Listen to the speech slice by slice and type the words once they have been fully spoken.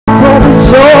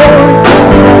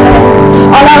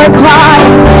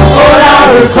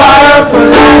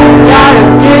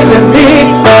given me.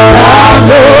 I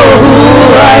know who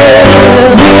I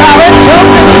am. We are a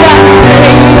chosen generation,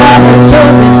 a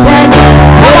chosen generation.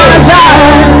 Come on,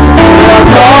 Zion. Your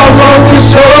Lord wants to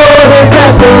show His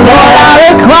excellence. What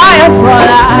I require for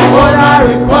life, what I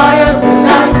require for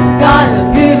life, God has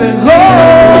given me.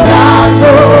 I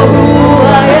know who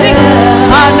I am.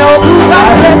 I know who God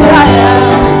says I am.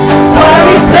 Where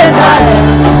He says I am.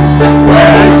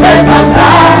 Where He says I'm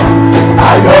not.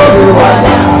 I know who I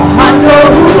am. I know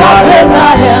who God says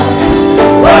I am.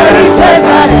 Where He says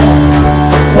I am.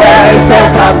 Where He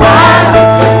says I'm not.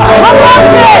 I'm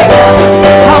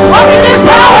walking in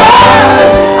power.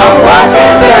 I'm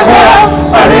walking in health.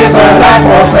 I live a life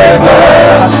of favor.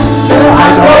 I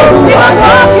know who I am.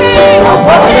 I'm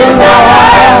walking in power.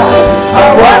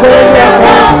 I'm walking in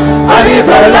health. I live a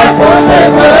life of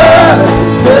favor.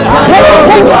 I know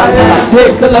who I am.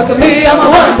 Take a look at me, I'm a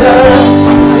wonder.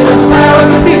 It doesn't matter what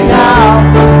you see now.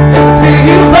 See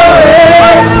you glory.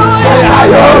 I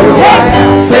know who I am.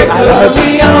 Take a look at me,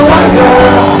 I'm a wonder. It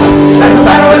doesn't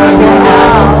matter what you see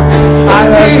now. I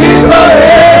see you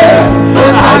glory.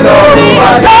 I know who I am.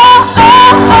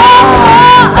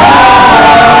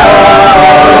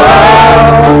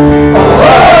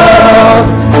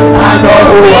 I know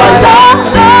who I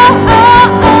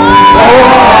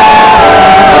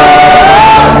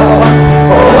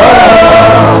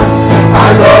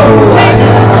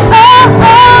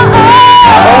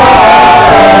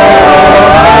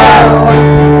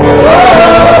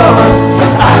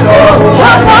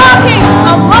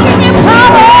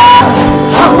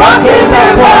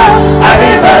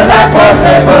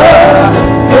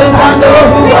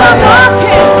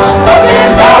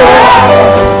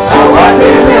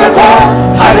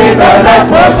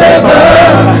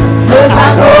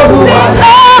am.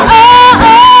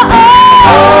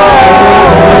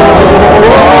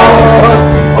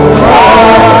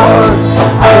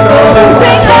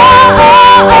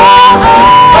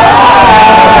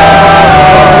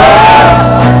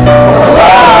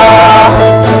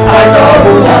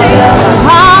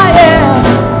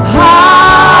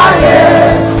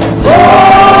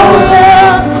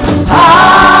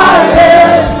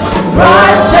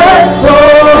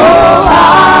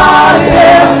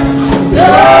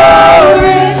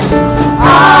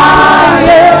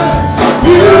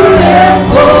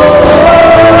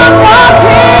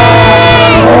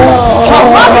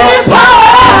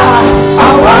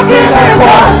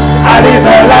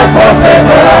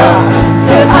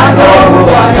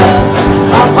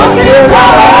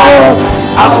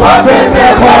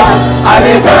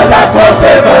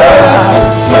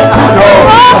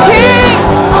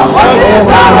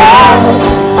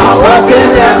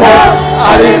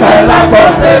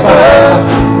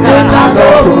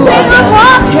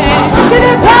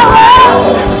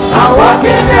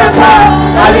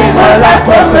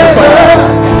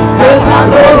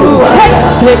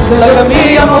 Take a look at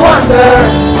me, I'm a wonder.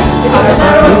 It doesn't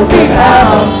matter what you see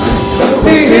now.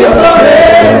 See His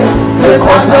glory.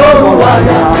 Because I know who I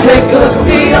am. Take a look at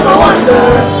me, I'm a wonder.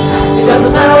 It doesn't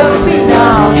matter what you see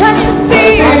now. Can you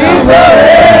see His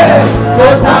glory?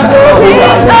 Because I know who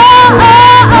I am.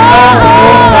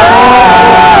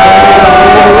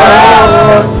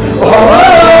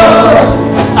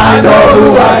 I know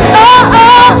who I am.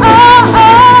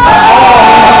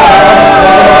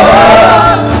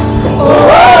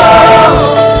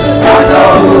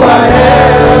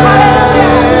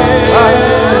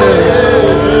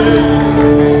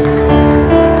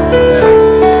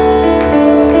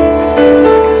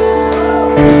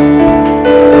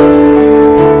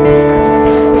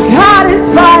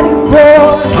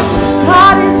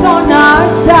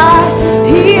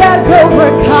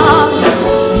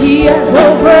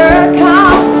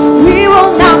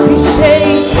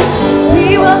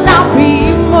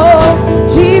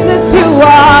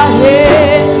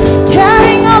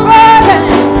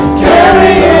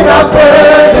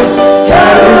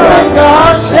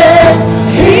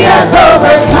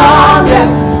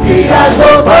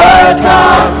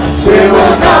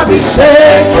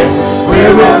 Shaken, we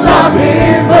will not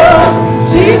be moved.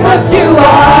 Jesus, you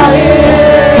are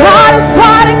here. God is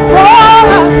fighting for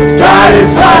us. God is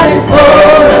fighting for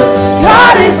us.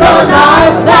 God is on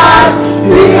our side.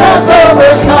 He has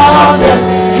overcome us.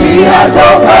 He has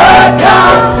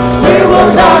overcome. We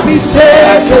will not be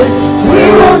shaken.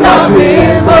 We will not be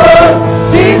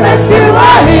moved. Jesus, you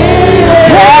are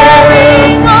here.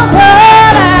 Carrying our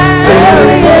burdens.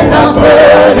 Carrying our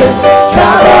burdens.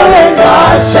 Traveling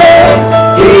our shame.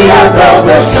 He has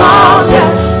overcome,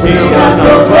 yes, He has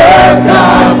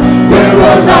overcome. We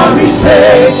will not be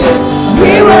shaken,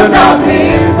 we will not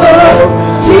be moved.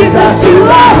 Jesus, you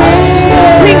are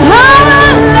here. Sing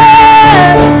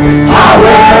hallelujah.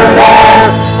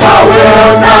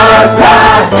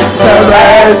 the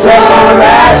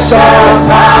resurrection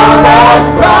power of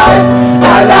Christ,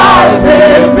 alive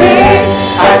in me,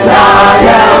 and I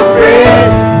am free.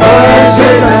 In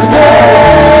Jesus'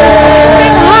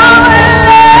 name,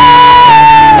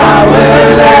 I will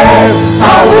live, I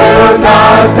will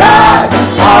not die,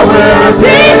 I will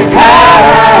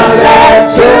declare that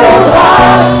you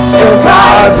are in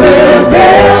Christ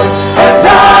revealed, and I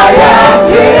am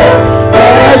here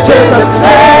in Jesus'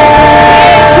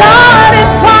 name. God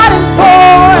is fighting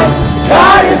for us,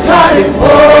 God is fighting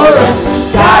for us,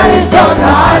 God is on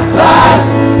our side.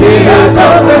 He has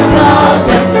overcome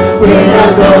us, we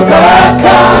have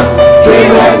overcome. We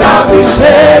will not be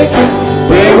shaken,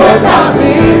 we will not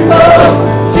be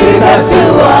moved. Jesus,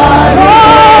 you are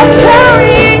here,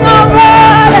 carrying our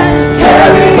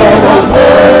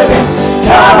burden,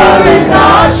 covering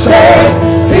our shame.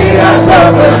 He has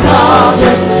overcome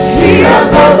us, He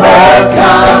has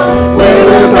overcome. We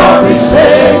will not be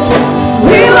shaken,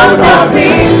 we will not be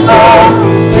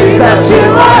moved. Jesus, you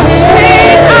are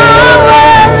here.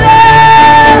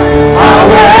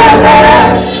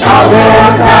 I will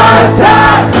not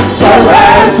die. The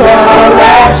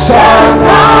resurrection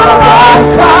power of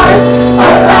Christ,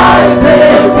 alive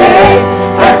in me,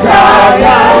 and I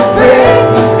am free.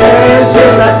 In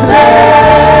Jesus' name,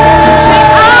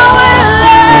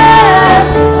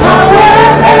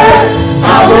 I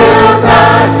will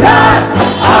not die.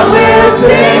 I will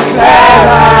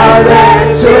declare that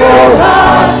you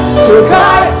are to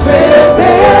Christ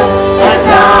revealed, and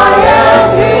I am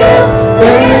here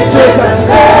in Jesus'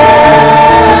 name.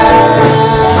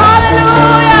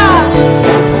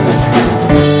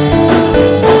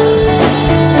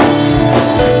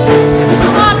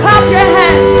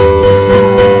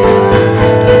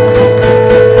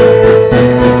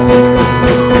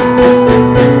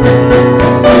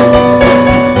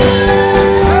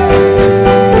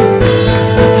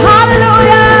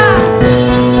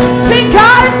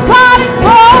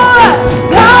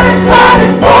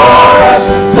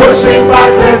 Pushing back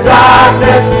the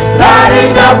darkness,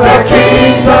 lighting up the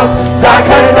kingdom that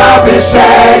cannot be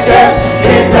shaken.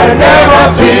 In the name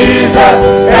of Jesus,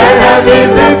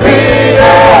 enemies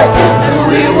defeated, and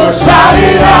we will shout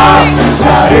it out,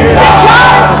 shout it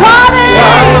out. God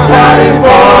is fighting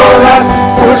for us,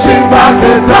 pushing back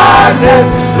the darkness,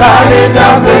 lighting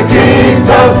up the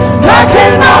kingdom that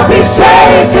cannot be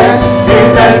shaken.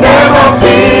 In the name of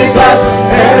Jesus,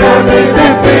 enemies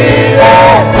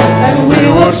defeated, and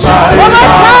we will shout it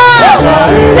out.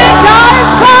 Say God is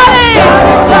fighting. God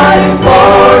is fighting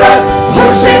for us,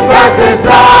 pushing back the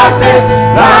darkness,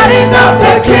 lighting up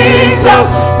the kingdom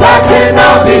that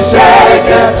cannot be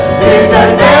shaken. In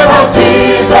the name of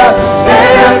Jesus,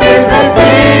 enemies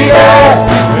defeated,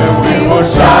 and we will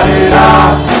shout it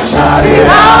out, shout it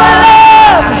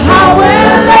out. I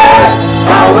will live,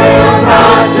 I will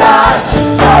not die.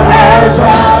 The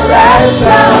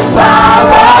resurrection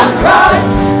power of Christ,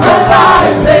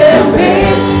 alive in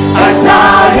me, and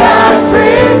I am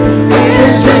free.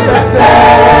 In Jesus'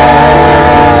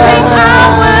 name,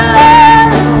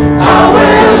 I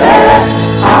will live,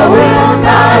 I will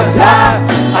not die.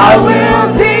 I will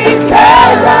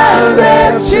declare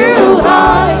that you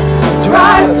are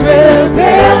Christ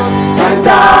revealed, and I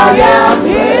am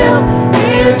healed.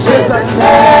 In Jesus'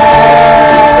 name.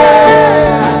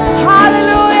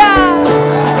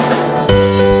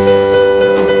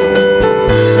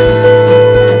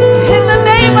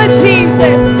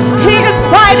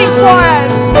 Fighting for us,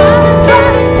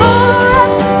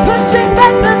 pushing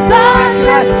back the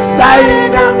darkness,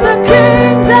 lighting up the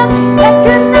kingdom that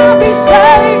cannot be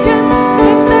shaken.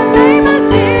 In the name of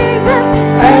Jesus,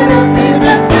 enemies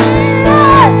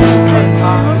defeated.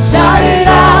 Shout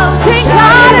it out, sing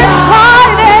God is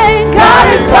fighting. God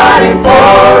is fighting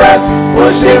for us,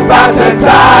 pushing back the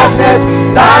darkness,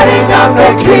 lighting up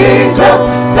the kingdom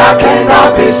that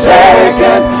cannot be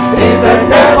shaken. In the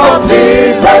name of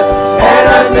Jesus,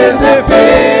 enemies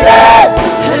defeated,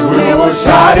 and we will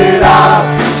shout it out,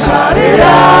 shout it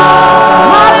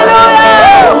out.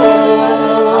 Hallelujah,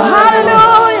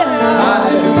 hallelujah,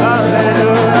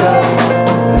 hallelujah.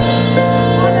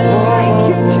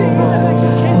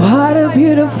 What a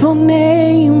beautiful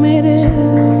name it is,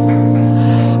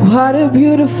 what a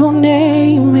beautiful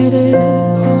name it is,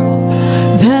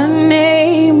 the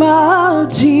name of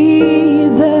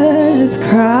Jesus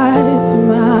Christ,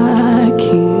 my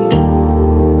King.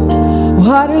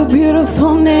 What a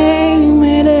beautiful name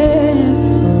it is,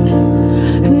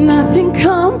 nothing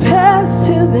compares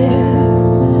to this.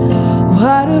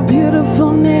 What a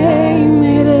beautiful name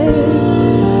it is,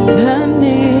 the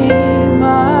name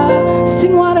of,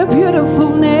 sing what a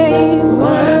beautiful name,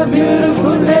 what a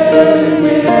beautiful name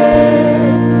it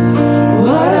is.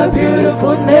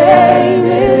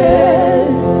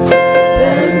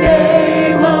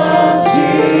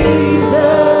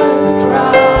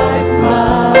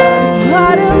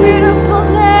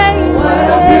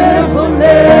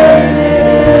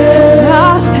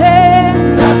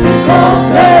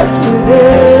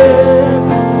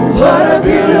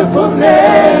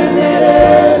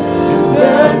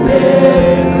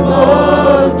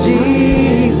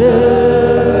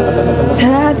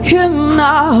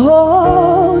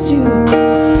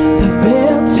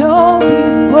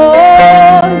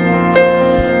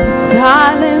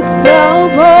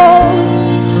 elbows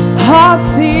are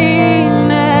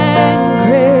seen and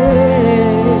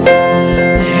great.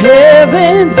 The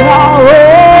heavens are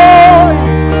roaring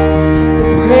the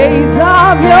praise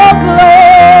of your glory.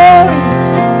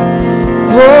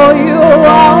 For you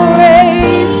are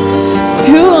raised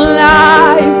to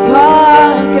life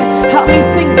again. Help me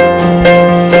sing.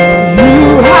 You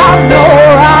have no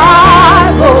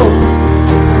rival.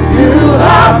 You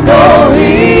have no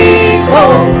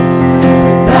equal.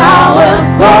 Now and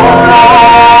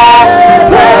forever,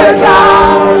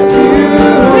 God, you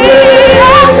see.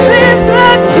 Yours is the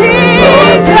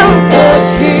kingdom.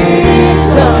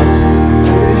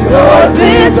 Yours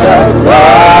is the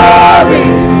glory.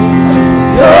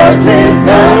 Yours is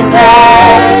the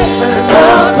name.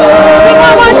 Sing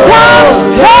one more time.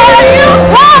 Hey, you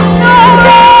have no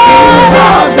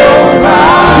rival.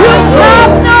 You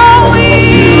have no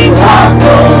equal. You have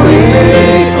no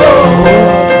equal.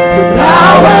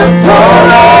 Now and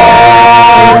forever,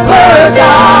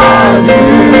 God,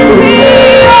 you see.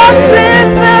 Yours is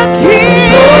the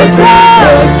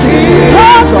kingdom.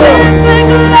 Yours is the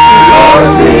glory.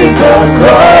 Yours is the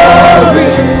glory.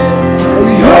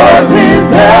 Yours is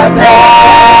the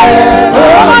name.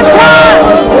 One more time.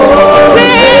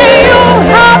 See, you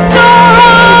have no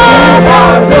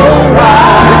rival.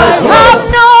 You have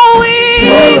no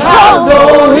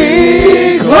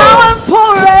equal. Now and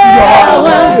forever,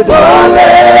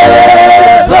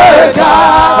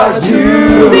 God,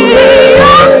 you see.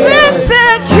 Yours is the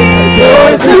king.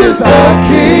 Yours is the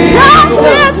king. Yours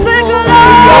is the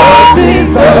glory. Yours is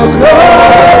the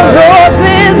glory. Yours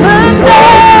is the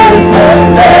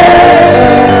name.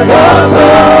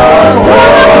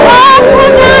 What a powerful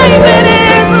name it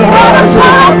is. What a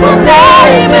powerful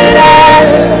name it is.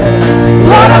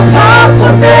 What a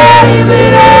powerful name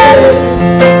it is.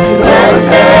 The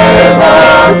name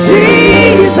of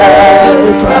Jesus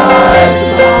Christ.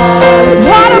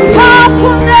 What a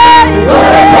powerful name.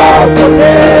 What a powerful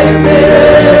name it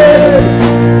is.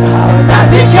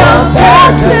 Nothing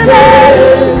compares to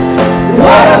this.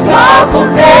 What a powerful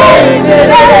name it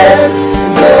is.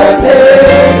 The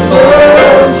name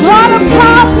of Jesus. What a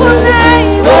powerful name.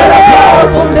 What a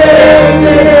powerful name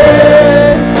it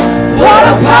is. What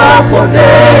a powerful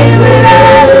name it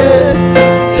is.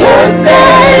 The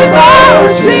name of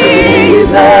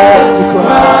Jesus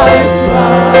Christ.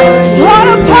 What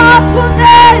a powerful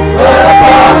name. What a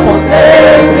powerful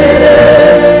name it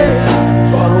is.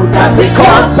 Nothing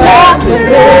compares to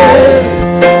this.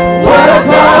 What a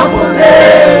powerful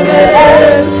name it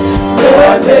is. The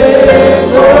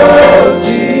name of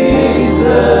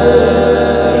Jesus.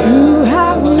 You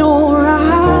have no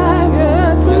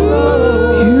rivals.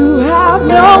 You have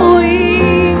no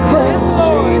equals.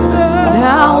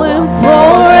 Now and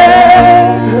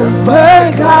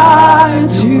forever,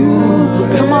 God, you.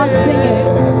 Come on, sing it.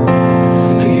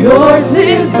 Yours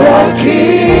is the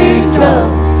kingdom.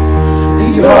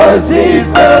 Yours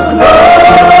is the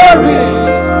glory.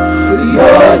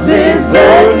 Yours is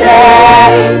the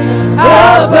name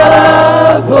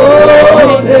above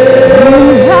all names. You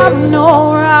have no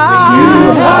rival. You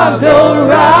have no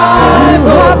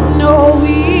rival.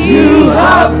 You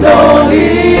have no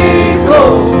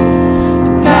equal.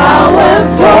 Now and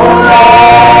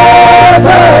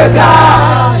forever,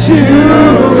 God, you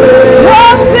reign.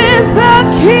 Yours is the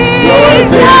kingdom.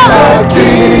 Yours is the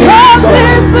kingdom. Yours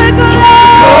is the glory.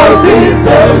 Yours is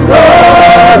the glory.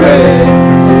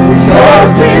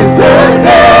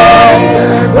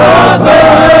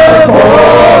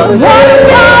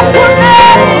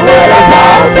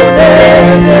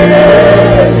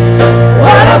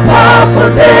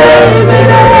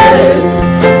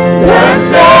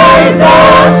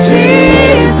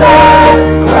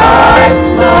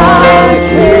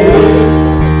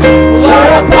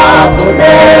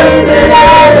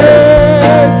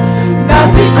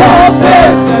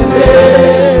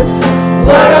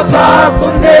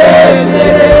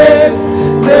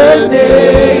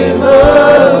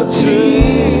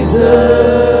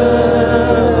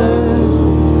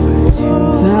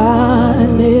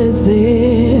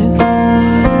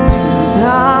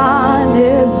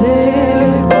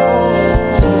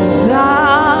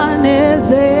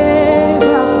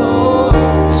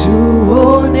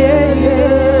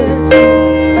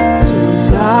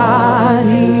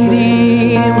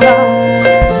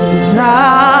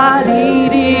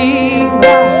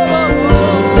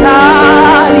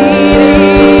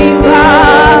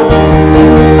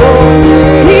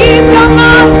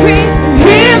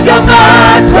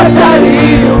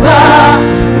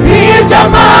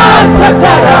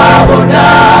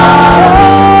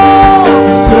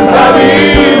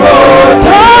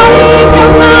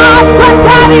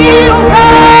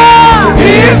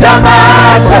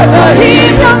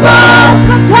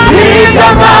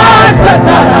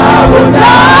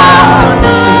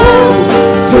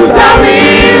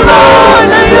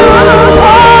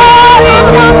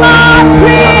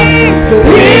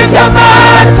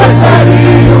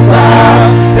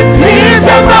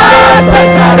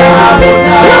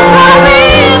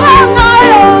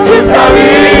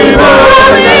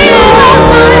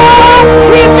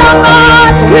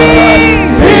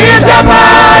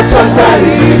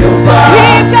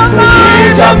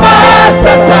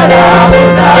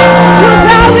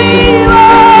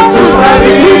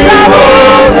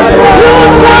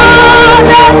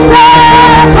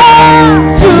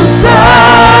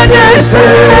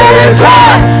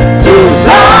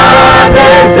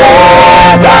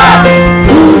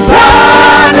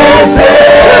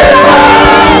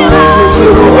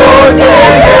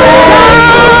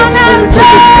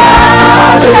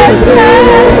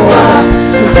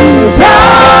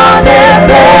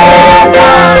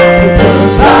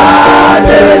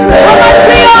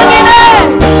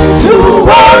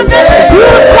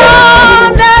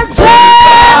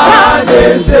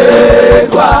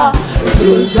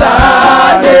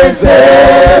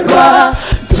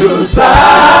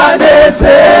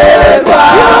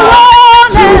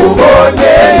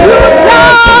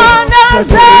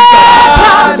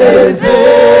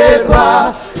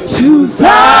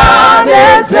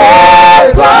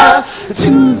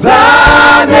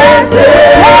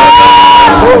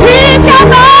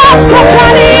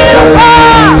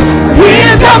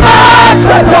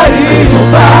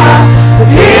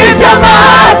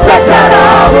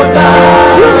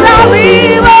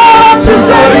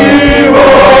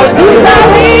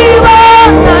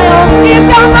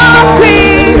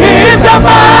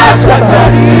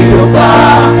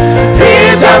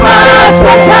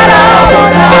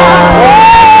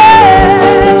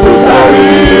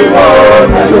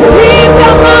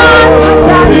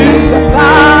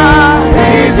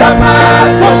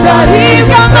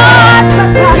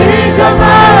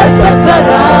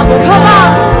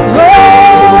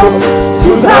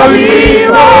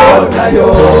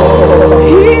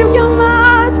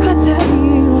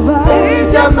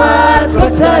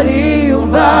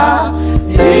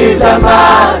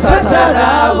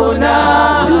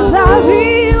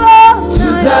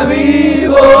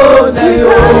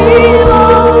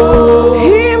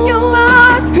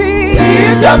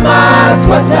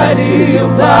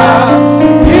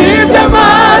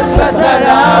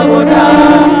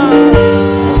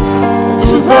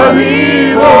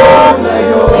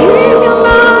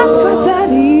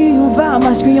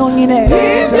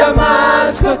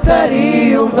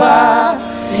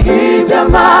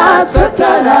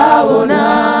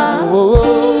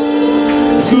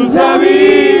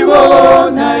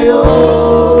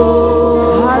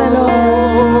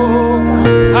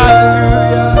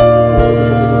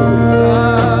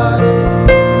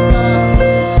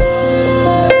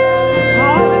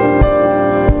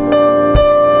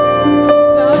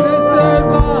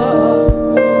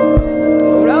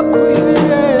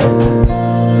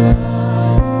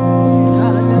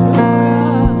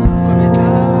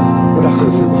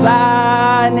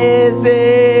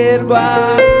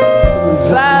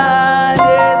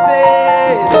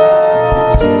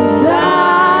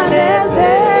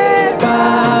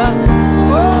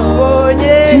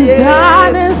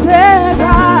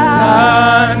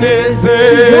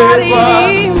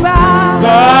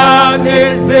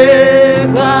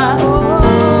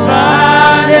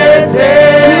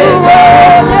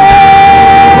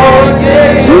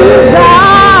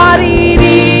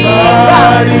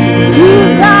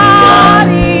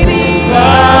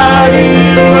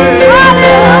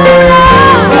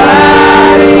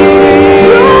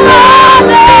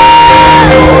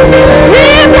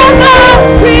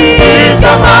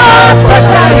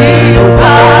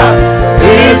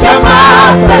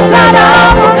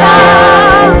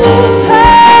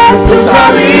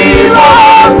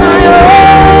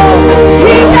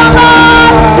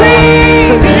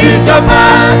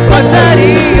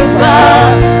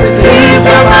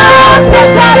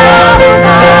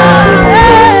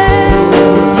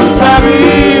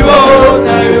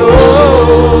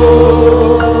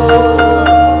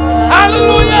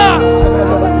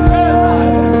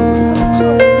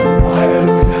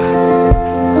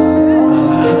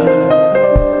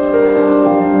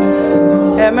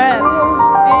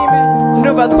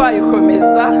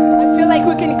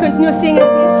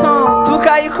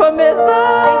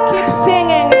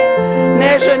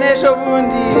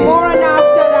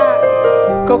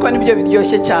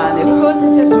 Because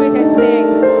it's the sweetest thing.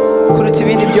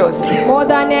 More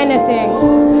than anything.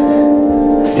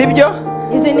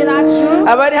 Isn't it that true?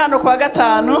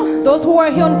 Those who were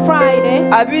here on Friday,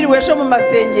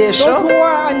 those who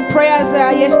were on prayers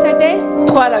yesterday,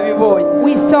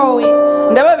 we saw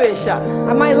it.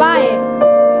 Am I lying?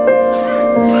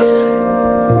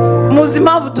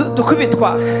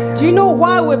 Do you know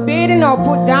why we're beaten or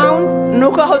put down?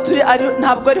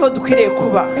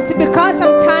 It's because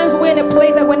sometimes we're in a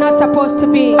place that we're not supposed to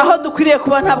be.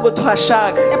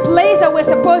 A place that we're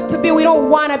supposed to be, we don't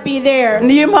want to be there.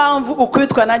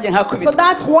 So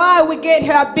that's why we get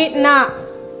here beaten up.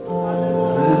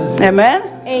 Amen.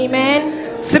 Amen.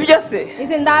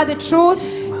 Isn't that the truth?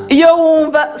 iyo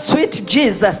wumva sweet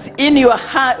Jesus in your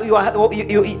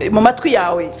mu matwi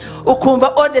yawe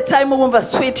ukumva all the time wumva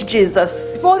sweet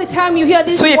Jesus. For the time you hear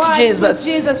this Sweet word, Jesus.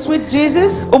 sweet Jesus, sweet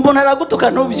Jesus, umuntu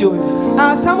aragutuka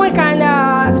ntubyumve someone can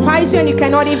spice you and you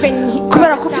cannot even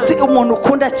kubera ko ufite understand. umuntu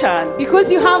ukunda cyane.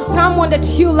 Because you have someone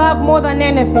that you love more than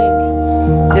anything.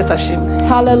 Yesu ashimwe.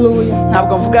 Hallelujah.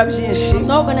 Ntabwo mvuga byinshi I'm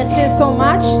not gonna say so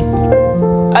much,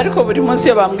 ariko buri munsi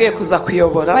iyo bambwiye kuza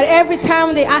kuyobora but every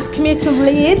time they ask me to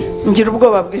lead, ngira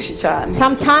ubwoba bwinshi cyane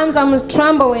sometimes I'm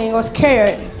trembling or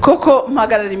scared. kuko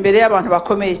mpagarara imbere y'abantu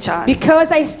bakomeye cyane.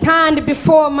 Because I stand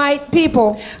before my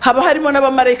people. Haba harimo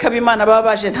n'abamarayika b'Imana baba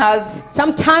baje ntazi.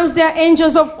 Sometimes there are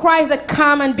angels of Christ that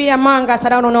come and be among us. I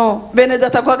don't know. Bene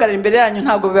data guhagarara imbere yanyu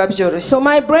ntabwo biba byoroshye. So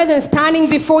my brethren, standing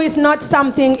before you is not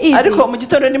something easy. Ariko mu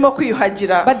gitondo ndimo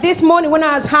kwiyuhagira But this morning when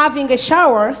I was having a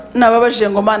shower, nababajije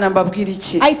ngo Mana mbabwire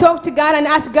iki. I talked to God and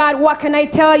asked God, what can I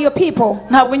tell your people?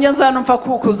 Ntabwo njya nza hano mpfa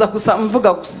kukuza gusa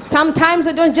mvuga gusa. Sometimes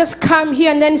I don't just come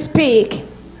here and then speak.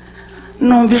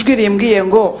 Numva ijwi rimbwiye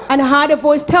ngo And I heard a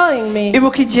voice telling me,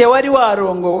 ibuka igihe wari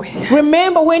warongowe.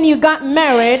 remember when you got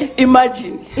married?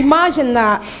 Imagine Imagine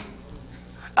that.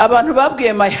 abantu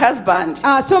babwiye my husband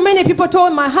So many people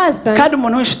told my husband, kandi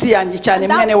umuntu w'inshuti yanjye cyane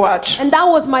mwene wacu and that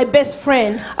was my best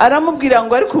friend. aramubwira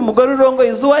ngo ariko umugore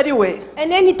urongoye uzi uwo ari we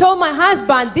And then he told my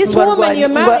husband, this ngo woman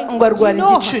you're marrying, ngo do you arwara know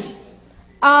her? igicuri.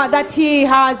 That he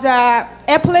has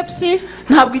epilepsy.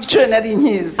 Ntabwo igicuri nari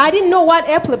nkizi. I didn't know what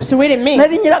epilepsy really means.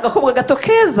 Nari nyiri agakobwa gato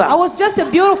keza I was just a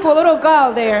beautiful little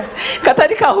girl there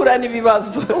katari kahura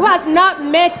n'ibibazo. who has not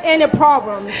met any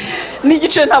problems.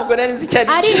 N'igicuri ntabwo nari nzi icyo ari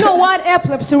I didn't cyo. know what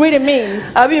epilepsy really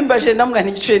means. Abimbaje namwe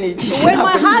ntigicuri ni iki. When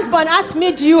my husband asked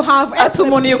me, do you have ati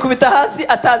umuntu epilepsy? yikubita hasi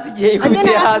atazi igihe And then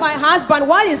I yikubitiye asked my hasi. husband,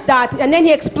 what is that? And then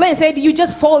he explained, said, you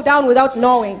just fall down without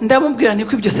knowing. Ndamubwira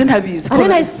niko ibyo se ntabizi. And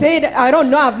then I said, I don't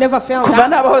know, I've never felt Kuva that.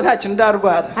 nabaho nta kintu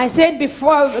ndarwara. I said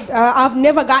before, I've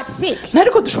never got sick.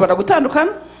 Ariko dushobora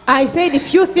gutandukana. I said,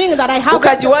 if you think that I have,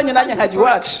 Ukajya iwanyu nanjye nkajya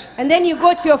iwacu. and then you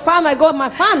go to your family, I go to my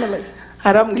family.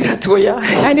 Arambwira ati oya.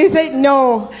 And he said,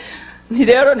 no. Nti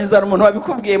rero nizana umuntu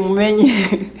wabikubwiye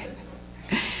mumenye.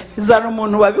 Zana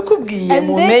umuntu wabikubwiye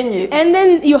mumenye. And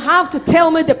then you have to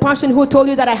tell me the person who told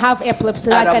you that I have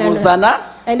epilepsy. Aramuzana.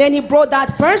 And then he brought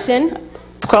that person.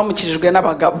 Twamukirijwe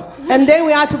n'abagabo. And then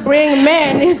we had to bring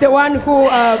men. He's the one who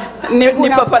ni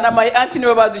papa na my auntie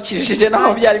niwe badukirishije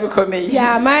naho byari bikomeye.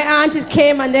 Yeah, my aunties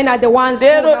came and then are the ones who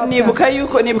rero helped nibuka us.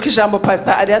 yuko nibuka ijambo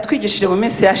pastor ari yatwigishije mu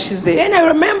minsi yashize. Then I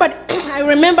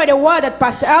remembered the word that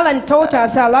Pastor Alan taught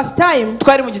us last time.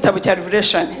 Twari mu gitabo cya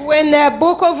Revelation. When the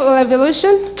book of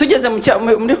Revelation, tugeze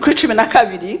muri kuri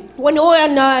 12, when we were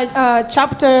in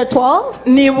chapter 12,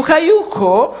 nibuka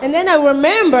yuko and then I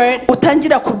remembered,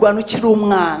 utangira kurwana ukiri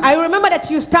umwana. I remember that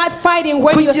you start fighting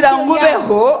when you're kugira still ngo young.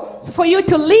 ubeho So for you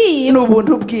to live,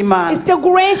 n'ubuntu bw'Imana. it's the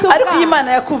grace of Ariko God.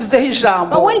 Imana yakuvuzeho ijambo.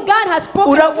 But when God has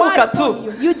spoken a uravuka word tu. upon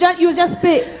you, you just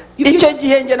speak. Icyo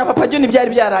gihe nge na Papa Juni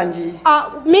byari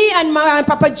byarangiye. Me and my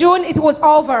Papa June, it was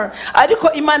over.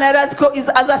 Ariko Imana yari azi ko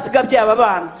azasiga byaba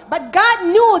bana. But God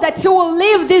knew that He will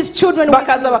leave these children with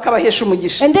bakaza bakabahesha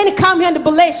umugisha. and then come here and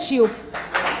bless you.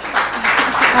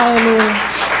 Hallelujah.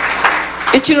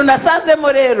 Ikintu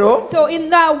nasanzemo rero, So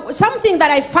in something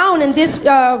that I found in this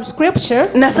scripture,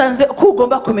 nasanze ko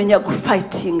ugomba kumenya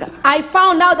gufightinga. I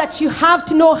found out that you have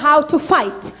to know how to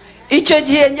fight. Icyo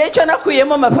gihe nge icyo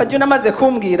nakuyemo Papa June amaze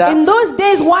kumbwira. In those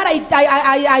days, what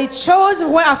I chose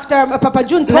after Papa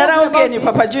June told me about this,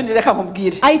 Papa June reka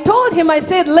nkubwire. I told him, I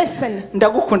said, listen,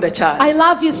 Ndagukunda cyane. I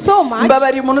love you so much.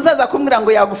 Mbabari umuntu uzaza kumbwira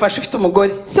ngo yagufasha ufite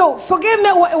umugore. So forgive me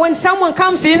when someone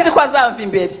comes. Sinzi ko azamva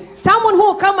imbere. Someone who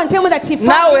will come and tell me that he found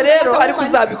nawe rero ariko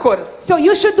uzabikora. So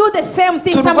you should do the same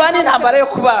thing. Turwane intambara yo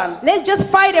kubana. Let's just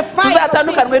fight a fight.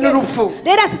 Tuzatandukanwe n'urupfu.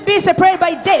 Let us be separated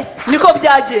by death. Niko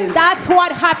byagenze. That's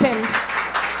what happened.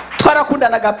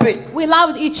 Twarakundanaga pe. We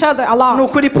loved each other a lot.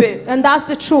 Nukuri pe. And that's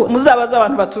the truth. Muzabaza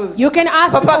abantu batuzi. You can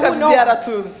ask Papa people who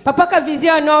know. Papa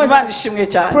Kavizia knows. Imana ishimwe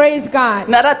cyane. Praise God.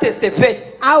 Narateste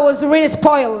pe. I was really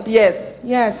spoiled. Yes.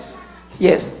 Yes.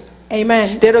 Yes.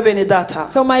 Amen. Rero bene data.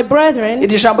 So my brethren,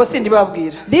 iri jambo sindi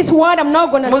babwira. This word I'm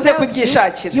not going to muze tell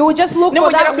kugishakira. you will just look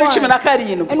for that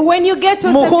word. And when you get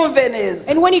to 17,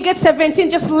 and when you get 17,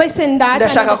 just listen that.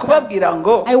 Ndashaka kubabwira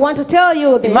ngo I want to tell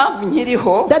you this. Impamvu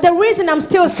nkiriho. That the reason I'm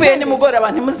still standing.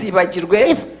 Nimugoroba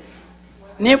ntimuzibagirwe.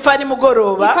 Nimfa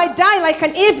nimugoroba. If I die like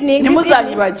an evening,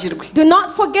 ntimuzanyibagirwe. do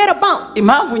not forget about.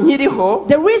 Impamvu nkiriho.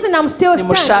 The reason I'm still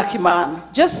nimushaka Imana.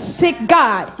 Just seek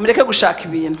God. Mureke gushaka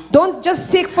ibintu. Don't just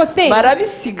seek for things.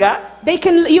 Barabisiga.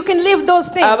 you can leave those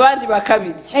things.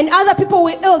 And other people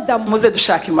will eat them.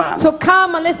 So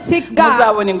come and let's seek God.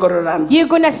 You're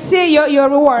gonna see your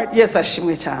reward.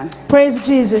 Praise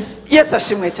Jesus.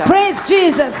 Praise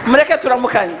Jesus.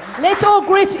 Let's all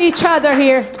greet each other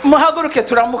here.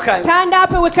 Stand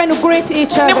up and we can greet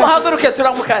each other.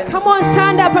 Come on,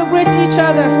 stand up and greet each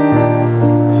other.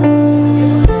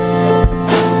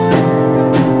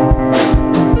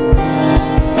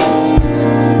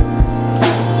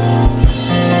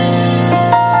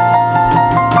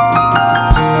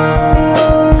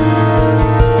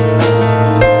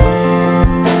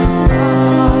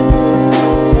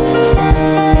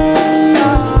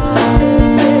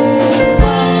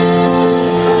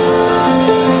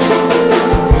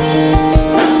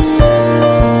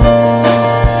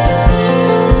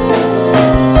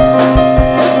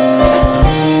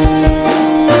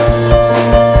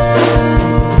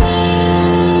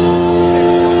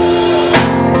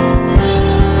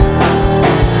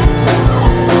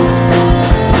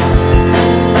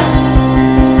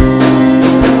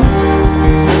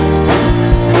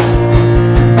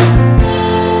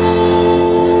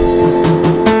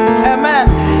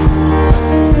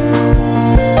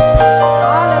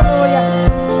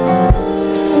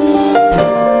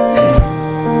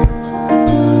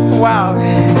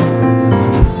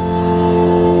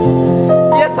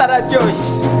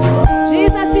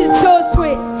 Jesus is so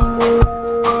sweet.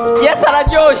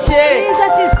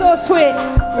 Jesus is so sweet.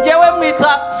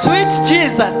 Sweet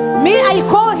Jesus. Me, I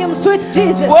call him sweet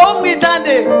Jesus.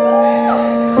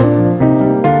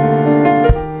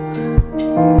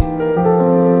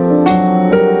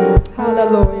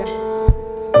 Hallelujah.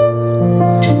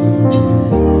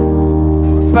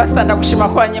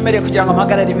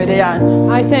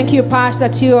 I thank you, Pastor,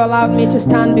 that you allowed me to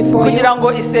stand before you.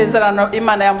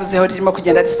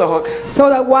 So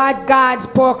that what God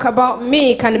spoke about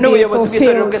me can be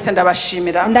fulfilled.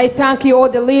 And I thank you, all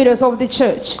the leaders of the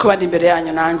church,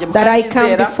 that I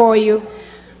come before you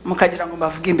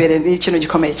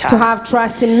to have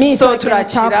trust in me, so I can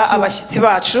talk to you.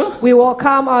 We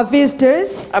welcome our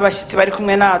visitors,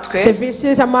 the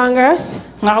visitors among us.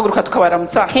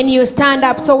 Can you stand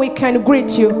up so we can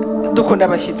greet you?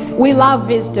 We love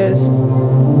visitors.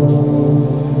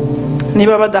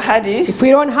 If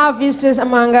we don't have visitors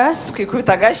among us,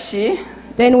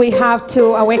 then we have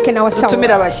to awaken ourselves.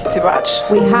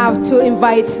 We have to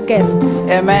invite guests.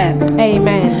 Amen.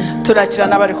 Amen.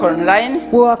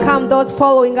 We welcome those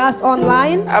following us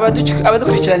online.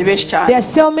 There are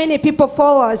so many people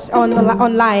follow us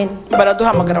online.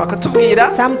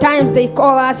 Sometimes they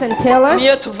call us and tell us.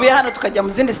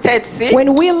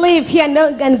 When we leave here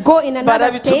and go in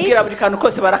another state,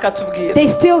 they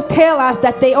still tell us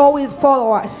that they always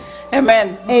follow us.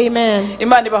 Amen. Amen.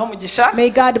 May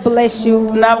God bless you.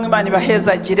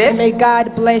 May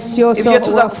God bless you also.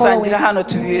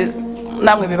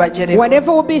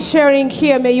 Whatever we'll be sharing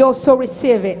here, may you also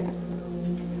receive it.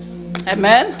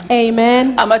 Amen.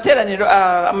 Amen.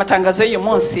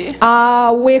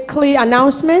 Weekly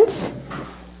announcements.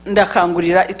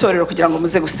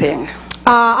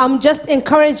 I'm just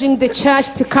encouraging the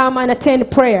church to come and attend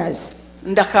prayers.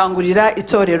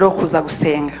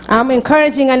 I'm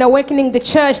encouraging and awakening the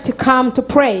church to come to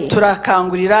pray.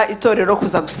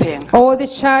 All the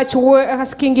church, we're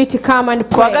asking you to come and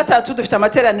pray.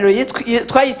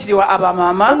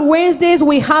 On Wednesdays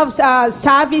we have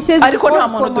services,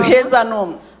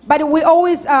 but we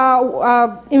always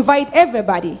invite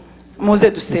everybody.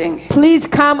 Please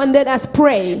come and let us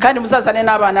pray.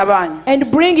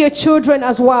 And bring your children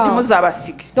as well.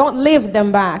 Don't leave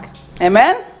them back.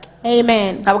 Amen.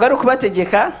 Amen.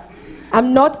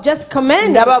 I'm not just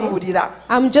commanding this.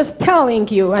 I'm just telling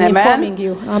you and informing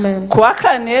you. Amen.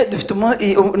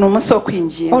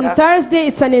 On Thursday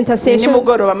it's an intercession.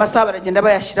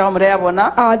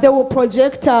 They will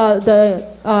project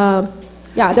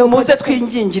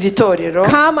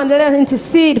come and let us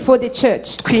intercede for the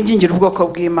church.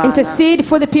 Intercede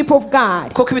for the people of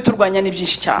God.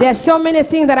 There are so many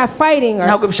things that are fighting us.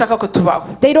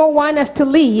 They don't want us to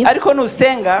leave.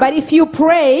 But if you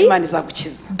pray,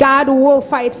 God will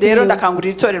fight for you.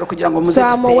 So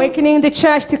I'm awakening the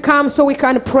church to come so we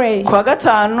can pray.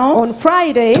 On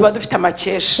Fridays,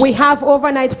 we have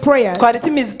overnight prayers. It's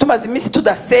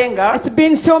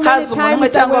been so many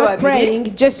times that we're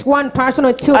praying. Just one person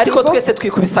or two people,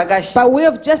 but we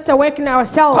have just awakened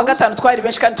ourselves.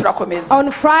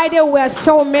 On Friday we are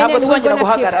so many and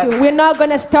we're not going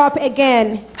to stop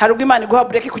again.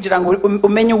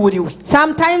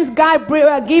 Sometimes God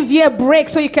give you a break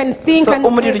so you can think and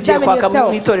examine yourself.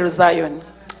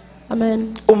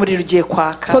 Amen. umuriro ugiye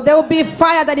kwaka. So there will be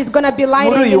fire that is going to be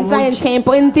lighting in Zion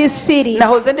Temple in this city.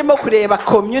 Nahoze ndimo kureba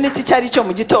community cyari cyo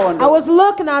mu gitondo. I was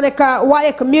looking at what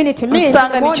a community means.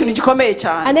 Usanga ni ikintu gikomeye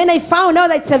cyane. And then I found out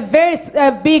that it's a very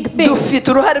big thing.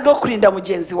 Dufite uruhare rwo kurinda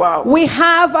mugenzi wawe. We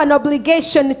have an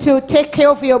obligation to take care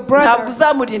of your brother. Ntabwo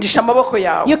uzamurindisha amaboko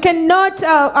yawe. You cannot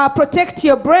protect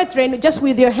your brethren just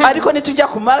with your hands. Ariko nitujya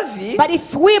ku mavi, but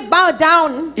if we bow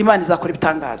down, Imana izakora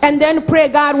ibitangaza. And then pray,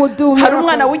 God will do miracles. Hari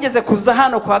umwana wigeze kuza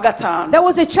hano kwa gatanu. There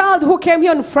was a child who came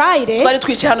here on Friday. Twari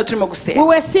twicaye hano turimo gusenga. We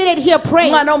were seated here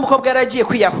praying. Umwana w'umukobwa yaragiye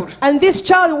kwiyahura. And this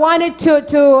child wanted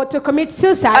to commit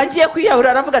suicide. Agiye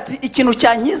kwiyahura aravuga ati ikintu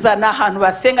cyankiza na ahantu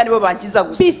basenga nibo bankiza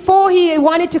gusa. Before he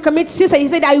wanted to commit suicide, he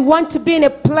said, I want to be in a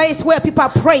place where people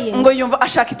are praying. Ngo yumva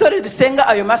ashaka itorero risenga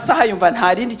ayo masaha yumva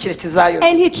nta rindi kiretse zayo.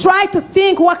 And he tried to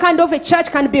think what kind of a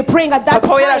church can be praying at that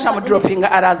time.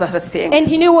 And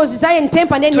he knew it was Zion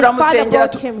Temple, and then his father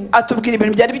brought him.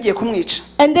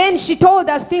 And then she told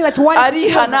us things that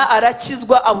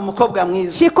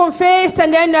she confessed,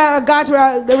 and then God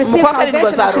received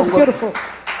salvation, and she's beautiful.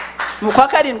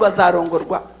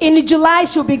 In July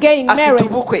she'll be getting married.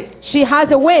 She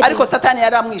has a wedding.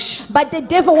 But the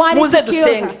devil wanted to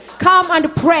kill her. Come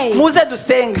and pray.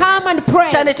 Come and pray.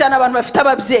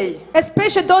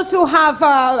 Especially those who have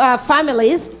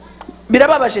families.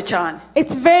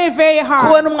 It's very, very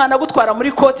hard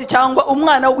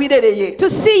to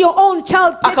see your own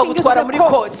child taking you to the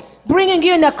court, bringing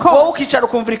you in a court,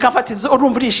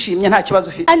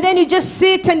 and then you just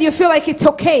sit and you feel like it's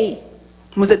okay.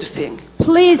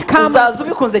 Please come.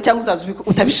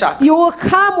 You will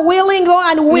come willing or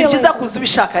unwilling.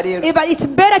 But it's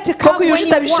better to come when you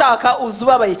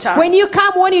want. When you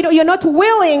come when you're not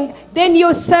willing, then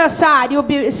you're so sad. You'll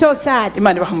be so sad.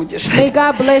 May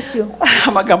God bless you.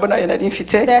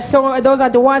 Those are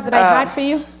the words that I had for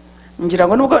you. ngira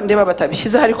ngo nubwo ndeba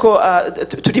batabishyize ariko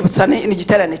tuributsane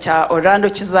n'igiterane cya Orlando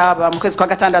kizaba mu kwezi kwa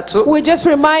gatandatu. We're just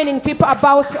reminding people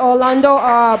about Orlando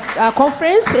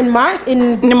conference in March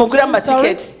in nimugura ama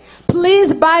tickets.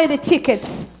 Please buy the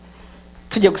tickets.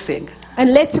 Tujye gusenga.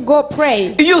 And let's go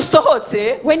pray.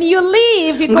 When you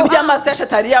leave, you go out.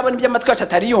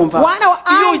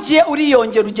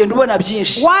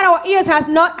 What our ears has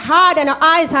not heard and our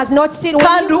eyes has not seen.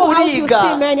 When you go out, you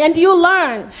see many, and you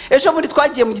learn. Recently,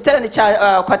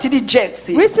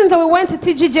 we went to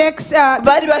TGJX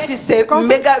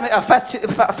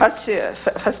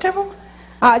festival.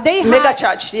 They mega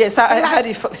church. Yes, I had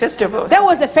a festival. There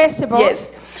was a festival.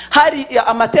 Yes. Hari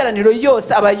amateraniro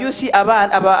yose abayuthi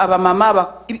abana abamama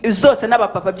zose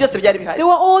n'abapapa byose byari bihari. There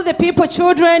were all the people,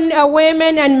 children,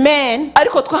 women and men.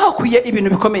 Ariko twahakuye ibintu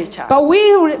bikomeye cyane. But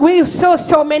we saw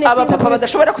so many things. Abapapa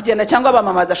badashobora kugenda cyangwa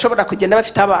abamama badashobora kugenda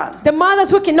bafite abana. The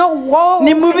mothers who cannot walk.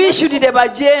 Ni mubishurire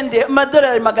bagende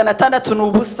amadolari 600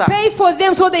 n'ubusa. Pay for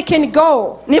them so they can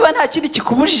go. Niba nta kindi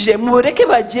kikubujije mureke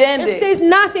bagende. If there is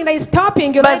nothing that is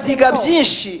stopping you, let them go.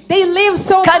 They live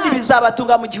so much. Kandi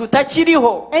bizabatunga mu gihe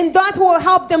utakiriho. And that will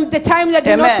help them the time that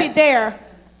do not be there.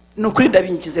 I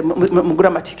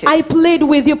plead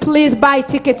with you, please buy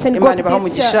tickets and go to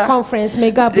this conference.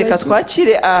 May God bless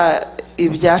you.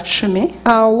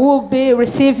 We'll be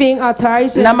receiving our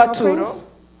tithes and offerings.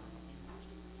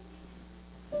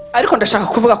 But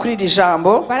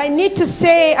I need to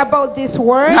say about this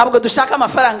word.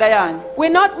 We're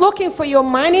not looking for your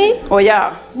money. Oh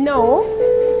yeah. No.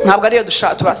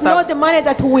 It's not the money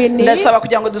that we need. Let's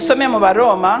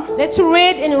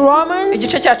read in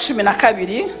Romans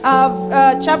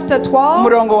chapter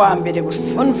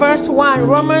 12 on verse 1.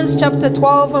 Romans chapter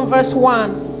 12 on verse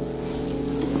 1.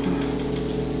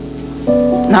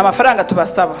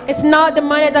 It's not the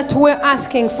money that we're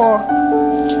asking for.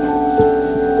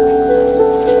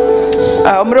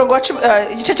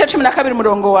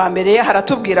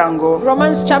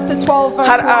 Romans chapter 12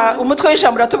 verse 1. Umutwe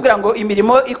w'ijambo uratubwira ngo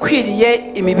imirimo ikwiriye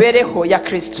imibereho ya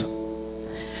Kristo.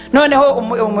 Noneho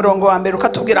umurongo wa mbere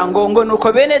ukatubwira ngo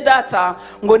nuko bene data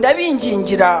ngo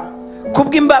ndabingingira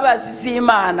kubw'imbabazi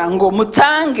z'Imana ngo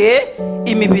mutange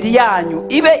imibiri yanyu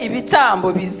ibe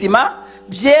ibitambo bizima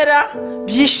byera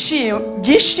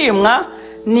byishimwa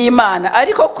n'Imana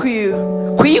ariko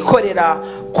kuyikorera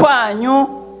kwanyu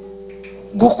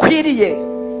gukwiriye.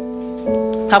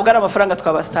 Ntabwo ari amafaranga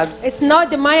twabasabye. It's not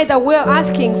the money that we're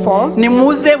asking for.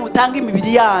 Nimuze mutange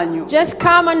imibiri yanyu. Just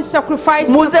come and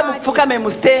sacrifice. Muze mupfukame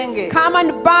musenge. Come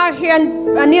and bow here and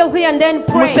kneel here and then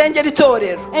pray. Musengere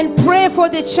itorero. And pray for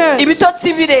the church.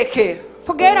 Ibitotsi bireke.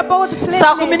 Forget about the sleepiness.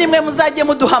 Saa 11 muzajye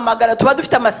muduhamagara tuba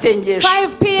dufite amasengesho.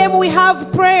 5 p.m. we have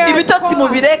prayers. Ibitotsi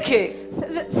mubireke.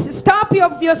 Stop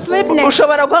your sleepiness.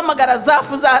 Ushobora guhamagara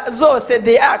zafu zose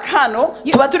de akano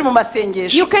tuba turi mu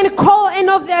masengesho. You can call any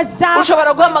of the Azaf.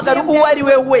 Ushobora guhamagara uwo ari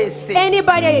we wese.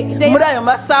 Anybody. Muri ayo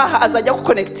masaha azajya ku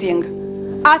connecting.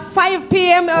 At 5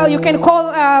 p.m. You can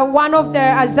call one of the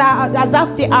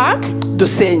Azaf the Ark.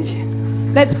 Dusenge.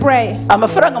 Let's pray.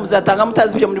 Amafaranga muzatanga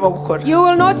mutazi byo murimo gukora. You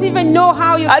will not even know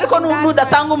how you. Ariko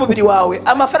nudatanga umubiri wawe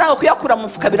amafaranga kuyakura mu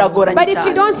mufuka biragoranye cyane. But if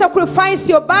you don't sacrifice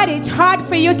your body, it's hard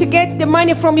for you to get the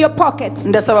money from your pocket.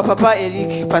 Ndasaba Papa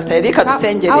Eric, Pastor Eric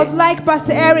adusengere. I would like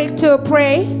Pastor Eric to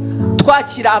pray.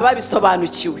 Twakira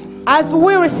ababisobanukiwe. As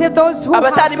we receive those who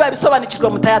abatari babisobanukirwa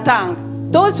mutayatanga.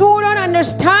 Those who don't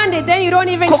understand it, then you don't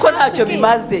even have to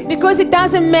give, because it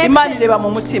doesn't make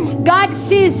sense. God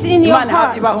sees in your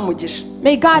heart.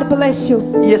 May God bless you.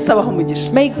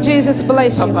 May Jesus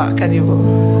bless you. I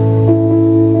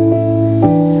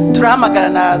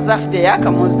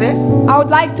would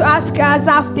like to ask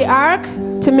Azaf the Ark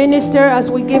to minister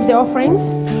as we give the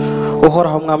offerings.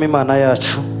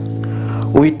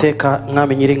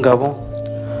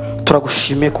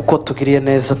 Turagushimiye kuko tugiriye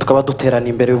neza tukaba duterana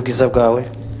imbere y'ubwiza bwawe.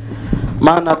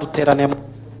 Mana duterane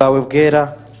bwawe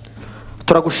bwera.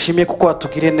 Turagushimiye kuko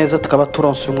watugiriye neza tukaba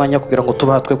turonse umwanya kugira ngo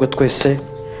tubaha twebwe twese.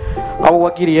 Abo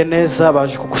wagiriye neza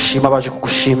baje kugushima baje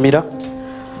kugushimira.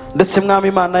 Ndetse mwami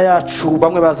Imana yacu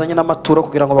bamwe bazanye n'amaturo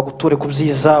kugira ngo baguture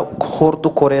kubyiza ko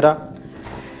dukorera.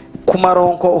 Ku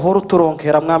maronko uhora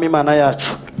turonkera mwami Imana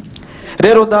yacu.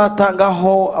 Rero data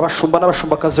ngaho abashumba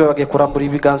n'abashumbakazi bagiye kurambura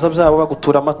ibiganza byabo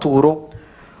bagutura amaturo.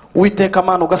 Uwiteka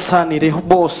Mana ugasanire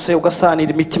bose,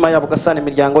 ugasanira imitima yabo, ugasanira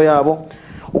imiryango yabo,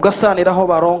 ugasanira aho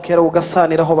baronkera,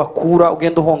 ugasanira aho bakura,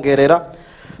 ugenda uhongerera.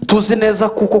 Tuzi neza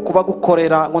kuko kuba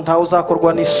gukorera ngo ntawe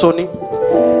uzakorwa n'isoni.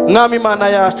 Mwami Imana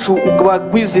yacu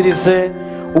ubagwizirize,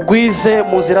 ugwize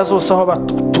mu nzira zose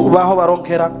aho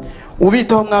baronkera.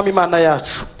 Ubitaho mwami Imana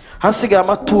yacu. Hasigaye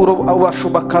amaturo abo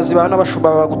bashumbakazi bawe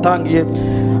n'abashumba bagutangiye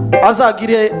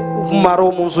azagire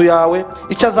umumaro mu nzu yawe.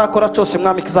 Icyo azakora cyose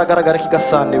mwami kizagaragara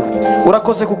kigasaniwe.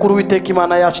 Urakoze kuko Uwiteka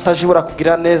Imana yacu itajibura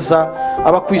kugira neza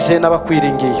abakwizeye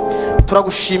n'abakwiringiye.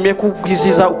 Turagushimiye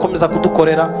kubwiziza ukomeza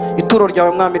kudukorera. Ituro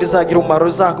ryawe mwami rizagira umumaro,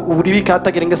 uribika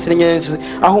hatagira ingesire nyenzi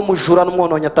aho umujura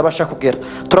n'umwononyi atabasha kugera.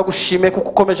 Turagushimiye kuko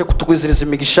ukomeje kutugwiziriza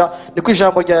imigisha. Niko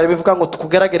ijambo ryawe bivuga ngo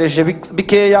tukugeragereje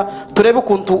bikeya turebe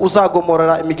ukuntu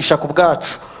uzagomorera imigisha ku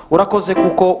bwacu. Urakoze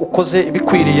kuko ukoze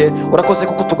ibikwiriye. Urakoze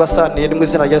kuko tugasaniye ni mu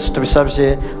izina rya Yesu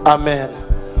tubisabye. Amen.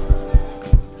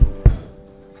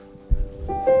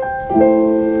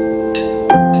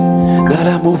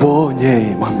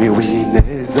 Naramubonye mami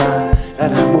wineza,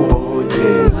 naramubonye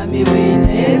mami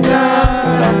wineza,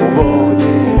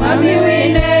 naramubonye mami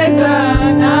wineza,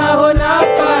 naho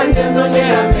napfanye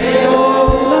nzongera mbeho.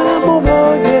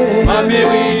 Naramubonye mami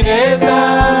wineza,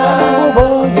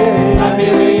 naramubonye mami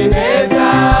wineza,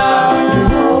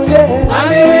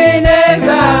 mami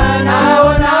wineza, naho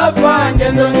napfanye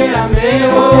nzongera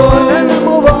mbeho.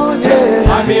 naramubonye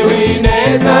mami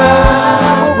wineza,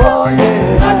 naramubonye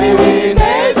mami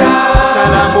wineza,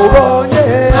 naramubonye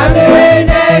mami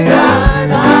wineza,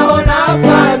 naho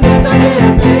napfanye nzongera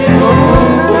mbeho.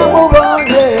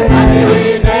 naramubonye mami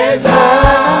wineza,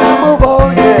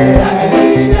 naramubonye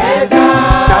wineza,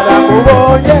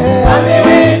 naramubonye mami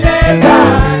wineza,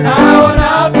 naho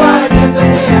napfanye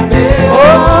nzongera mbeho.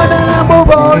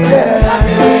 naramubonye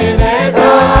mami wineza,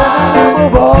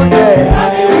 naramubonye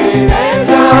mami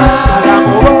wineza,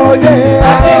 naramubonye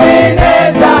mami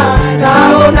wineza,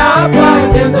 naho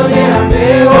napfanye nzongera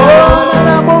mbeho.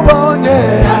 naramubonye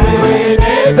mami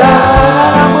wineza,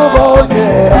 naramubonye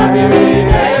mami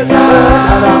wineza,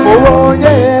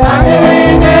 naramubonye mami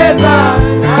wineza,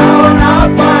 naho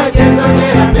napfanye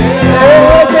nzongera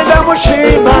mbeho. genda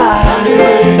mushima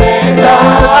wineza,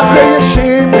 akwiye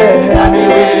ishimwe mami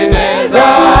wineza,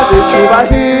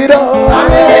 icyubahiro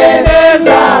mami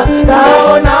wineza,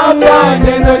 naho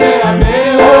napfanye nzongera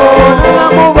mbeho.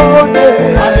 naramubonye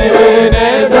mami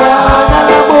wineza,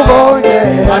 naramubonye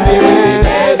mami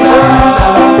wineza,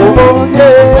 naramubonye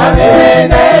mami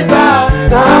wineza,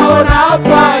 naho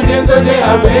napfanye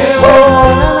nzongera mbeho.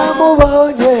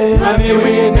 naramubonye mami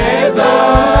wineza,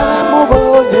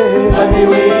 naramubonye mami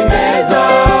wineza,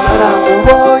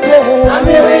 naramubonye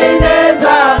mami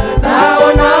wineza, naho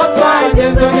napfanye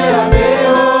nzongera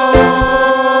mbeho.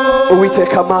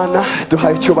 Uwiteka Mana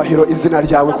duhaye icyubahiro izina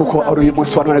ryawe kuko ari uyu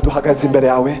munsi wa none duhagaze imbere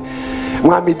yawe.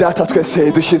 mwami data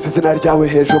twese dushyize izina ryawe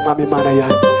hejuru mwami Imana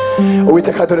yanjye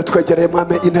Uwiteka dore twegereye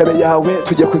mwami intebe yawe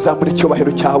tugiye kuzamura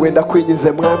icyubahiro cyawe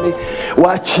ndakwingize mwami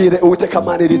wakire Uwiteka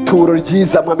Mana iri turo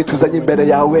ryiza mwami tuzanye imbere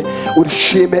yawe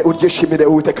urishime uryishimire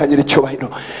Uwiteka nyiri icyubahiro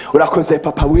urakoze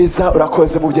papa wiza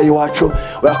urakoze mubyeyi wacu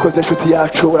urakoze inshuti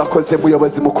yacu urakoze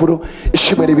muyobozi mukuru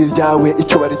ishimire ibi ryawe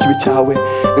icyubahiro kibi cyawe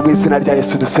ni mu izina rya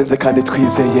Yesu dusenze kandi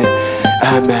twizeye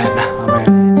amen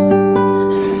amen.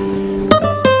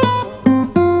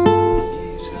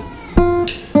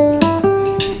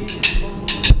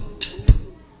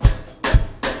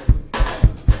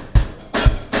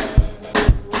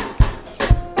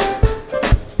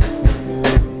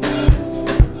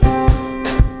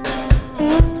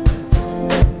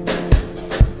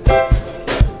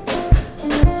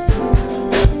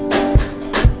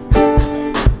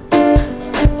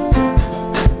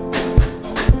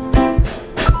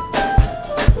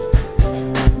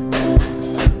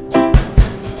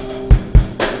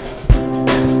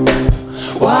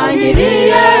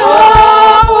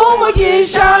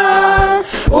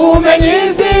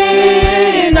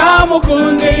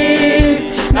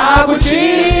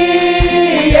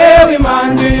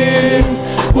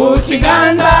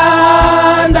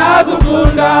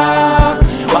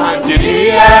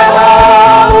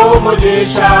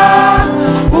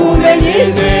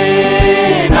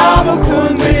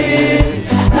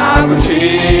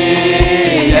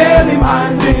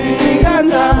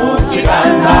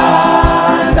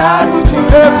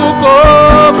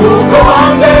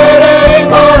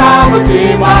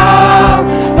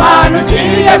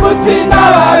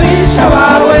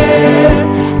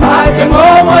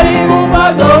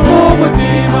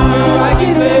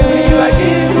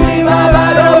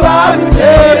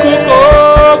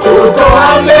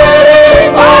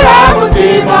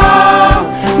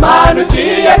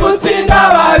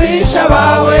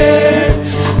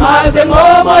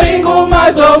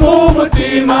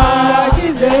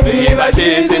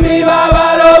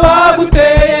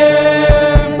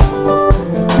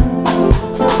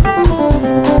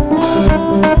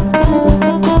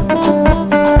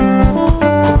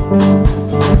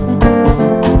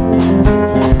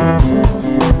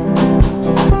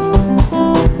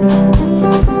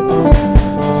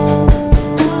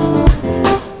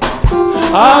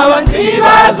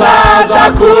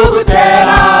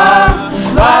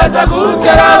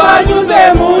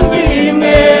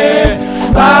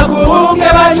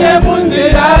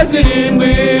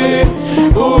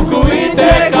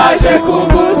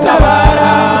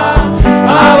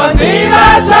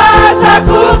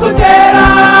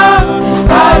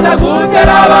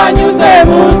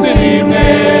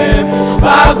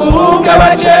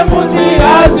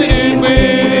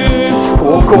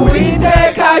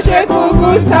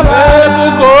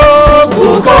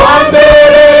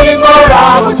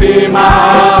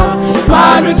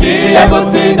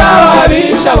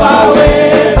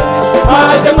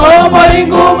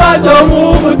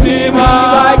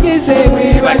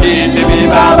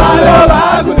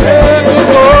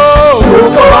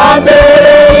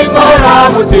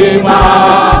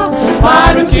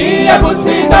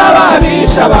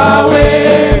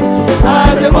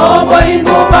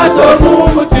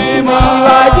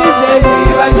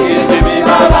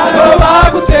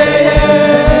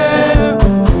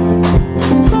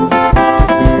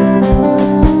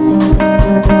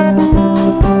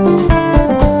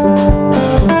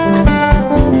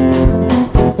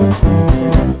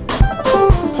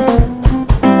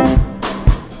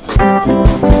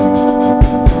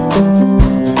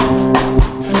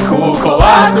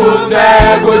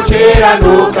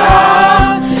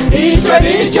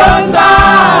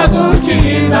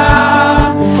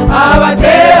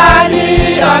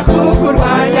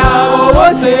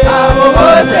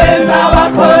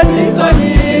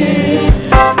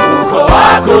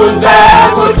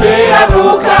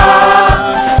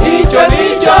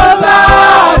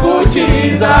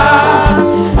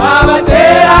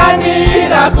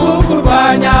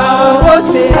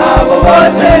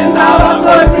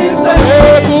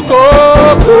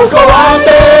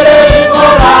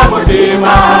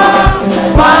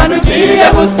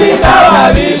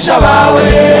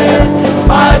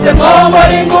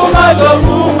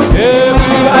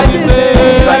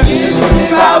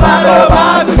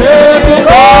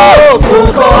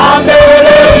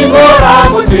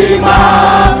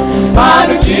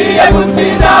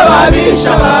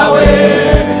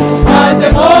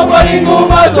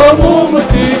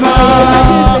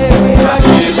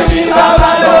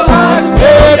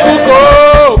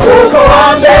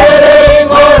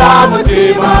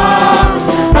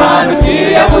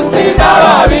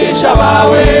 ababisha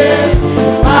bawe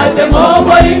maze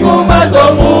nkombora inguma zo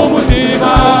mu mutima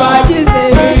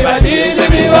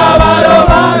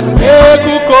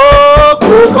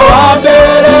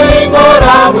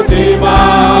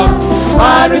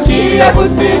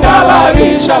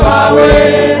ababisha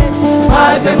bawe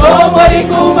maze ngombori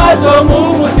kumazo mu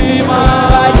mutima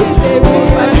bagize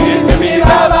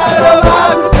imibabaro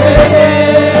baguteye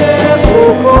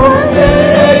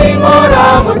ukomere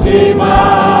inkoramutima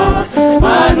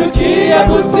manukiye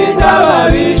gutsinda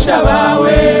ababisha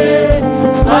bawe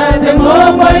maze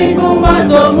ngombori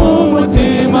kumazo mu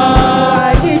mutima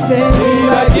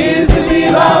bagize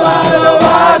imibabaro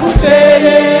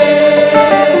baguteye.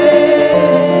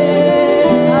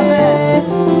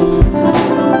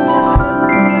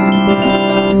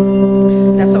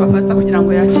 Ndasaba pastor kugira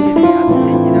ngo yakire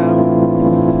adusengera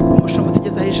umushumba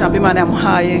tugezaho ijambo Imana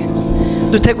yamuhaye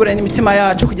dutegure n'imitima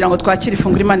yacu kugira ngo twakire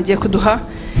ifunguro Imana igiye kuduha.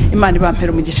 Imana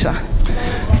ibampera umugisha.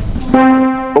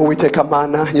 Uwiteka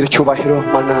Mana nyiricyubahiro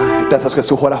Mana data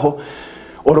twese uhoraho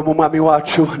uri umwami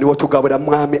wacu niwo tugaburira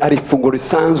mwami ari ifunguro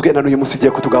risanzwe na n'uyu munsi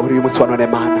ugiye kutugaburira uyu munsi wa none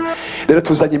Mana. Rero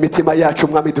tuzanye imitima yacu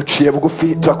mwami duciye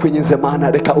bugufi turakwinginze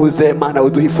Mana reka uze Mana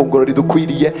uduhe ifunguro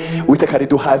ridukwiriye Uwiteka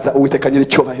riduhaza Uwiteka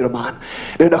nyiricyubahiro Mana.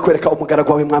 Rero ndakwereka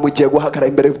umugaragu wawe mwami ugiye guhagarara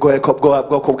imbere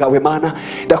y'ubwoko bwawe Mana.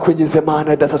 Ndakwinginze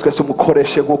Mana data twese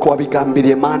umukoreshe nk'uko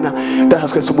wabigambiriye Mana. Data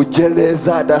twese umugire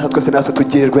neza data twese natwe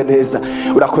tugirirwe neza.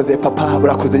 Urakoze papa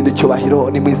urakoze nyiricyubahiro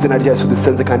ni mu izina rya Yesu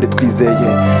dusenze kandi twizeye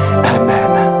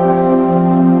amen.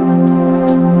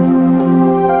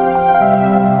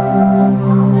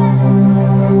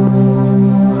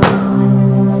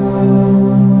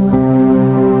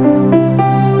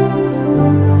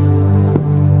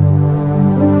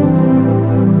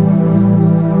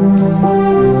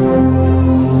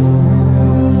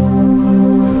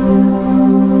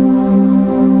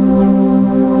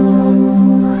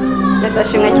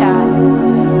 Ndashimwe cyane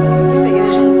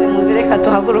itegereje umusemuzi reka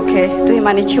tuhaguruke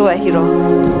duhimana icyubahiro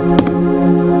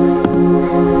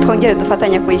twongere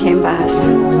dufatanye kuyihimbaza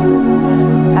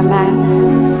amen.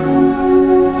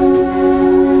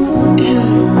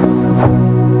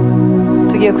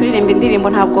 Tugiye kuririmba indirimbo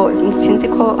ntabwo sinzi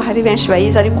ko hari benshi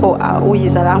bayizi ariko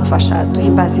uyizi aramfasha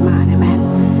duhimbaza Imana amen.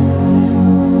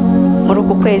 Muri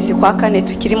uku kwezi kwa kane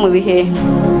tukiri mu bihe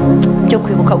byo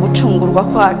kwibuka gucungurwa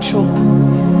kwacu.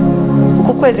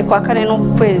 Uku kwezi kwa kane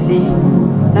n'ukwezi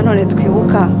nanone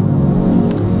twibuka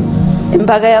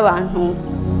imbaga y'abantu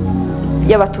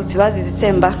y'abatutsi bazize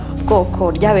itsemba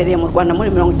bwoko ryabereye mu Rwanda muri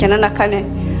 1994.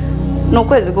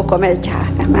 N'ukwezi gukomeye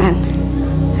cyane amen.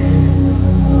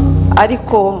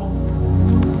 Ariko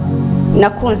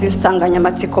nakunze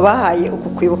insanganyamatsiko bahaye uku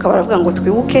kwibuka baravuga ngo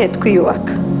twibuke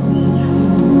twiyubaka.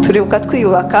 Turibuka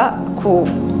twiyubaka ku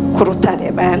rutare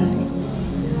amen.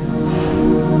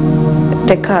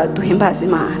 Reka duhimbaze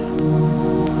Imana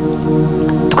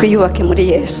twiyubake muri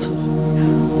Yesu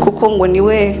kuko ngo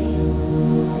niwe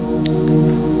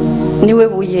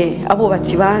buye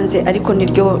abubatsi banze ariko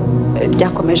niryo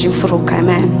ryakomeje imfuruka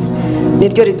amen.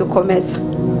 Niryo ridukomeza.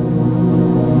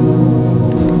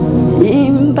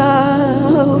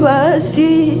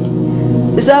 Imbabazi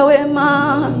zawe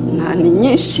Mana ni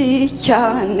nyinshi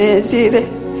cyane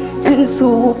zirenze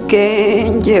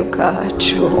ubwenge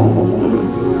bwacu.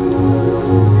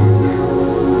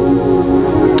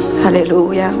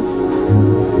 Haleluya.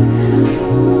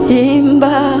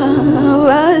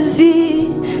 Imbabazi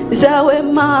zawe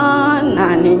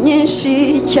Mana ni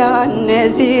nyinshi cyane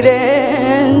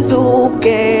zirenze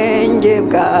ubwenge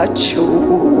bwacu.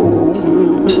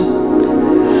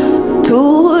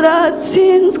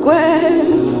 Turatsinzwe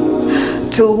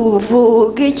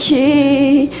tuvuga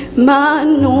iki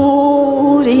Mana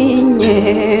uri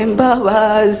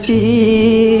nyembabazi.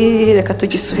 Reka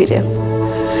tugisubire.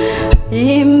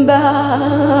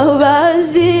 Imbabazi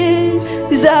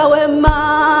zawe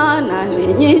Mana ni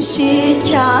nyinshi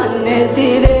cyane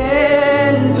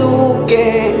zirenze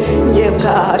ubwenge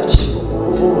bwacu.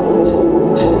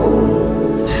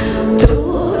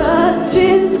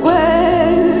 Turatsinzwe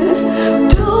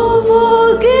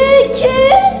tuvuga iki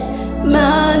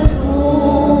Mana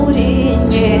uri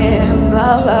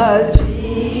nyembabazi.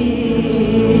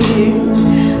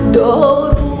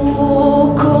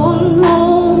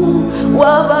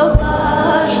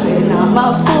 Wababajwe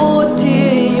n'amafuti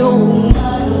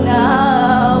y'umwana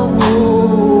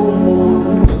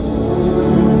w'umuntu.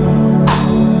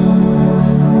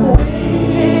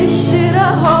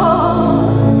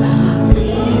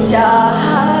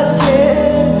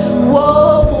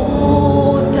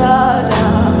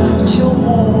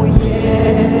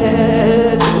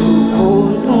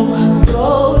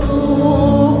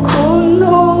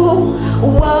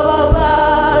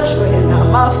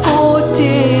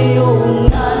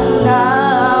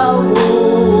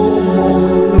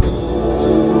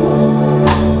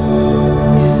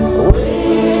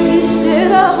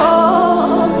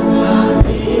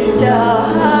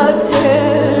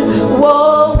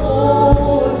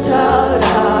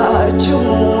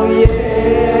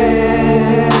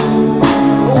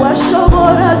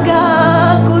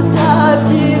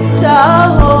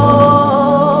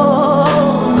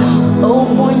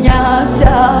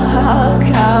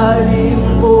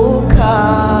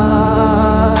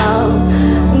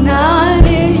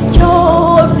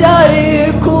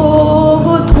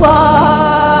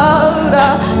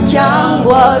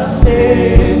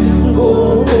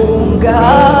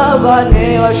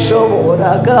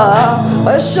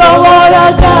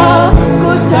 washoboraga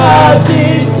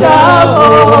kutabyitaho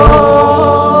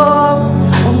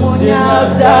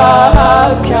umunyabyaha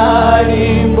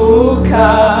akarimbuka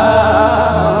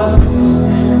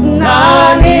nta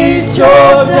n'icyo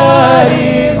byari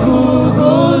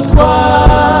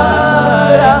kugutwara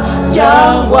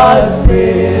cyangwa se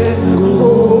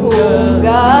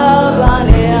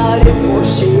guhungabane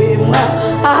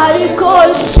ariko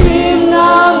shimwa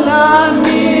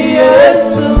mwami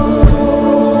Yesu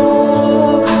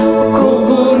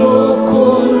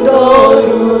kubw'urukundo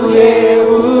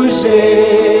ruhebuje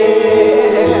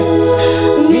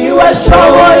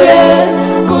ntiwashoboye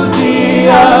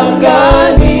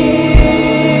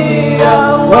kubyihanganira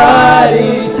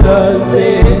waritanze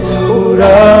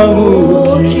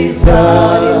uramukiza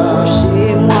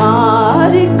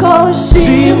ariko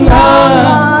shimwa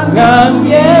mwami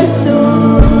Yesu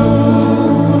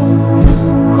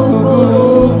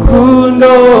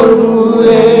kubw'urukundo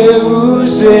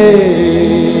ruhebuje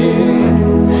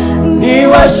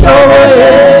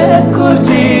ntiwashoboye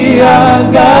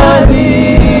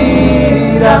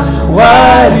kubyihanganira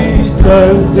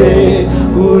waritanze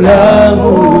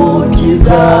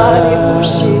uramukiza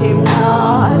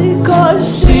ariko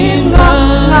shimwa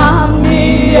mwami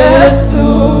Yesu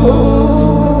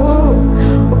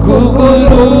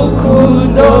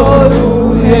kubw'urukundo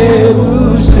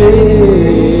ruhebuje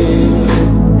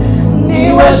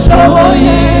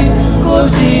ntiwashoboye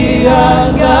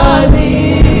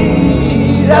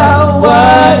kubyihanganira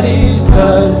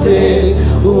waritanze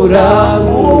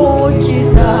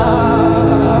uramukiza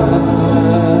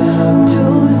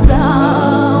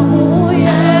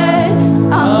tuzamuye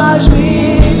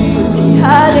amajwi tuti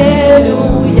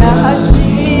haleluya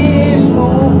hashimwe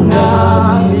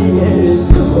umwami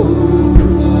Yesu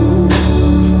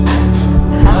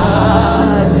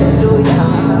haleluya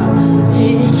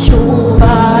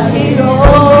icyubahiro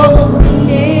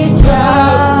ni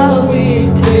icyawe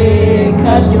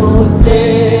iteka ryose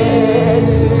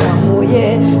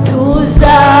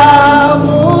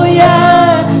tuzamuye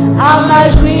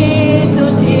amajwi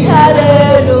tuti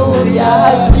haleluya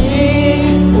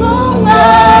hashimwe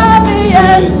umwami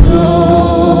Yesu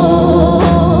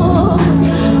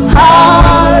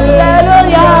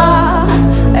haleluya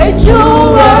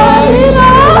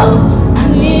icyubahiro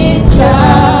ni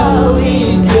icyawe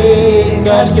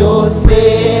iteka ryose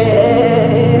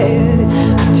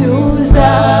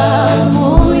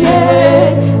tuzamuye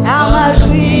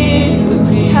amajwi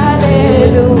tuti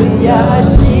haleluya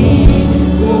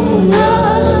hashimwe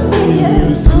umwami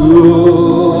Yesu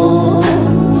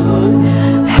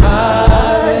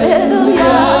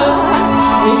haleluya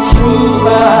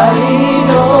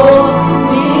icyubahiro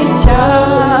ni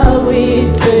icyawe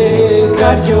iteka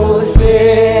ryose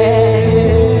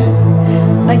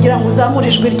nagira ngo uzamure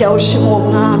ijwi ryawe ushima uwo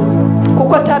mwami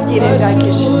kuko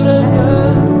atabyirengagije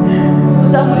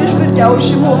zamura ijwi ryawe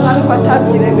ushima uwo mwami ko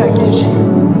atabyirengagije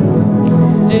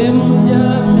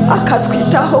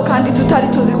akatwitaho kandi tutari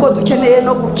tuzi ko dukeneye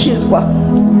no gukizwa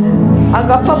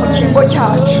agapfa mu cyimbo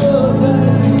cyacu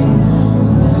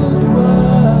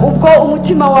ubwo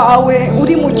umutima wawe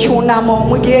uri mu cyunamo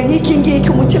mu gihe nk'iki ngiki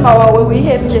umutima wawe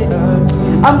wihebye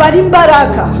ambara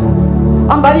imbaraga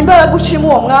ushima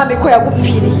uwo mwami ko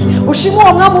yagupfiriye ushima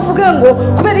uwo mwami uvuge ngo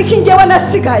kubera iki njyewe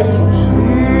nasigaye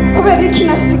kubera iki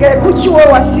nasigaye kuki wowe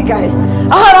wasigaye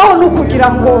ahari aho ni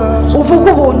ukugira ngo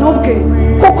uvuge ubuntu bwe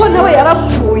kuko nawe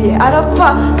yarapfuye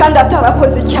arapfa kandi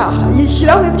atarakoze icyaha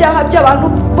yishyiraho ibyaha by'abantu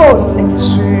bose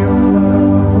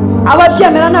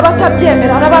ababyemera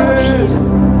n'abatabyemera arabapfira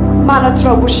Mana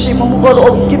turagushima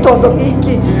umugoroba igitondo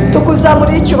nk'iki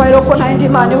tukuzamurira icyubahiro ko nta yindi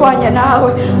Mana ihwanye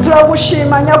nawe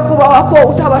turagushima nyakubahwa ko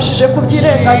utabashije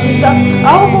kubyirengagiza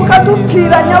ahubwo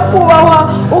ukadupfira nyakubahwa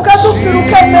ukadupfira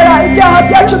ukemera ibyaha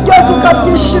byacu byose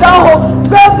ukabyishyiraho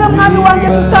twebwe mwami wanjye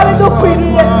tutari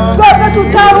dukwiriye twebwe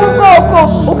tutari ubwoko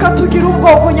ukatugira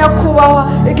ubwoko nyakubahwa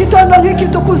igitondo nk'iki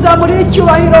tukuzamurira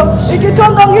icyubahiro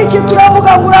igitondo nk'iki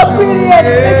turavuga ngo urakwiriye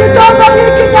igitondo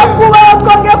nk'iki nyakubahwa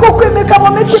twongeye kukwimika mu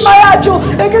mitima yacu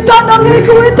igitondo nk'iki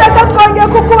Uwiteka twongeye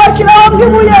kukubakiraho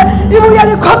ibuye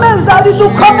rikomeza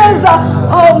ridukomeza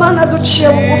oh Mana duciye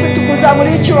bugufi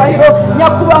tukuzamurira icyubahiro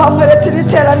nyakubahwa mweretse iri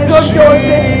teraniro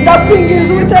ryose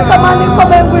ndakwinginze Uwiteka Mana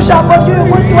ikomeye ngo ijambo ry'uyu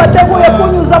munsi wateguye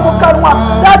kunyuza mu kanwa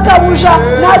databuja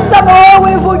nasama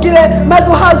wowe wivugire maze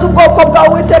uhaze ubwoko bwawe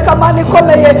Uwiteka Mana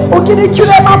ikomeye ugira icyo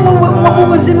urema mu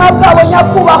buzima bwabo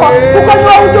nyakubahwa kuko ni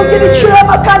wowe ugira icyo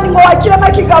urema kandi ngo wakirema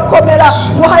kigakomera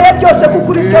muhaye byose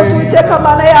kuko uri byose Uwiteka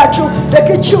Mana yacu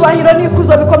reka icyubahiro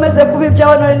n'ikuzo bikomeze kuba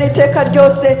ibyawe none n'iteka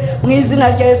ryose mu izina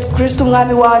rya Yesu Kristo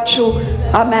umwami wacu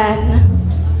amen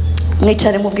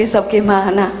mwicare mu bwiza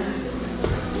bw'Imana.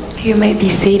 You may be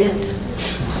seated.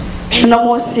 Uno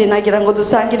munsi nagira ngo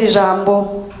dusangire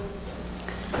ijambo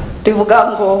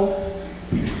rivuga ngo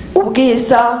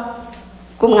ubwiza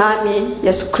bw'umwami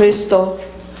Yesu Kristo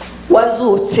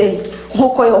wazutse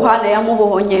nk'uko Yohana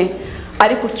yamubonye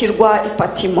ari ku kirwa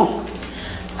Ipatimo.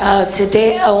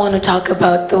 Today I want to talk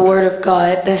about the word of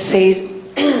God that says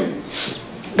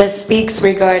that speaks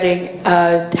regarding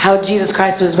how Jesus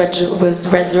Christ was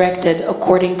resurrected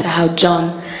according to how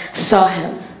John saw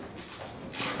him.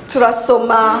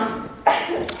 Turasoma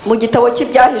mu gitabo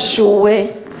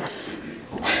cy'ibyahishuwe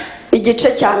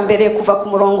igice cya mbere kuva ku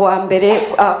murongo wa mbere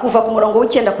kuva ku murongo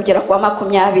w'icyenda kugera ku wa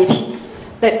 20.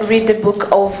 Let's read the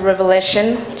book of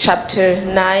Revelation chapter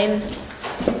 9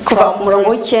 kuva ku murongo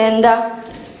w'icyenda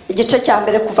igice cya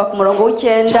mbere kuva ku murongo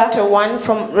w'icyenda. Chapter 1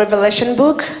 from Revelation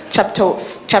book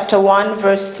chapter 1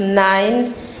 verse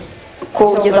 9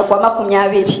 kugeza ku wa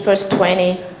 20. Verse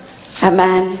 20.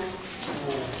 Amen.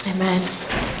 Amen.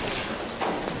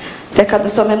 Reka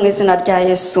dusome mu izina rya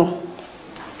Yesu.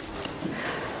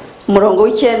 Umurongo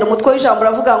w'icyenda umutwe w'ijambo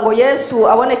uravuga ngo Yesu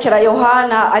abonekera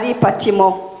Yohana ari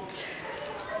Ipatimo.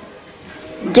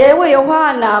 Jewe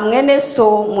Yohana mwene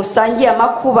so musangiye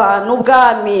amakuba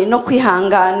n'ubwami no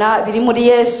kwihangana biri muri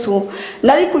Yesu,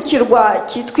 nari ku kirwa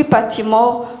cyitwa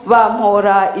Ipatimo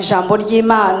bampora ijambo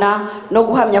ry'Imana no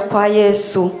guhamya kwa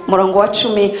Yesu. Murongo wa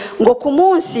 10 ngo ku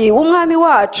munsi w'umwami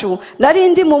wacu nari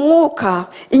ndi mu mwuka,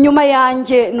 inyuma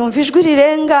yanjye numva ijwi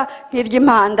rirenga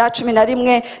nk'iry'impanda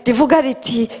 11 rivuga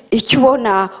riti icyo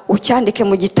ubona ucyandike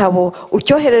mu gitabo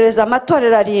ucyoherereza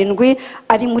amatorero 7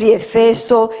 ari muri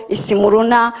Efeso,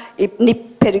 Isimuruna, ni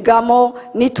Pergamo,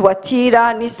 ni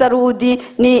Tuatira, ni Sarudi,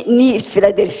 ni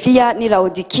Philadelphia, ni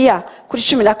Laodikia. Kuri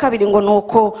 12 ngo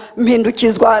nuko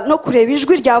mpindukizwa no kureba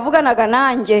ijwi ryavuganaga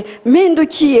nanjye,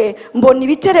 mpindukiye mbona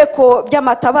ibitereko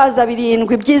by'amatabaza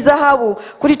 7 by'izahabu.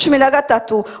 Kuri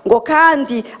 13 ngo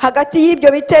kandi hagati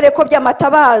y'ibyo bitereko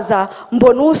by'amatabaza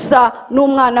mbona usa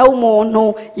n'umwana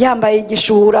w'umuntu yambaye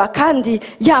igishura kandi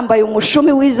yambaye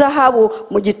umushumi w'izahabu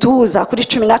mu gituza. Kuri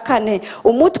 14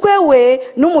 umutwe we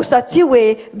n'umusatsi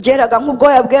we byeraga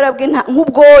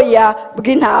nk'ubwoya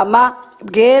bw'intama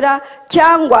bwera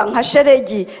cyangwa nka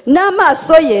sheregi,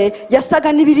 n'amaso ye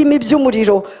yasaga n'ibirimi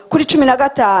by'umuriro. Kuri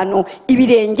 15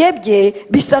 ibirenge bye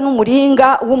bisa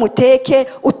n'umuringa w'umuteke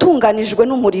utunganijwe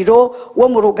n'umuriro wo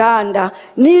mu ruganda,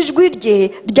 n'ijwi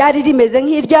rye ryari rimeze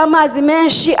nk'iry'amazi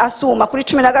menshi asuma. Kuri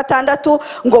 16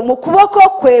 ngo mu kuboko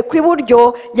kwe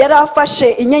kw'iburyo yari afashe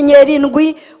inyenyeri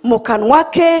 7, mu kanwa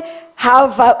ke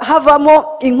havamo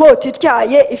inkota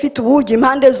ityaye ifite ubugi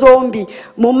impande zombi,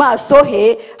 mu maso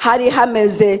he hari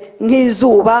hameze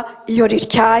nk'izuba iyo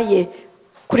rityaye.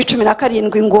 Kuri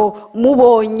 17 ngo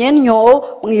mubonye ntyo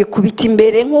mwikubita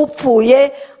imbere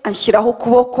nk'upfuye, anshyiraho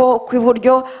ukuboko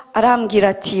kw'iburyo arambwira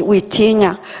ati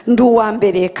witinya, ndi uwa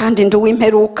mbere kandi ndi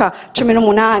uw'imperuka.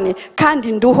 18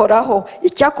 kandi nduhoraho,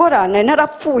 icyakora nari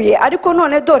narapfuye ariko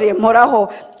none dore mporaho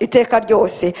iteka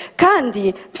ryose,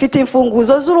 kandi mfite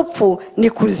imfunguzo z'urupfu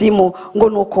n'ikuzimu. ngo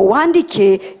nuko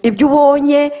wandike ibyo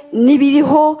ubonye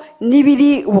n'ibiriho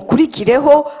n'ibiri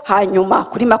bukurikireho. Hanyuma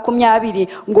kuri 20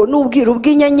 ngo n'ubwiru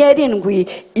bw'inyenyeri 7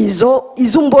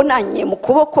 izo mbonanye mu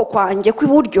kuboko kwanjye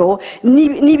kw'iburyo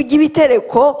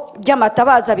n'iby'ibitereko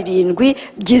by'amatabaza 7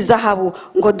 by'izahabu.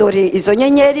 ngo dore izo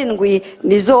nyenyeri 7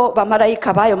 nizo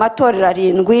bamarayika bayo matorero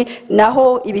 7,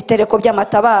 naho ibitereko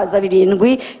by'amatabaza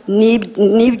 7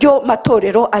 nibyo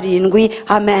matorero 7.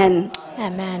 Amen.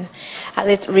 Amen.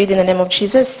 Let's read in the name of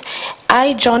Jesus.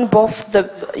 I, John, both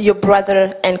your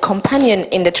brother and companion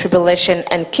in the tribulation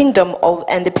and kingdom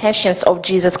and the patience of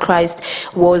Jesus Christ,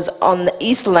 was on the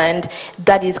east land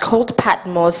that is called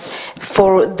Patmos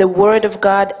for the word of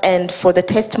God and for the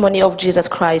testimony of Jesus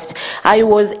Christ. I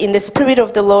was in the spirit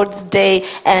of the Lord's day,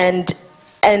 and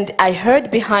I heard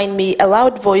behind me a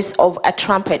loud voice of a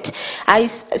trumpet,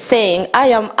 saying, I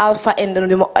am Alpha and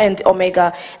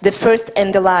Omega, the first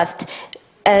and the last.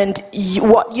 And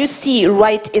what you see,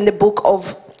 write in the book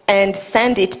of and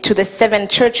send it to the 7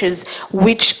 churches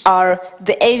which are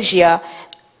the Asia.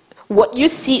 What you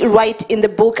see, write in the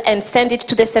book and send it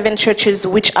to the 7 churches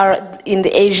which are in the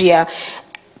Asia.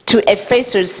 To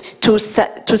Ephesus, to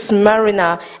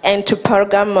Smyrna, and to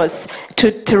Pergamos,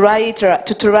 to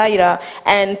Tyatira,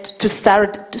 and to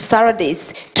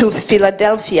Sardis, to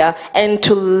Philadelphia, and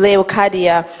to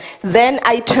Laodicea. Then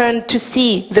I turned to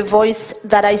see the voice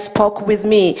that spoke with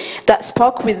me,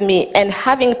 and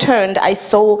having turned, I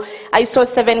saw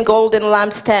 7 golden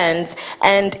lampstands,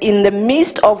 and in the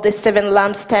midst of the 7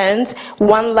 lampstands,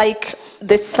 one like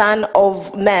the Son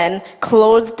of Man,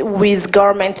 clothed with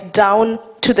garment down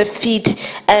to the feet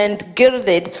and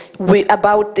girded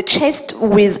about the chest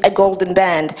with a golden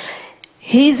band.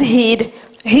 His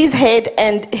head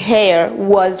and hair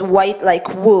was white like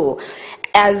wool,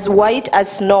 as white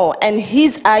as snow, and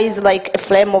his eyes like a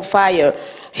flame of fire.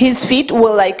 His feet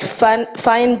were like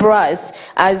fine brass,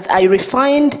 as I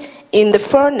refined in the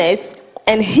furnace,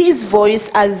 and his voice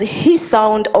as the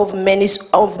sound of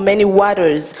many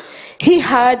waters. He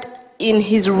had in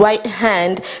his right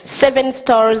hand 7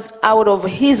 stars. Out of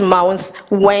his mouth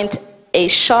went a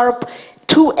sharp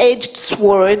two-edged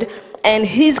sword, and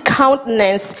his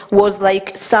countenance was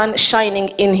like sun shining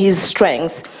in his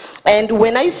strength. And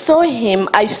when I saw him,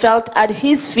 I felt at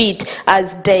his feet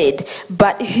as dead.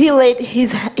 But he laid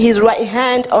his right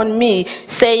hand on me,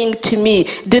 saying to me,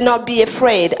 "Do not be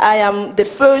afraid. I am the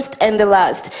first and the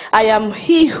last. I am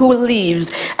he who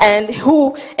lives and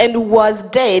was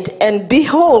dead, and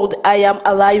behold, I am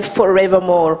alive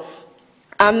forevermore.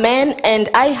 Amen, and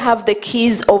I have the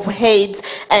keys of Hades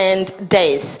and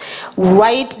death.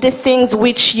 Write the things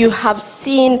which you have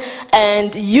seen,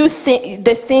 and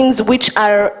the things which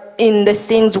are in the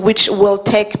things which will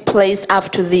take place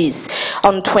after this."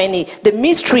 On 20, the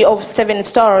mystery of 7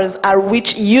 stars are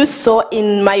which you saw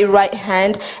in my right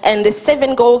hand, and the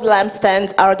 7 gold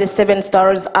lampstands are the 7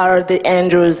 stars are the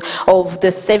angels of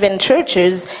the 7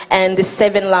 churches, and the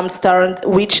 7 lampstands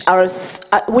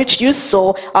which you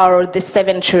saw are the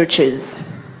 7 churches.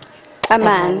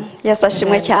 Amen. Yes,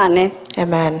 ashimwe cyane.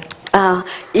 Amen.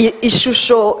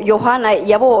 Ishusho Yohana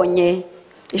yabonye,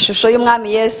 ishusho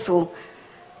y'umwami Yesu.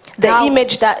 The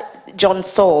image that John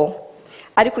saw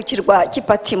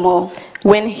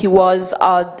when he was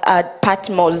at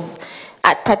Patmos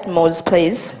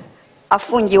place.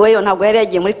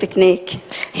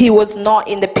 He was not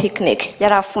in the picnic.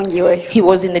 He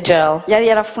was in the jail.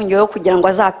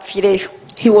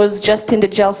 He was just in the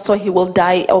jail so he will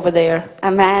die over there.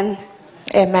 Amen.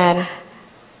 Amen.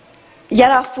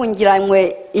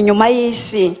 Yarafungiranywe inyuma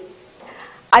y'isi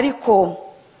ariko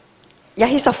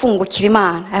yahise afungukira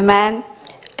Imana. Amen.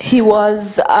 He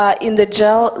was in the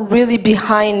jail, really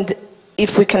behind,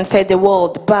 if we can say the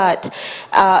world, but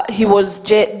he was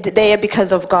there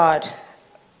because of God.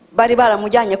 Bari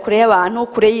baramujyanye kure y'abantu,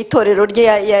 kure y'itorero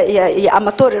rye,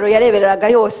 amatorero yarebereraga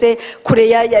yose, kure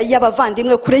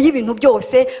y'abavandimwe, kure y'ibintu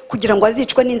byose, kugira ngo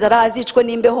azicwe n'inzara, azicwe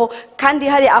n'imbeho, kandi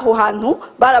hari aho hantu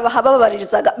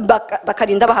barabahabaririzaga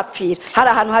bakarinda bahapfira. Hari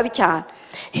ahantu habi cyane.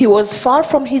 He was far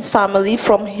from his family,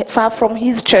 far from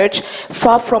his church,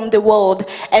 far from the world,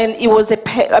 and it was a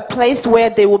place where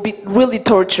they would be really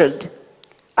tortured.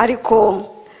 Ariko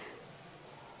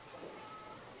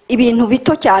ibintu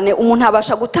bito cyane umuntu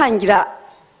abasha gutangira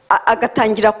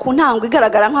agatangira ku ntango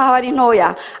igaragara nk'aho ari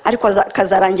ntoya, ariko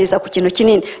akazarangiza ku kintu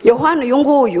kinini. Yohana uyu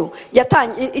nguyu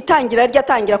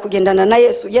yatangira kugendana na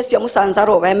Yesu. Yesu yamusanze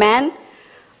aroba. Amen.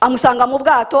 Amusanga mu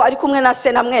bwato ari kumwe na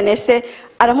se na mwene se,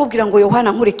 aramubwira ngo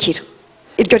Yohana nkurikira.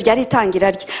 Iryo ryari itangira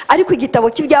rye, ariko igitabo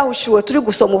cy'ibyahishuwe turi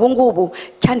gusoma ubu ngubu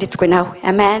cyanditswe nawe.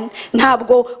 Amen.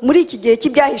 Ntabwo muri iki gihe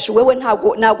cy'ibyahishuwe we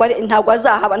ntabwo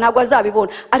azahaba, ntabwo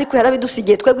azabibona, ariko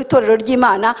yarabidusigiye twebwe itorero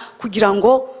ry'Imana kugira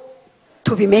ngo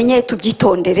tubimenye,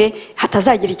 tubyitondere,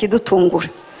 hatazagira ikidutungura.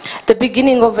 The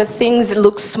beginning of things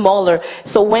looks smaller.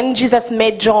 So when Jesus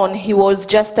met John, he was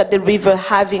just at the river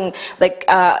having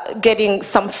getting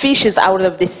some fishes out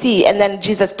of the sea, and then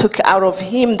Jesus took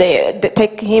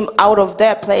take him out of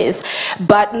their place.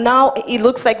 But now it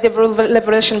looks like the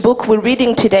Revelation book we're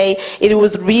reading today, it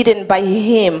was written by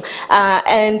him,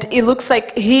 and it looks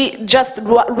like he just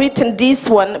written this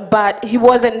one, but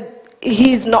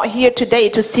he's not here today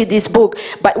to see this book,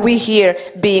 but we're here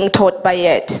being taught by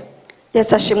it.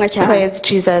 Yes, ashimwe cyane. Praise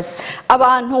Jesus.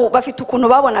 Abantu bafite ukuntu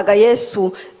babonaga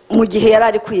Yesu mu gihe yari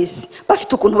ari ku isi,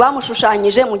 bafite ukuntu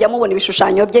bamushushanyije. Mujya mubona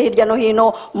ibishushanyo bye hirya no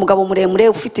hino, umugabo muremure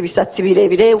ufite ibisatsi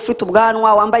birebire, ufite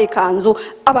ubwanwa, wambaye ikanzu.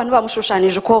 Abantu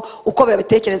bamushushanije uko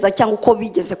babitekereza cyangwa uko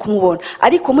bigeze kumubona.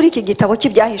 Ariko muri iki gitabo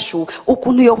cy'ibyahishuwe,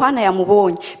 ukuntu Yohana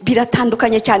yamubonye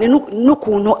biratandukanye cyane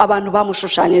n'ukuntu abantu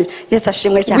bamushushanyije. Yes,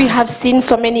 ashimwe cyane. We have seen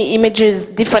so many images,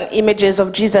 different images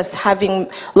of Jesus having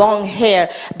long hair,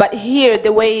 but here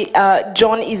the way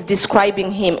John is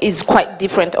describing him is quite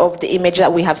different of the image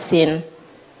that we have seen.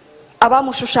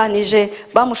 Bamushushanyije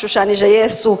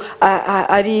Yesu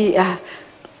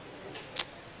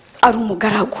ari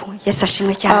umugaragu. Yesu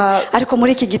ashimwe cyane. Ariko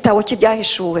muri iki gitabo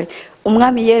cy'ibyahishuwe,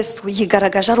 umwami Yesu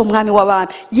yigaragaje ari umwami w'abami,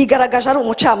 yigaragaje ari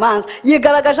umucamanza,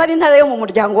 yigaragaje ari intare yo mu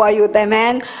muryango wa Yuda.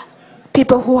 Amen.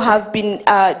 People who have been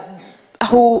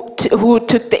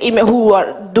who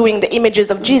are doing the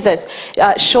images of Jesus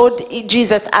showed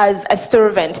Jesus as a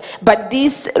servant, but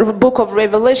this book of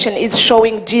Revelation is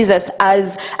showing Jesus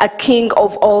as a king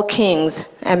of all kings.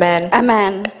 Amen.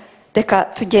 Amen. Reka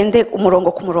tugende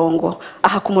umurongo ku murongo.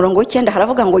 Aha ku murongo w'icyenda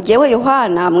haravuga ngo yewe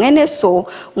Yohana mwene so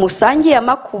musangiye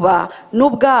amakuba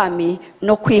n'ubwami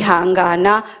no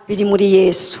kwihangana biri muri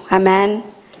Yesu. Amen.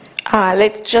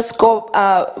 Let's just go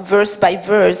verse by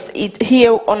verse.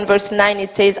 Here on verse 9 it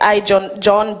says, I,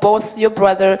 John, both your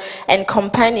brother and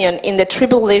companion in the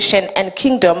tribulation and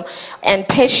kingdom and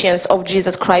patience of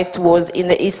Jesus Christ was in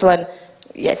the Eastland.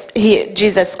 Yes, here,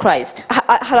 Jesus Christ.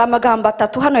 Hari amagambo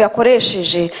atatu hano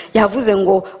yakoresheje yavuze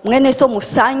ngo mwene so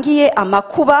musangiye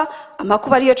amakuba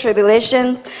ariyo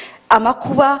tribulations,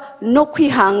 amakuba no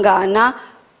kwihangana,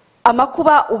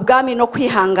 amakuba ubwami no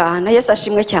kwihangana. Yesu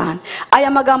ashimwe cyane.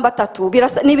 Aya magambo atatu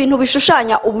ni ibintu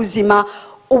bishushanya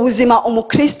ubuzima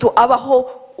umukristo abaho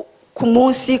ku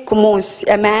munsi.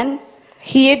 Amen.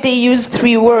 Here they use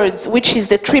three words, which is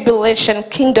the tribulation,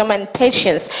 kingdom, and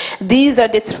patience. These are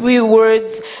the three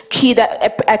words key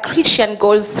that a Christian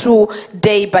goes through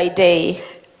day by day.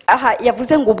 Aha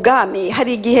yavuze ngo ubwami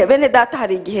hari igihe bene data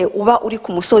hari igihe uba uri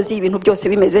ku musozi ibintu byose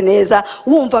bimeze neza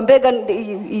wumva mbega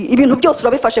ibintu byose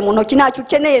urabifashe mu ntoki ntacyo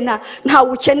ukeneye nta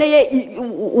ukeneye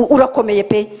urakomeye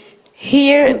pe.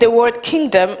 Here the word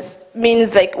kingdom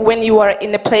means like when you are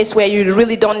in a place where you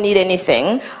really don't need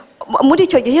anything. Muri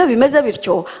icyo gihe bimeze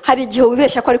bityo hari igihe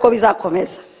wibeshya ko ariko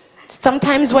bizakomeza.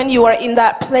 Sometimes when you are in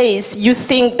that place you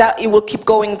think that it will keep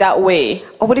going that way.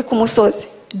 Uri ku musozi.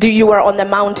 You are on the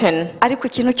mountain. Ariko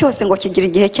ikintu cyose ngo kigira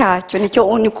igihe cyacyo nicyo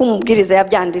umubwiriza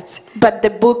yabyanditse. But the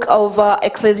book of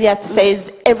Ecclesiastes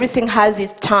says everything has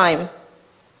its time.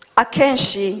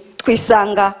 Akenshi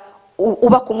twisanga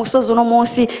uba ku musozi uno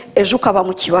munsi ejo ukaba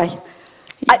mu kibaya.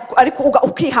 Ariko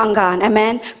ukihangana.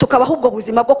 Amen. Tukabaho ubwo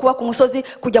buzima bwo kuba ku musozi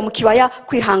kujya mu kibaya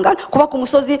kwihangana, kuba ku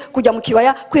musozi kujya mu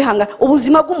kibaya kwihangana.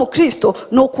 Ubuzima bw'umukristo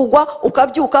no kugwa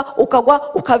ukabyuka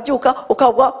ukagwa ukabyuka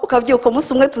ukagwa ukabyuka.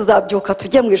 Umunsi umwe tuzabyuka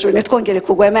tujye mu ijuru nitwongere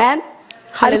kugwa. Amen.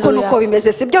 Ariko nuko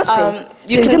bimeze si byose.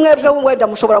 Sinzi mwebwe wenda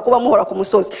mushobora kuba muhora ku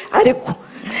musozi ariko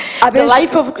the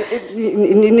life of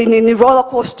ni roller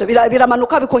coaster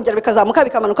biramanuka bikongera bikazamuka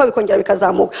bikamanuka bikongera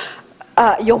bikazamuka.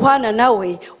 Yohana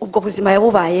nawe ubwo buzima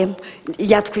yabubayemo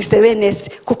yatwise bene se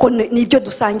kuko nibyo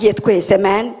dusangiye twese.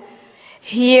 Amen.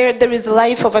 Here there is the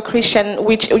life of a Christian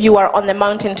which you are on the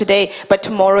mountain today but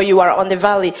tomorrow you are on the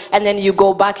valley and then you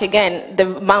go back again, the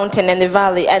mountain and the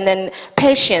valley, and then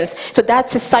patience. So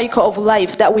that's a cycle of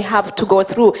life that we have to go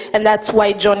through, and that's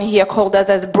why John here called us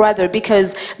as brother,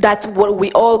 because that's what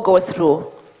we all go through.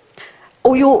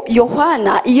 Uyu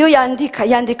Yohana iyo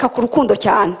yandika ku rukundo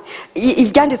cyane.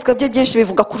 Ibyanditswe bye byinshi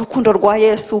bivuga ku rukundo rwa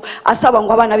Yesu asaba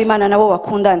ngo abana b'Imana nabo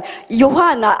bakundane.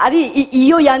 Yohana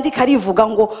iyo yandika arivuga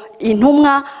ngo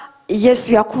intumwa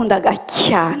Yesu yakundaga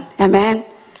cyane. Amen.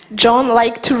 John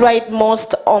liked to write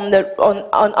most on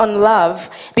love,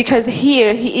 because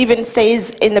here he even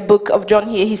says in the book of John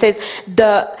here he says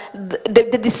the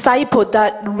disciple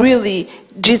that really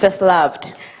Jesus loved.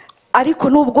 Ariko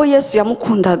nubwo Yesu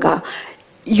yamukundaga,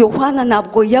 Yohana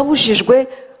ntabwo yabujijwe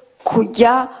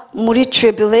kujya muri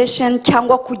tribulation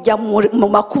cyangwa kujya mu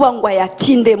makuba ngo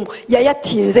ayatindemo.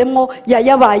 Yayatinzemo,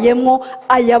 yayabayemo,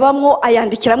 ayabamo,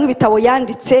 ayandikiramo ibitabo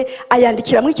yanditse,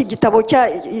 ayandikiramo iki gitabo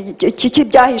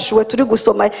cy'ibyahishuwe turi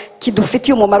gusoma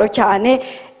kidufitiye umumaro cyane.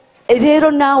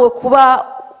 Rero nawe kuba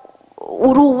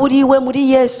uriwe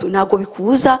muri Yesu ntago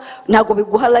bikubuza, ntago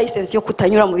biguha license yo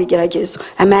kutanyura mu bigeragezo.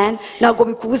 Amen. Ntago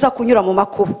bikubuza kunyura mu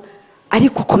makuba,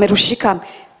 ariko komera ushikame.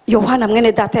 Yohana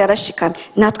mwene data yarashikame,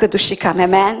 natwe dushikame.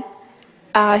 Amen.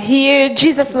 Here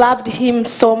Jesus loved him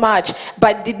so much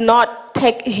but did not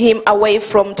take him away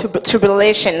from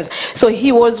tribulations. So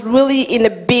he was really in a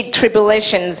big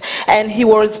tribulations and he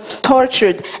was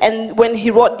tortured, and when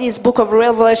he wrote this book of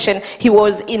Revelation he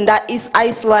was in that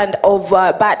island of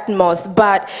Patmos,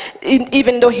 but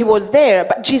even though he was there,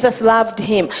 but Jesus loved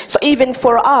him. So even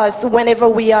for us, whenever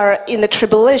we are in the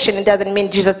tribulation, it doesn't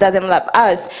mean Jesus doesn't love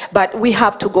us, but we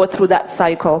have to go through that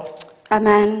cycle.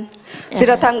 Amen.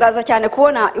 Biratangaza cyane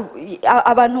kubona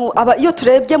abantu iyo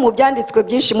turebye mu byanditswe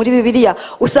byinshi muri Bibiliya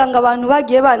usanga abantu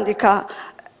bagiye bandika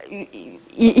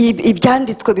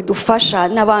ibyanditswe bidufasha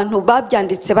n'abantu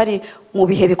babyanditse bari mu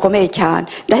bihe bikomeye cyane.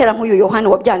 Ndahera nk'uyu Yohana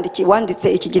wanditse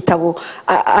iki gitabo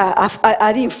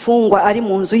ari imfungwa, ari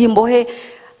mu nzu y'imbohe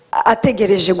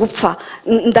ategereje gupfa.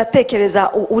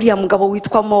 Ndatekereza uriya mugabo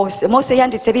witwa Mose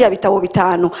yanditse biriya bitabo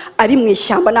 5 ari mu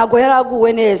ishyamba, ntago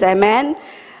yaraguwe neza. Amen.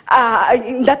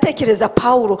 ndatekereza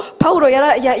Paulo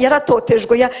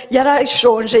yaratotejwe,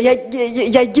 yarashonje,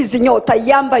 yagize inyota,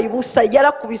 yambaye ubusa,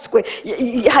 yarakubiswe,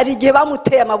 hari igihe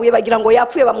bamuteye amabuye bagira ngo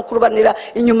yapfuye, bamukurubanira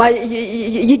inyuma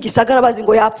y'igisagara bazi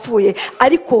ngo yapfuye,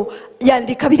 ariko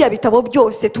yandika biriya bitabo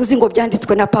byose tuzi ngo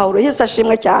byanditswe na Paulo. Yesu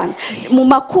ashimwe cyane. Mu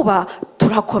makuba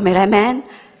turakomera. Amen.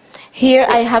 Here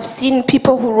I have seen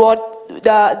people who wrote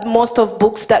most of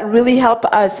books that really help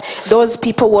us. Those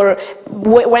people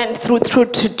went through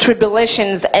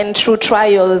tribulations and through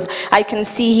trials. I can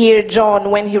see here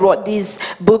John when he wrote this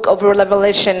book of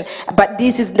Revelation, but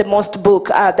this is the most book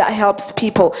that helps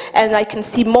people. And I can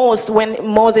see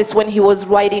Moses when he was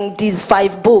writing these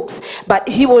 5 books, but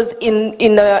he was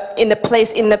in a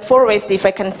place in the forest, if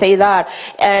I can say that,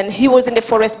 and he was in the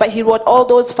forest, but he wrote all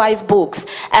those 5 books.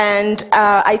 And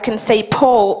I can say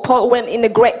Paul went in the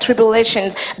great tribulation,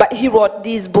 but he wrote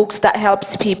these books that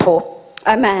helps people.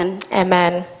 Amen.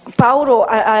 Amen. Paulo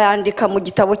arandika mu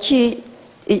gitabo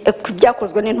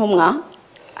byakozwe n'intumwa,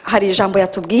 hari ijambo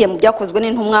yatubwiye mu byakozwe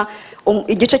n'intumwa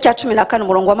igice cya 14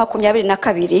 umurongo wa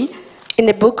 22. In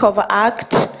the book of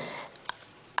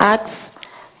Acts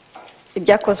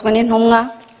ibyakozwe n'intumwa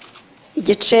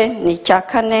igice ni cya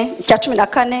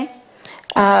 14,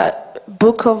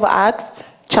 book of Acts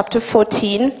chapter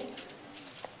 14,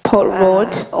 Paul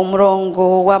wrote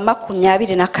umurongo wa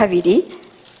 22,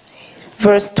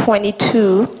 verse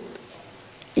 22.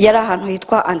 Yari ahantu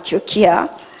hitwa Antiochia.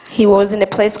 He was in a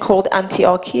place called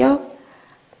Antiochia.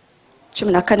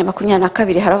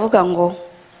 14:22 haravuga ngo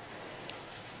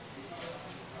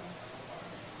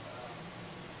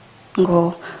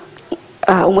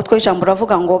umutwe w'ijambo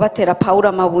uravuga ngo batera Paulo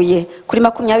amabuye. Kuri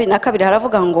 22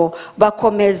 haravuga ngo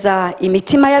bakomeza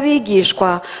imitima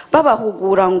y'abigishwa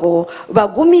babahugura ngo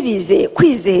bagumirize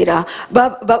kwizera,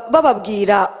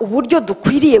 bababwira uburyo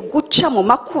dukwiriye guca mu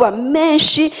makuba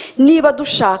menshi niba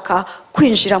dushaka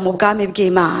kwinjira mu bwami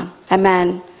bw'Imana.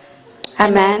 Amen.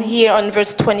 Amen. Here on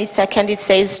verse 22 it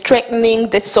says, strengthening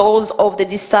the souls of the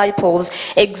disciples,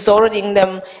 exhorting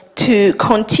them to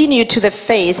continue to the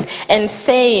faith, and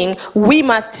saying, we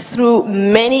must through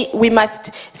many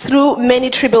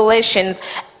tribulations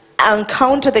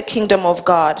encounter the kingdom of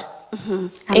God.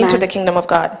 Into the kingdom of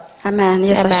God. Amen.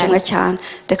 Yes, ashimwe cyane.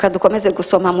 Reka dukomeze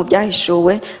gusoma mu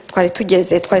byahishuwe. Twari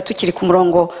tukiri ku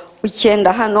murongo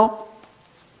w'icyenda hano.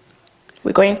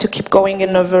 We're going to keep going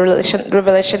in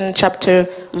Revelation chapter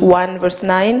 1 verse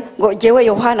 9. Ngo jewe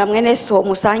Yohana mwene so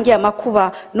musangiye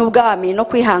amakuba n'ubwami no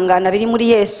kwihangana biri muri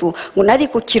Yesu, ngo nari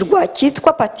ku kirwa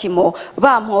cyitwa Patimo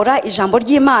bampora ijambo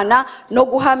ry'Imana no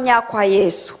guhamya kwa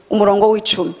Yesu. Umurongo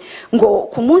w'icumi ngo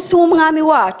ku munsi w'umwami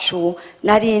wacu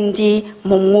narindi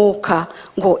mu mwuka,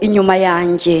 ngo inyuma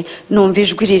yanjye numva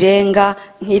ijwi rirenga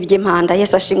nk'iry'impanda.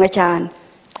 Yesu ashimwe cyane.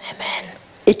 Amen.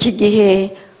 Iki gihe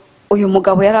uyu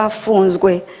mugabo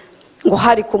yarafunzwe, ngo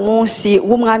hari ku munsi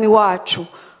w'umwami wacu.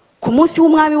 Ku munsi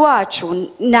w'umwami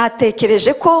wacu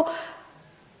natekereje ko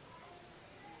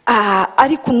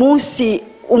ari ku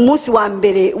umunsi wa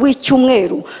mbere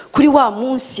w'icyumweru, kuri wa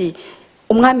munsi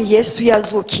umwami Yesu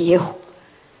yazukiyeho.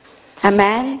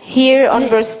 Amen. Here on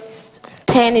verse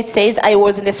 10 it says, I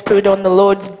was in the spirit on the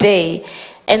Lord's day,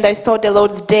 and I thought the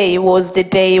Lord's day was the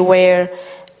day where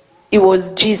it was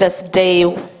Jesus' day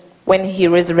when he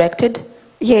resurrected.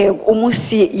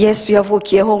 Umunsi Yesu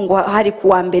yavukiyeho ngo hari ku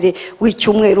wa mbere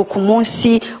w'icyumweru, ku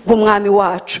munsi w'umwami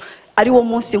wacu. Ari wo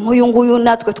munsi nk'uyu nguyu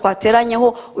natwe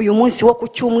twateranyeho uyu munsi wo ku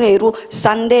cyumweru,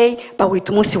 Sunday,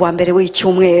 bawita umunsi wa mbere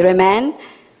w'icyumweru. Amen.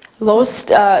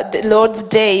 The Lord's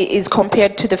day is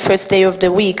compared to the first day of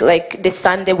the week, like the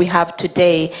Sunday we have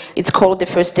today. It's called the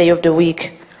first day of the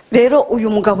week. Rero uyu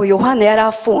mugabo Yohana yari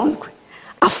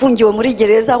afungiwe muri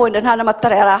gereza, wenda nta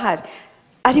n'amatara yari ahari,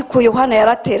 ariko Yohana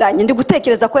yarateranye. Ndi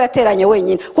gutekereza ko yateranye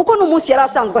wenyine, kuko n'umunsi yari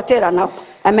asanzwe ateranaho.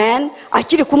 Amen.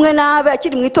 Akiri kumwe nabe,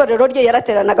 akiri mu itorero rye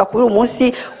yarateranaga kuri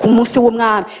umunsi ku munsi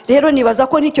w'umwami. Rero nibaza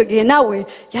ko nicyo gihe nawe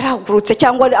yaragurutse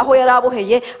cyangwa aho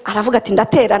yaraboheye aravuga ati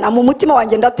ndaterana mu mutima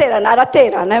wanjye, ndaterana,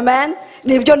 araterana. Amen.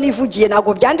 Nibyo nivugiye,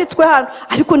 nago byanditswe hano,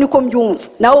 ariko niko mbyumva.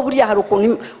 Nawe buriya hari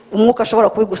ukuntu umwuka ashobora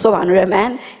kubigusobanurira.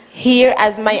 Amen. Here,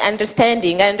 as my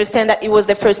understanding, I understand that it was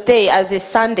the first day as a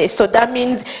Sunday. So that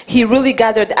means he really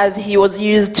gathered as he was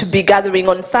used to be gathering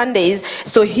on Sundays.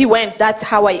 So he went. That's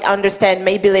how I understand.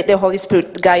 Maybe let the Holy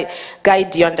Spirit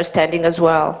guide your understanding as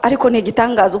well. Ariko ni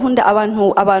gitangazo hunda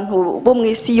abantu bo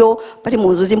mwisi yo bari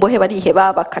mu nzu z'imbohe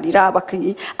bariheba bakarira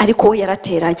ariko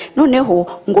yarateranye. Noneho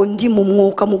ngo ndi mu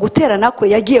mwuka, mu guterana kwe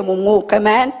yagiye mu mwuka.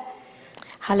 Amen.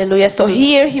 Hallelujah. So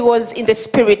here he was in the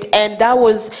spirit, and that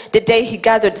was the day he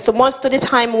gathered. So most of the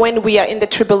time when we are in the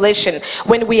tribulation,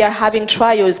 when we are having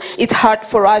trials, it's hard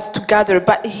for us to gather.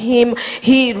 But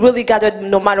he really gathered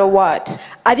no matter what.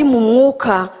 Ari mu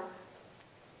mwuka,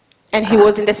 and he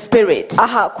was in the spirit.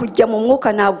 Aha, kujya mu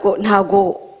mwuka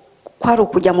ntago kwari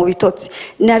ukujya mu bitotsi.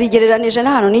 Nabigereranije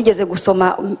n'ahantu nigeze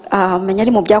gusoma menya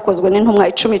ari mu byakozwe n'intumwa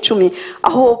 10:10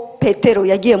 aho Petero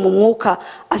yagiye mu mwuka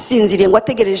asinziriye ngo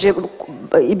ategereje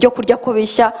ibyo kurya ko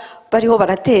bishya bariho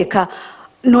barateka,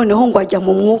 noneho ngo ajya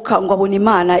mu mwuka ngo abona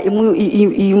Imana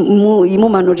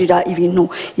imumanurira ibintu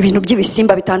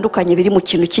by'ibisimba bitandukanye biri mu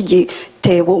kintu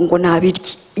cy'igitebo ngo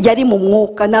nabirye. Yari mu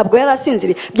mwuka, ntabwo yari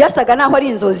asinziriye, byasaga naho ari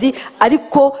inzozi,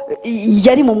 ariko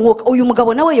yari mu mwuka. Uyu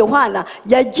mugabo nawe Yohana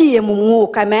yagiye mu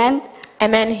mwuka. Amen.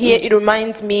 Amen. Here it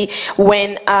reminds me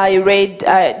when I read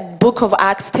book of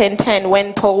Acts 10:10,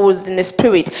 when Paul was in the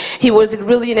spirit. He was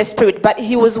really in the spirit, but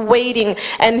he was waiting,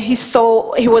 and he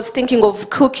was thinking of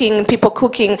people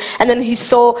cooking, and then he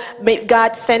saw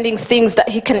God sending things that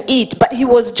he can eat, but he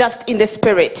was just in the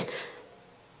spirit.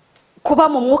 Kuba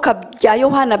mu mwuka bya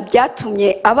Yohana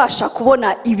byatumye abasha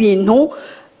kubona ibintu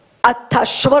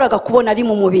atashoboraga kubona ari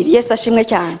mu mubiri. Yesu ashimwe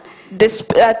cyane.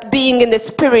 Being in the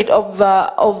spirit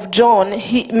of John,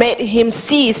 he made him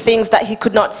see things that he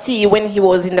could not see when he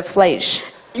was in the flesh.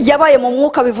 Yabaye mu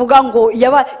mwuka bivuga ngo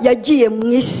yagiye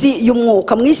mu isi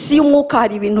y'umwuka. Mu isi y'umwuka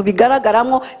hari ibintu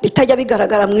bigaragaramo bitajya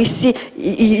bigaragara mu isi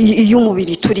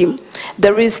y'umubiri turimo.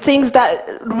 There is things that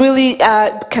really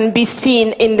can be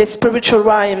seen in the spiritual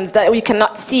realms that we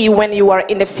cannot see when you are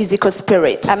in the physical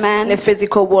spirit. Amen. In the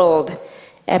physical world.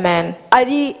 Amen.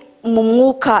 Ari mu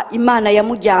mwuka Imana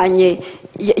yamujyanye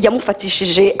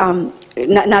yamufatishije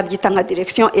nabyita nka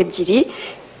direction ebyiri.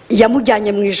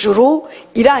 Yamujyanye mu ijuru,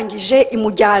 irangije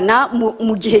imujyana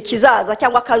mu gihe kizaza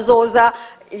cyangwa kazoza,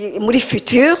 muri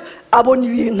future. Abona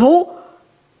ibintu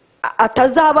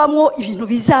atazabamwo, ibintu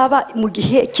bizaba mu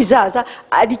gihe kizaza,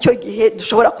 ari cyo gihe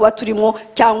dushobora kuba turimo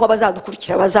cyangwa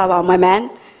bazadukurikira bazabamo. Amen.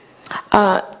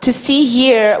 To see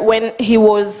here when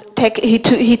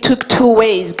he took two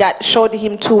ways. God showed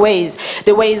him two ways,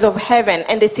 the ways of heaven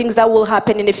and the things that will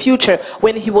happen in the future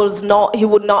when he would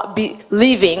not be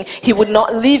living. He would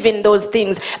not live in those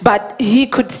things, but he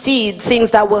could see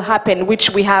things that will happen, which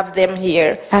we have them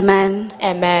here. Amen.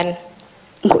 Amen.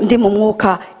 Ndi mu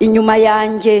mwuka, inyuma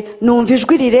yanjye numva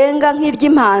ijwi rirenga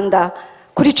nk'iry'impanda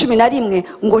kuri 11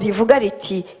 ngo rivuga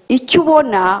riti, icyo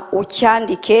ubona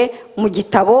ucyandike mu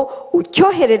gitabo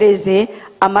ucyoherereze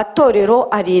amatorero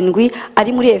 7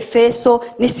 ari muri Efeso,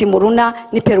 ni Simuruna,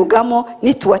 ni Perugamo,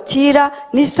 ni Tuatira,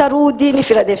 ni Sarudi, ni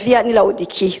Philadelphia, ni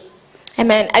Laodikia.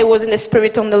 Amen. I was in the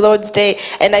spirit on the Lord's day,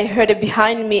 and I heard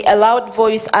behind me a loud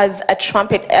voice as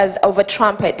of a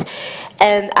trumpet.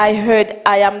 And I heard,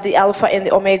 I am the Alpha and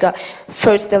the Omega,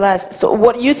 first and last. So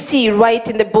what you see, write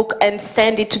in the book and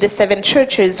send it to the 7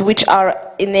 churches which are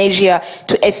in Asia,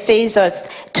 to Ephesus,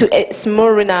 to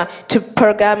Smyrna, to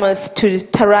Pergamos, to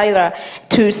Thyatira,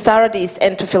 to Sardis,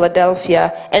 and to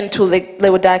Philadelphia, and to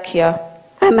Laodicea.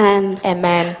 Amen.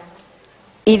 Amen.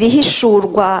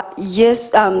 Irihishurwa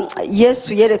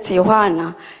Yesu yeretse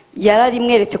Yohana,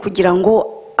 yararimweretse kugira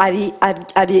ngo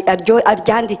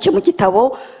aryandike mu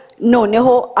gitabo,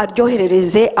 noneho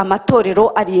aryoherereze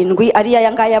amatorero 7 ari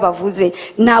aya ngaya bavuze.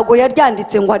 Ntago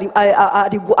yaryanditse ngo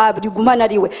arigumana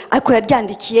ariwe, ariko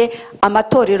yaryandikiye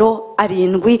amatorero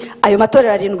 7. Ayo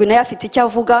matorero 7 nayo afite icyo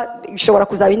avuga, bishobora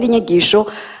kuzaba indi nyigisho,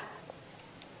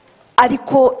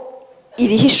 ariko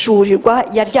irihishurirwa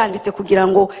yaryanditse kugira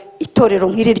ngo itorero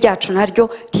nk'iri ryacu naryo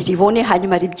riribone,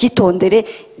 hanyuma ribyitondere,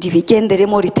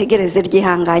 ribigenderemo, ritegereze,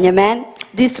 ryihanganye. Amen.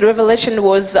 This revelation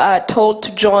was told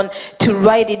to John to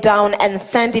write it down and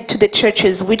send it to the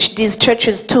churches, which these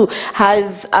churches too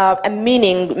has a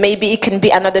meaning. Maybe it can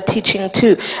be another teaching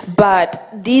too, but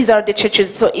these are the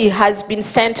churches. So it has been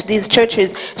sent to these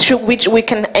churches, which we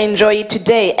can enjoy it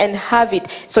today and have it,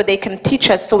 so they can teach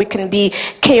us, so we can be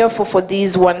careful for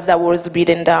these ones that was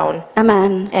written down.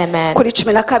 Amen. Amen. Kuri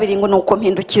 12 ngo nuko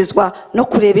mpindukizwa no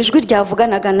kureba ijwi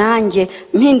ryavuganaga nanjye,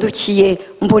 mpindukiye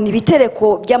mbona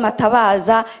ibitereko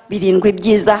by'amatabaza 7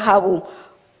 by'izahabu.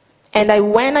 And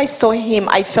when I saw him,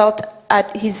 I felt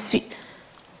at his feet.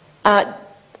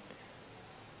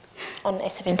 On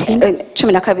 17.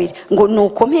 12 ngo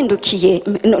nuko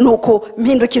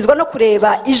mpindukizwa no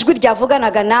kureba ijwi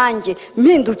ryavuganaga nanjye,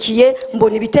 mpindukiye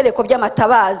mbona ibitereko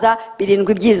by'amatabaza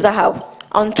 7 by'izahabu.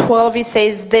 On 12 it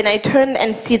says, then I turned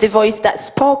and see the voice that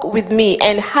spoke with me,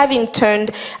 and having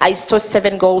turned I saw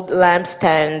 7 gold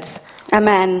lampstands.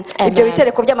 Amen. Ibyo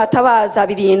bitereko by'amatabaza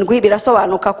birindwi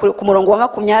birasobanuka ku murongo wa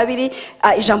 20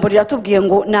 ijambo riratubwiye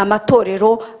ngo ni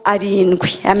amatorero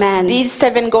arindwi. Amen. These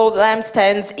 7 gold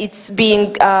lampstands, it's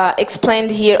being explained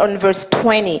here on verse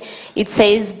 20. It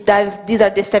says that these are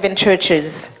the 7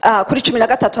 churches. Kuri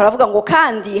 13 haravuga ngo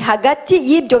kandi hagati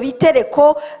y'ibyo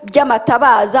bitereko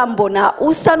by'amatabaza mbona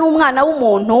usa n'umwana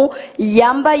w'umuntu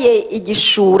yambaye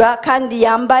igishura kandi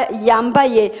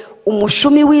yambaye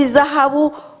umushumi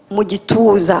w'izahabu mu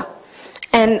gituza.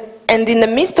 And in the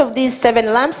midst of these 7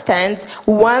 lampstands,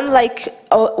 one like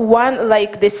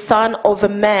the son of a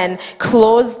man,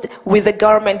 clothed with a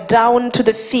garment down to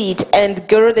the feet and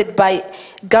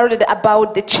girded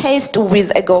about the chest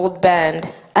with a gold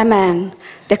band. Amen.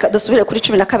 Reka dusubire kuri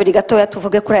 12 gatoya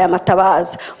tuvuge kuri aya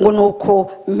matabaza ngo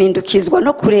nuko mpindukizwa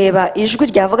no kureba ijwi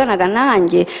ryavuganaga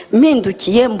nanjye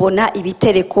mpindukiye mbona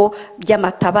ibitereko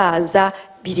by'amatabaza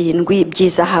birindwi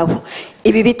by'izahabu.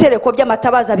 Ibi bitereko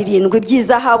by'amatabaza birindwi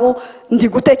by'izahabu ndi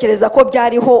gutekereza ko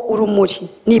byariho urumuri.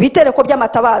 Ni ibitereko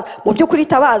by'amatabaza mu by'ukuri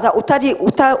tabaza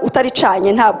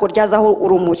utaricanye ntabwo ryazaho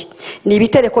urumuri. Ni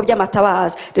ibitereko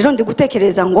by'amatabaza. Rero ndi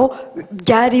gutekereza ngo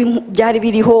byari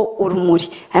biriho urumuri.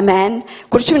 Amen.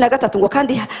 Kuri 13 ngo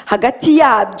kandi hagati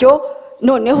yabyo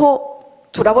noneho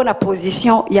turabona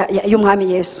position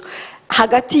y'umwami Yesu.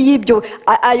 Hagati y'ibyo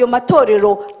ayo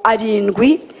matorero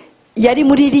arindwi yari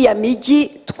muri iriya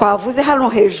migi twavuze hano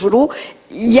hejuru,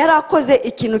 yarakoze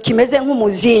ikintu kimeze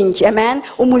nk'umuzingi. Amen.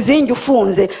 Umuzingi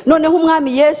ufunze, noneho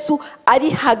umwami Yesu ari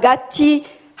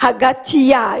hagati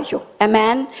yayo.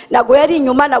 Amen. Nago yari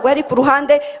inyuma, nago yari ku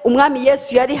ruhande. Umwami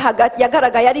Yesu yari hagati,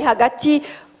 yagaragaye yari hagati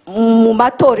mu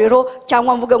matorero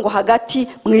cyangwa mvuge ngo hagati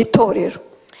mu itorero.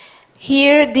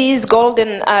 Here, these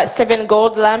 7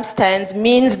 gold lampstands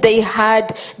means they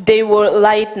were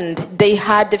lightened. They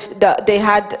had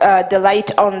the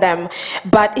light on them.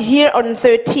 But here on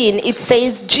 13, it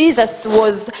says Jesus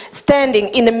was standing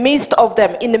in the midst of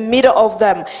them, in the middle of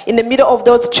them, in the middle of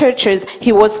those churches.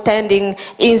 He was standing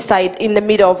inside, in the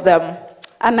middle of them.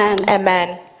 Amen.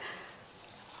 Amen.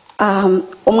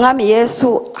 Umwami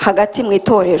Yesu hagati mu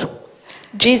itorero.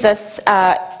 Jesus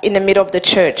in the middle of the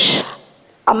church.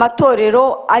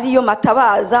 Amatorero ariyo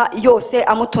matabaza yose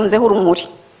amutunzeho urumuri.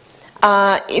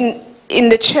 In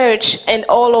the church, and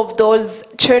all of those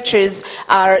churches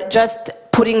are just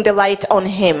putting the light on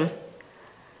him.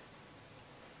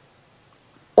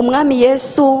 Umwami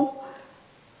Yesu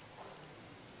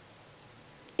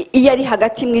iyo ari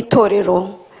hagati mu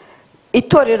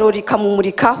itorero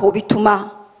rikamumurikaho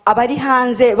bituma abari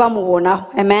hanze bamubonaho.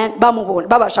 Amen.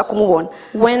 Babasha kumubona.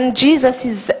 When Jesus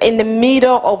is in the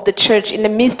middle of the church, in the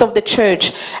midst of the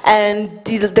church, and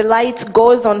the light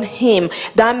goes on him,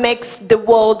 that makes the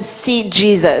world see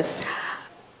Jesus.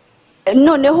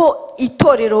 Noneho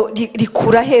itorero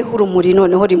rikura he urumuri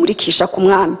noneho rimurikisha ku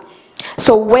mwami.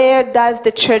 So where does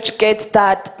the church get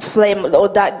that flame or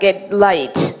that get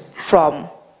light from?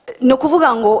 No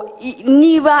kuvuga ngo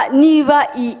niba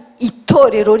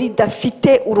itorero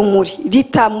ridafite urumuri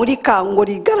ritamurika ngo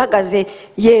rigaragaze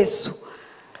Yesu.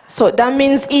 So that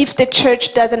means if the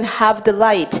church doesn't have the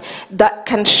light that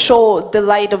can show the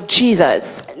light of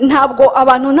Jesus,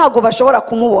 abantu bashobora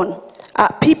kumubona.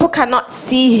 People cannot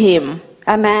see him.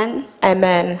 Amen.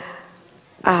 Amen.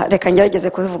 Reka ngerageze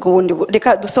kuvuga ubundi.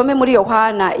 Reka dusome muri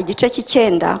Yohana igice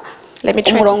cy'ikenda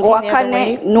umurongo wa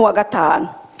 4 n'uwa 5.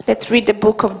 Let's read the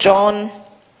book of John.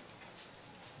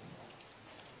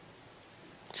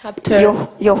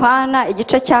 Yohana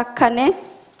igice cya 4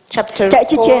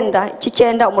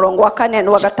 cy'icyenda umurongo wa 4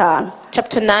 n'uwa 5.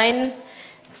 Chapter 9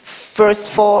 verse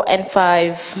 4 and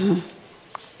 5.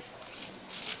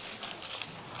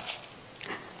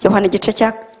 Yohana igice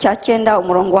cya 9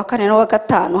 umurongo wa 4 n'uwa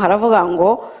 5 haravuga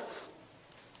ngo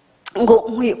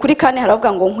kuri 4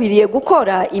 haravuga ngo nkwiriye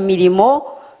gukora imirimo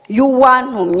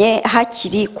y'uwantumye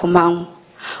hakiri ku manywa,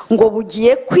 ngo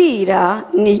bugiye kwira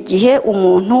ni igihe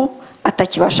umuntu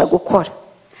atakibasha gukora.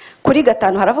 Kuri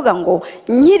 5 haravuga ngo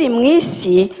nkiri mu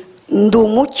isi ndi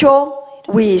umucyo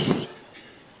w'isi.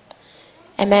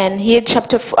 Amen. Here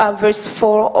verse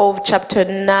 4 of chapter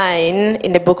 9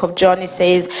 in the book of John, it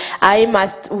says, I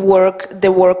must work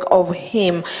the work of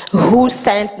him who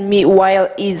sent me while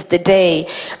is the day.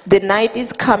 The night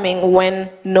is coming when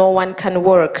no one can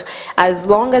work. As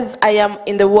long as I am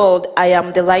in the world, I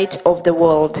am the light of the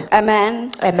world. Amen.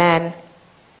 Amen.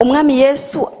 Umwami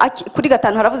Yesu kuri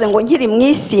 5 haravuze ngo nkiri mu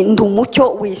isi ndi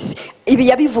umucyo w'isi. Ibi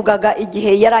yabivugaga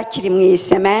igihe yari akiri mu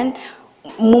isi. Amen.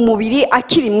 Mu mubiri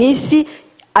akiri mu isi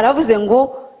aravuze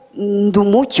ngo ndi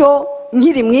umucyo,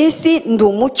 nkiri mu isi ndi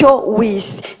umucyo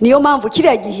w'isi. Niyo mpamvu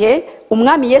kiriya gihe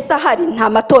umwami Yesu ahari nta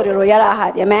matorero yari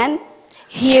ahari. Amen.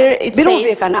 Here it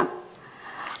birumvikana.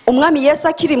 umwami Yesu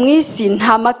akiri mu isi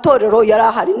nta matorero yari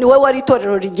ahari, niwe wari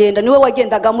itorero rigenda, niwe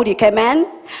wagendaga amurika. Amen.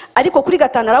 Ariko kuri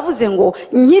gatanu aravuze ngo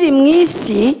nkiri mu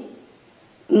isi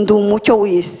ndi umucyo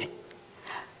w'isi.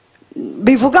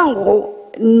 Bivuga ngo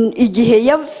igihe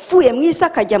yavuye mu isi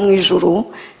akajya mu ijuru,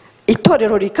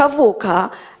 itorero rikavuka,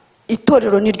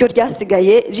 itorero niryo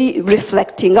ryasigaye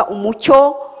reflectinga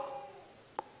umucyo,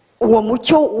 uwo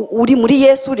mucyo uri muri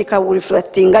Yesu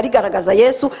rikawureflectinga, rigaragaza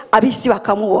Yesu, abisi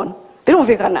bakamubona.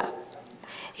 Birumvikana?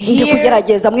 Ndi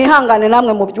kugerageza mwihangane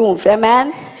namwe mu byumve.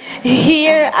 Amen.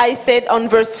 Here I said on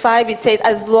verse 5, it says,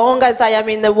 as long as I am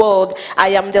in the world,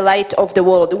 I am the light of the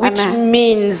world. Which Amen.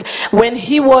 Means when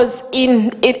he was in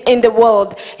the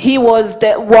world, he was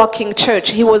the walking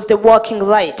church. He was the walking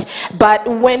light. But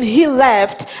when he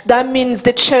left, that means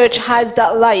the church has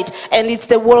that light. And it's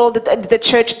the world, the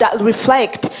church that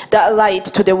reflects that light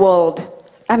to the world.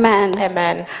 Amen.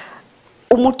 Amen.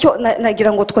 Umucyo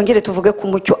nagira ngo twongere tuvuge ku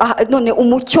mucyo. None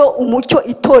umucyo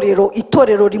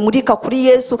itorero rimurika kuri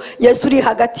Yesu. Yesu uri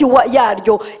hagati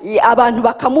yaryo, abantu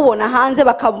bakamubona hanze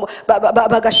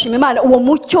bagashima Imana.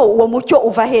 Uwo mucyo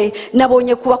uva he?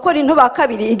 Nabonye ku Bakorinto ba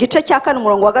kabiri igice cya 4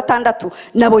 umurongo wa 6,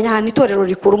 nabonye ahantu itorero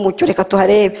rikura umucyo. Reka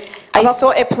tuharebe. I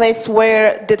saw a place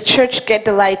where the church get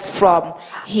the lights from.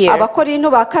 Here.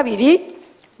 Abakorinto ba kabiri,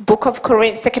 book of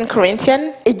 2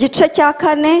 Corinthians, igice cya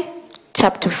 4,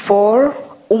 chapter 4,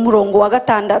 umurongo wa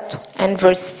 6 and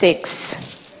verse 6.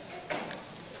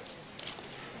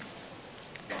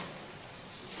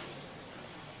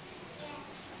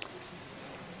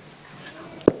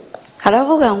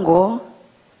 haravuga ngo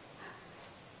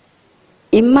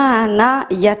Imana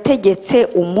yategetse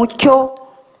umucyo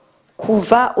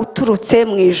kuva uturutse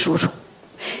mu ijuru,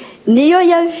 niyo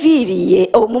yaviriye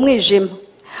mu mwijima,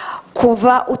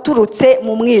 kuva uturutse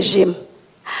mu mwijima,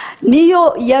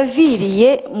 niyo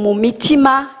yaviriye mu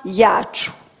mitima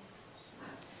yacu.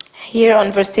 Here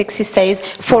on verse 6 he says,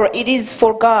 for it is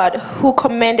for God who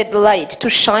commanded light to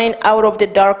shine out of the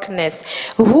darkness,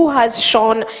 who has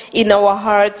shone in our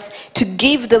hearts to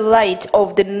give the light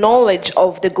of the knowledge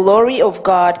of the glory of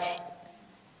God.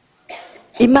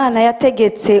 Imana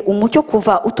yategetse umucyo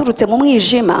kuva uturutse mu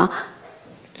mwijima,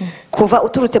 kuva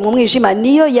uturutse mu mwijima,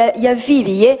 niyo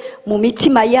yaviriye mu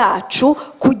mitima yacu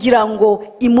kugira ngo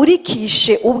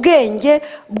imurikishe ubwenge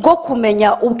bwo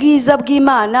kumenya ubwiza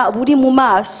bw'Imana buri mu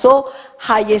maso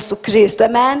ha Yesu Kristo.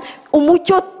 Amen.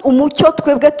 Umucyo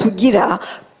twebwe tugira,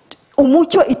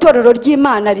 umucyo itorero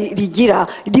ry'Imana rigira,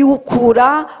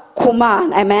 riwukura ku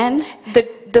Mana. Amen.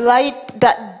 The light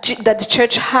that the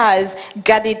church has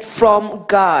got it from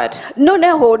God.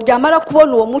 Noneho ryamara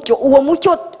kubona uwo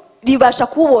mucyo ribasha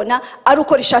kubona ari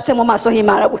uko rishatse mu maso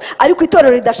h'Imana gusa, ariko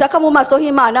itorero ridashaka mu maso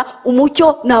h'Imana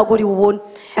umucyo ntago riwubona.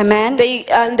 Amen.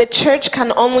 The church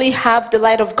can only have the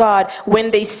light of God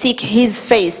when they seek his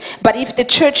face, but if the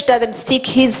church doesn't seek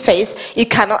his face, it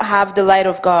cannot have the light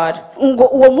of God. Ngo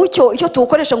uwo mucyo icyo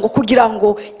tuwukoresha ngo kugira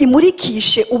ngo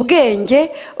imurikishe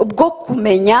ubwenge bwo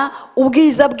kumenya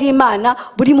ubwiza bw'Imana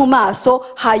buri mu maso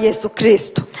ha Yesu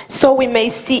Kristo. So we may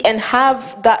see and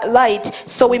have that light,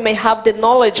 so we may have the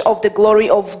knowledge of the glory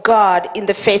of God in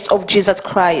the face of Jesus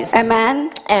Christ.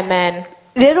 Amen. Amen.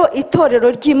 Rero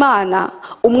itorero ry'Imana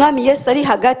umwami Yesu ari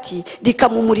hagati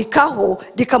rikamumurikaho,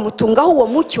 rikamutungaho uwo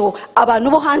mucyo,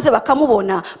 abantu bo hanze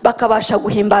bakamubona, bakabasha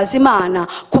guhimbaza Imana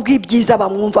kubw'ibyiza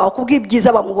bamwumvaho,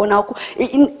 kubw'ibyiza bamubonaho.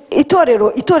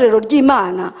 Itorero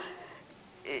ry'Imana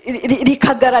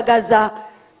rikagaragaza,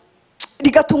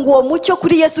 rigatunga uwo mucyo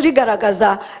kuri Yesu,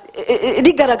 rigaragaza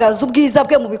ubwiza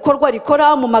bwe mu bikorwa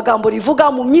rikora, mu magambo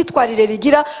rivuga, mu myitwarire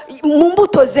rigira, mu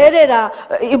mbuto zerera,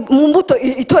 mu mbuto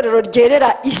itorero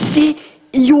ryerera isi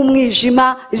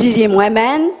y'umwijima ririmo.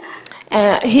 Amen.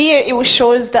 Here it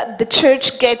shows that the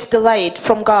church gets the light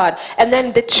from God, and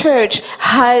then the church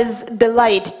has the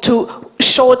light to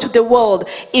show to the world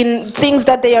in things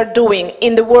that they are doing,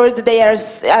 in the words they are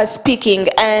speaking,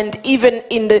 and even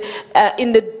in the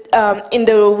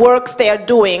works they are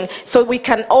doing. So we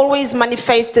can always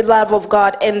manifest the love of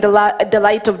God and the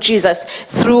light of Jesus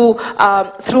through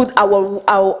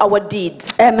our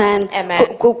deeds. Amen.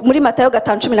 Amen. Muri Matayo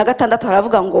 5:16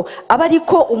 haravuga ngo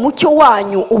abariko umucyo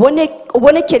wanyu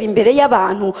ubonekera imbere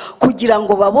y'abantu kugira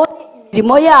ngo babone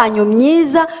imirimo yanyu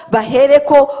myiza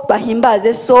bahereko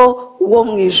bahimbaze so wo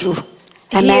mu ijuru.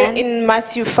 Here in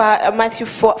Matthew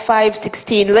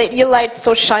 5:16, let your light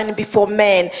so shine before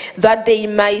men that they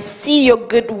might see your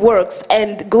good works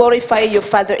and glorify your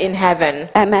Father in heaven.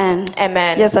 Amen.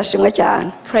 Amen. Yes, ashimwe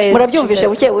cyane. Murabyumvishe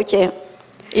buke buke.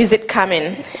 Is it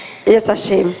coming? Yes,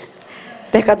 ashimwe.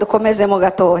 Reka dukomezemo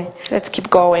gatoya. Let's keep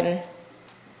going.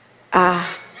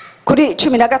 Kuri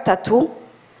 13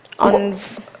 on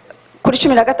kuri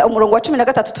umurongo wa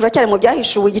 13 turacyari mu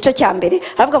byahishuwe igice cya mbere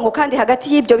aravuga ngo kandi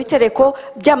hagati y'ibyo bitereko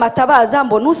by'amatabaza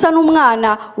mbona usa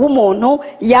n'umwana w'umuntu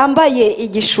yambaye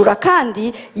igishura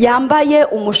kandi yambaye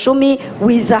umushumi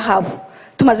w'izahabu.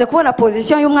 Tumaze kubona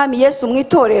position y'umwami Yesu mu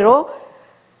itorero.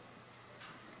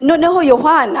 Noneho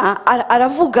Yohana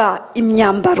aravuga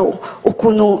imyambaro,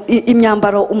 ukuntu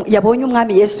imyambaro yabonye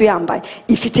umwami Yesu yambaye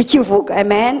ifite ikivuga.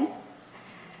 Amen.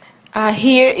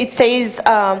 Here it says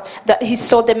that he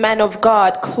saw the man of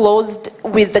God clothed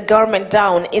with the garment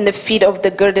down in the feet of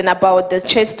the girdle about the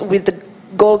chest with the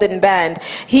golden band.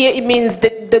 Here it means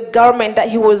that the garment that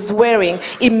he was wearing,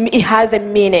 it has a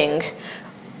meaning.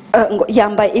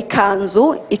 Yambaye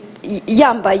ikanzu,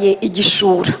 yambaye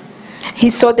igishura. He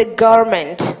saw the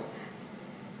garment.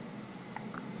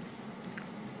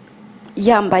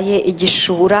 Yambaye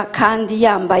igishura kandi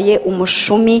yambaye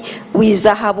umushumi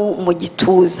w'izahabu mu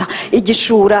gituza.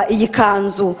 Igishura, iyi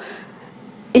kanzu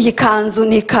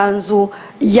ni kanzu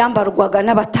yambarwaga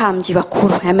n'abatambyi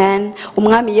bakuru. Amen.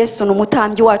 Umwami Yesu ni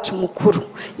umutambyi wacu mukuru,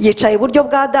 yicaye iburyo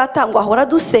bwa data ngo ahora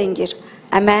dusengera.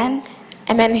 Amen.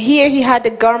 And here he had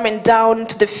the garment down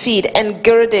to the feet and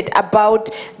girded about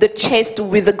the chest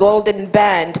with a golden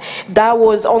band that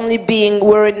was only being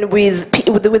worn with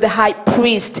the high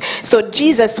priest. So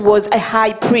Jesus was a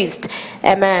high priest.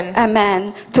 Amen.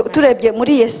 Amen. Turebye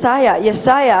muri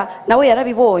Yesaya nawe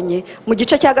yarabibonye mu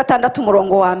gice cya 6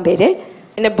 umurongo wa mbere.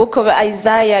 In the book of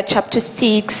Isaiah chapter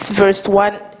 6 verse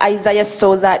 1, Isaiah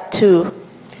saw that too.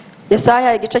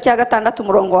 Yesaya igice cya 6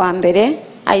 umurongo wa mbere.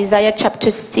 Isaiah chapter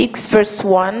 6 verse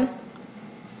 1.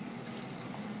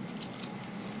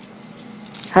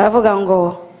 Haravuga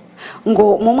ngo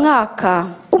mu mwaka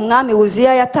umwami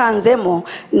Uziya yatanzemo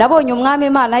nabonye umwami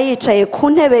Imana yicaye ku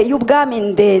ntebe y'ubwami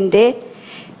ndende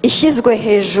ishyizwe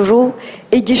hejuru,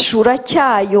 igishura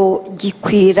cyayo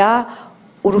gikwira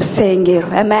urusengero.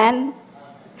 Amen.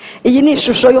 Iyi ni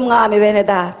ishusho y'umwami bene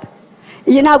data.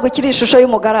 Iyi ntabwo ikiri ishusho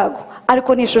y'umugaragu,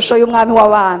 ariko ni ishusho y'umwami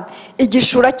w'abami.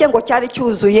 Igishura cye ngo cyari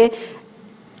cyuzuye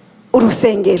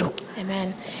urusengero.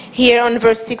 Amen. Here on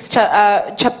verse 6,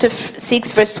 chapter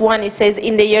 6 verse 1, it says,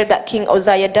 in the year that King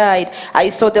Uzziah died, I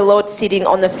saw the Lord sitting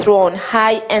on the throne,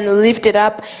 high and lifted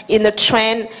up, in the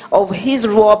train of his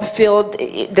robe filled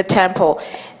the temple.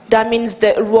 That means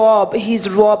the robe,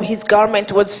 his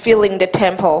garment was filling the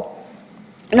temple.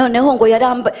 Noneho ngo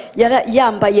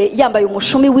yambaye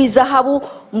umushumi w'izahabu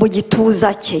mu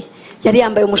gituza cye. Yari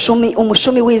yambaye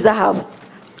umushumi w'izahabu.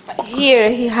 Here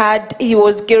he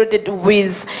was girded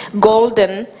with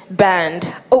golden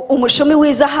band. Umushumi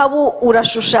w'izahabu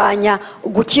urashushanya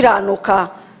gukiranuka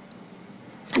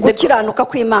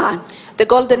kw'Imana. The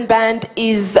golden band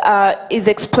is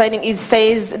explaining, it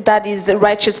says that is the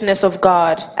righteousness of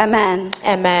God. Amen.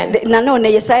 Amen.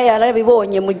 Nanone Yesaya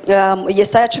yarabibonye mu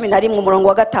Yesaya 11 umurongo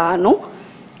wa 5.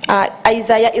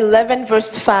 Isaiah 11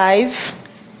 verse 5.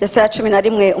 Yesaya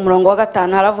 11 umurongo wa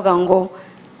 5 haravuga ngo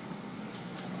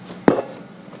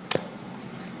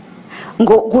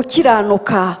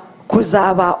gukiranuka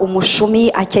kuzaba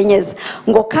umushumi akenyeza,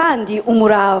 ngo kandi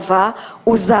umurava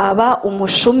uzaba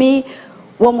umushumi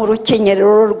wo mu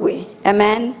rukenyerero rwe.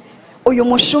 Amen. Uyu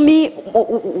mushumi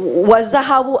wa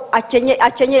zahabu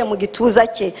akenyeye mu gituza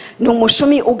cye ni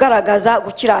umushumi ugaragaza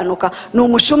gukiranuka, ni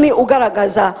umushumi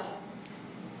ugaragaza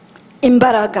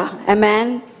imbaraga.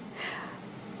 Amen.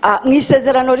 Mu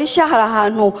isezerano rishya hari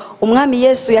ahantu umwami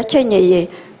Yesu yakenyeye.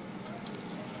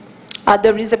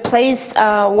 There is a place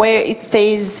where it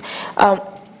says,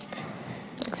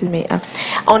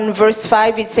 on verse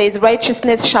 5 it says,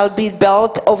 righteousness shall be the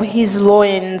belt of his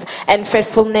loins, and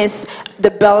faithfulness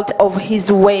the belt of his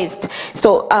waist.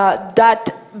 So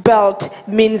that belt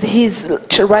means his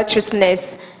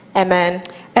righteousness. Amen.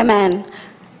 Amen.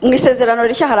 Mu isezerano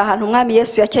rishya hari ahantu umwami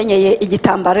Yesu yakenyeye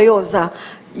igitambaro yoza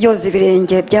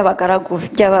ibirenge by'abagaragu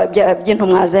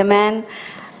by'intumwa. Amen.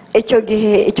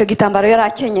 Icyo gitambaro yari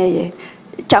akenyeye,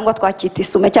 cyangwa twakita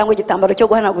isume cyangwa igitambaro cyo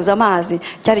guhanaguza amazi,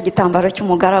 cyari igitambaro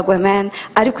cy'umugaragu. Amen.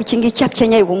 Ariko iki ngiki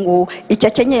akenyeye ubu ngubu, icyo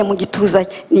akenyeye mu gituza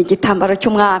ni igitambaro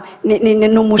cy'umwami,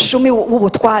 ni umushumi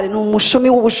w'ubutware, ni umushumi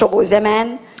w'ubushobozi.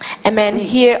 Amen. Amen.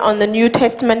 Here on the New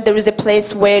Testament there is a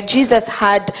place where Jesus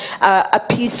had a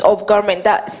piece of garment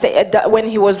that when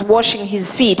he was washing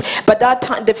his feet, but that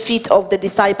time the feet of the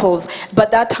disciples,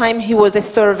 but that time he was a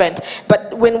servant.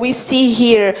 But when we see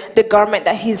here the garment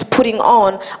that he's putting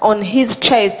on his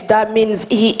chest, that means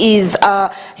he is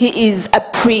a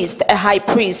priest, a high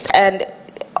priest, and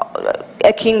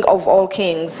a king of all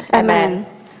kings. Amen.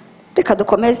 reka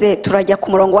dukomeze turajya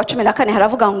ku murongo wa 14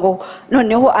 haravuga ngo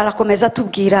noneho arakomeza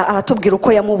aratubwira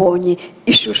uko yamubonye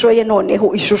ishusho ye,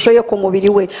 noneho ishusho ye ku mubiri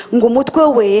we, ngo umutwe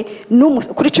we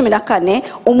kuri 14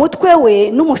 umutwe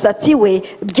we n'umusatsi we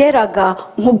byeraga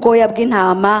nk'ubwoya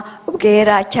bw'intama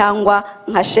bwera cyangwa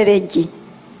nka sheregi,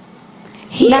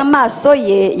 n'amaso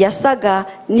ye yasaga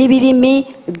n'ibirimi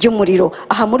by'umuriro.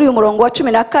 Aha muri uyu murongo wa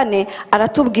 14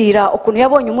 aratubwira ukuntu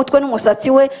yabonye umutwe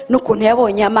n'umusatsi we n'ukuntu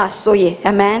yabonye amaso ye.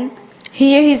 Amen.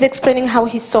 Here he's explaining how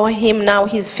he saw him now,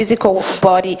 his physical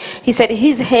body. He said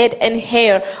his head and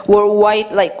hair were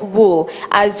white like wool,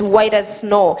 as white as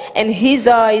snow, and his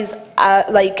eyes are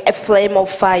like a flame of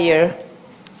fire.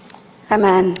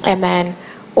 Amen. Amen.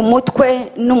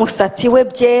 Umutwe n'umusatsi we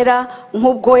byera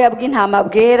nk'ubwoya bw'intama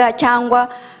bwera cyangwa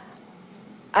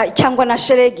na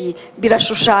sheregi,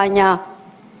 birashushanya.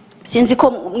 Sinzi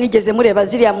ko mwigeze mureba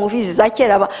ziriya movies za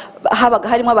kera habaga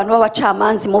harimo abantu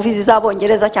b'abacamanza, movies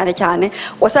z'abongereza cyane cyane,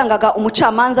 wasangaga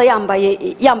umucamanza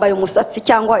yambaye umusatsi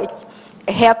cyangwa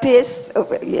hairpiece,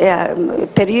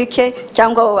 perruque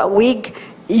cyangwa wig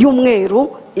y'umweru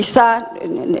isa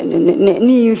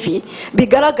n'imvi,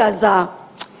 bigaragaza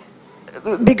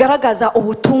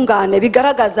ubutungane,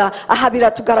 bigaragaza aha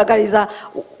biratugaragariza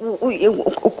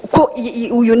ko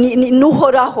uyu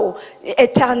n'uhoraho,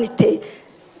 eternity.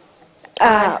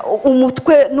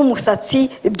 Umutwe n'umusatsi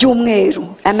by'umweru.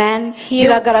 Amen.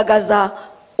 Biragaragaza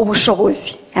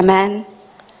ubushobozi. Amen.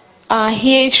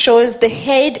 Here it shows the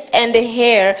head and the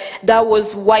hair that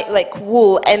was white like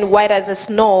wool and white as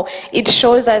snow. It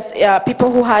shows us people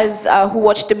who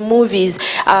watch the movies.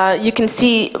 You can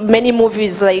see many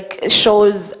movies like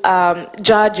shows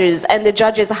judges, and the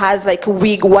judges has like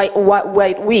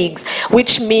white wigs,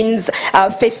 which means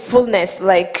faithfulness,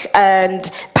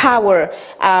 and power.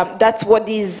 That's what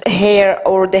this hair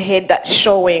or the head that's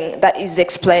showing, that is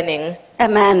explaining.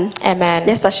 Amen. Amen.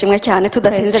 Yesu ashimwe cyane.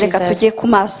 Tudatinze reka tugiye ku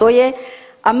maso ye.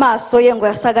 Amaso ye ngo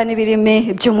yasaga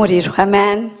n'ibirimi by'umuriro.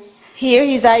 Amen. Here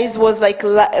his eyes was like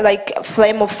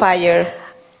flame of fire.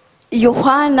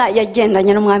 Yohana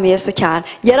yagendanye n'umwami Yesu cyane,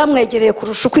 yaramwegereye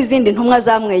kurusha uko izindi ntumwa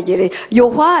zamwegereye.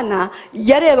 Yohana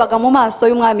yarebaga mu maso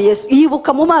y'umwami Yesu,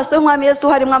 yibuka mu maso y'umwami Yesu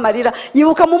harimo amarira,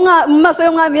 yibuka mu maso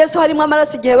y'umwami Yesu harimo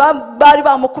amaraso igihe bari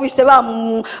bamukubise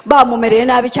bamumereye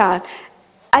nabi cyane.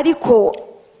 Ariko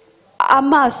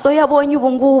amaso yabonye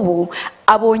ubu ngubu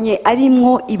abonye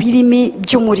arimwo ibirimi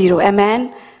by'umuriro.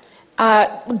 Amen.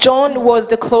 John was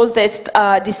the closest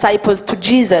disciples to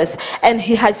Jesus, and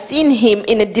he has seen him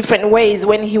in a different ways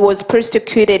when he was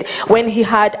persecuted, when he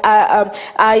had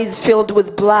eyes filled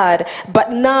with blood.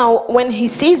 But now when he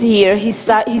sees here, he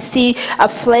see a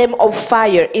flame of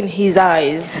fire in his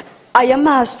eyes. Aya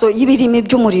maso y'ibirimi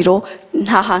by'umuriro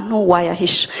nta hantu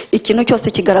wayahisha, ikintu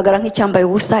cyose kigaragara nk'icyambaye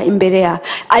ubusa imbere ya.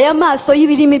 Aya maso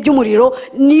y'ibirimi by'umuriro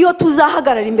niyo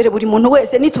tuzahagarara imbere buri muntu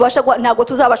wese, ntago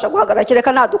tuzabasha guhagarara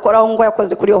kereka nadukoraho ngo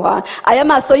yakoze kuri Yohana. Aya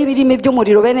maso y'ibirimi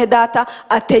by'umuriro bene data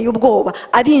ateye ubwoba,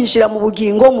 arinjira mu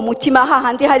bugingo, mu mutima,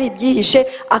 hahandi hari ibyihishe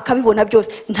akabibona byose,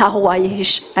 ntaho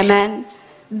wayihisha. Amen.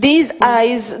 These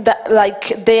eyes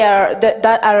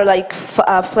that are like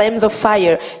flames of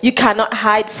fire, you cannot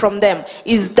hide from them.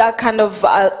 Is that kind of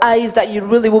eyes that you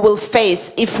really will face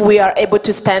if we are able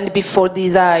to stand before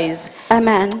these eyes.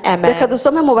 Amen. Amen. Reka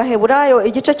dusome mu Baheburayo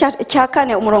igice cya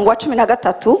 4 umurongo wa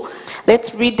 13.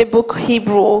 Let's read the book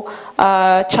Hebrew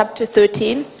chapter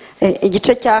 13.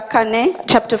 Igice cya 4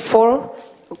 chapter 4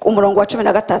 umurongo wa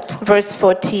 13 verse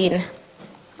 14.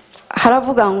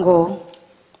 Haravuga ngo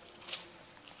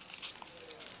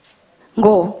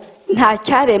nta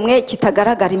cyaremwe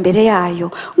kitagaragara imbere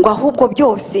yayo, ngo ahubwo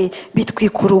byose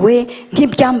bitwikuruwe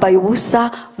nk'ibyambaye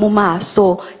ubusa mu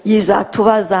maso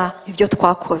yizatubaza ibyo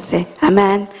twakoze.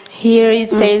 Amen. Here it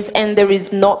says, and there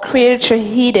is no creature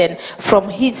hidden from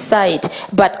his sight,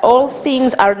 but all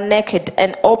things are naked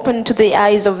and open to the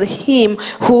eyes of him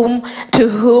to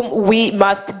whom we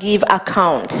must give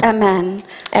account. Amen.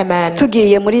 Amen.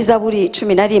 Tugiye muri Zaburi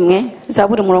 11,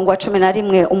 Zaburi umurongo wa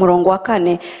 11 umurongo wa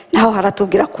 4, naho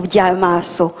haratubwira ku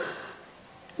by'amaso.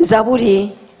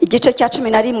 Zaburi igice cya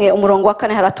 11 umurongo wa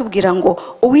 4 haratubwira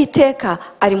ngo Uwiteka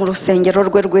ari mu rusengero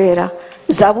rwe rwera.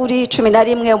 Zaburi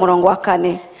 11 umurongo wa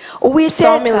 4.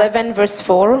 Psalm 11 verse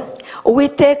 4.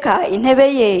 Uwiteka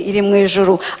intebe ye iri mu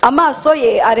ijuru, amaso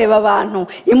ye areba abantu,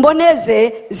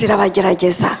 imboneze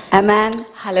zirabagerageza. Amen.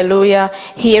 Hallelujah.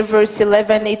 Here verse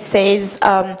 11 it says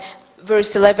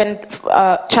verse 11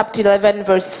 chapter 11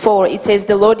 verse 4, it says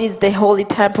the Lord is the holy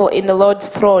temple in the Lord's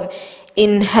throne.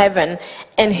 in heaven,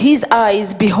 and his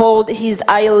eyes behold, his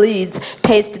eyelids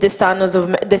taste the sons of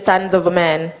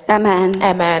man. Amen.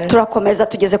 Amen. Turakomeza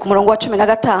tugeze ku murongo wa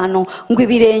 15 ngo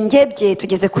ibirenge bye,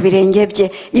 tugeze ku birenge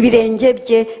bye, ibirenge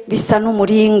bye bisa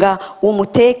n'umuringa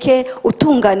w'umuteke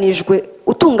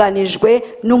utunganijwe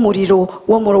n'umuriro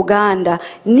wo mu ruganda,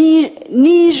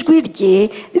 n'ijwi rye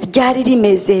ryari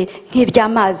rimeze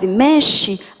nk'iry'amazi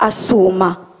menshi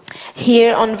asuma.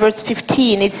 Here on verse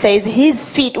 15 it says, his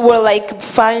feet were like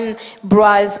fine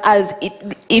brass, as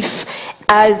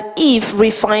if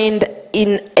refined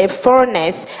in a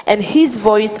furnace, and his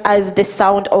voice as the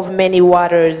sound of many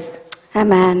waters.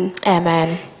 Amen.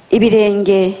 Amen.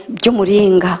 Ibirenge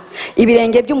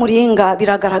by'umuringa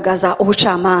biragaragaza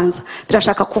ubucamanza,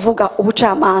 birashaka kuvuga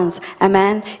ubucamanza.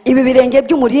 Amen. Ibi birenge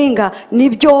by'umuringa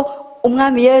nibyo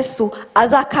umwami Yesu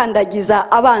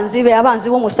azakandagiza abanzi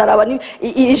b'umusaraba.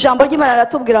 Ijambo ry'Imana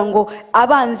ratubwira ngo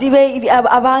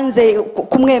abanze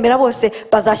kumwemera bose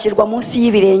bazashyirwa munsi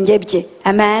y'ibirenge bye.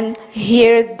 Amen.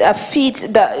 Here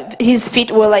his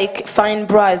feet were like fine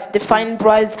brass, the fine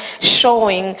brass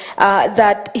showing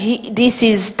that this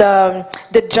is the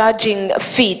judging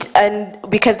feet, and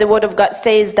because the word of God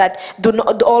says that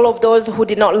all of those who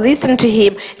did not listen to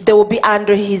him, they will be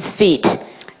under his feet.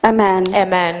 Amen.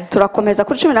 Amen. Turakomeza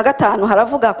kuri 15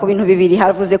 haravuga ku bintu bibiri,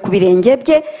 haravuze ku birenge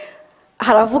bye,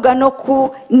 haravuga no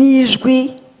ku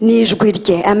n'ijwi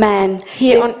rye. Amen.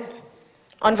 Here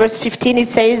on verse 15 it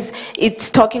says,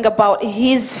 it's talking about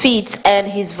his feet and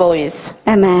his voice.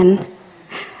 Amen.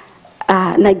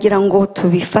 Nagira ngo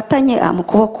tubifatanye mu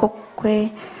kuboko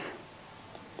kwe.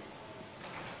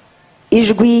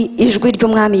 Ijwi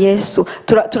ry'umwami Yesu,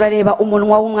 turareba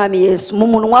umunwa w'umwami Yesu. Mu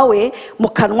munwa we, mu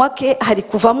kanwa ke hari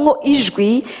kuvamwo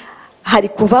ijwi,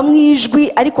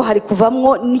 ariko hari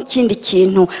kuvamwo n'ikindi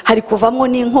kintu, hari kuvamwo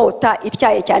n'inkota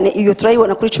ityaye cyane. Iyo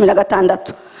turayibona kuri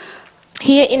 16.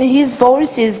 Here in his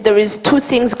voices there is two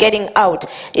things getting out.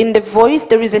 In the voice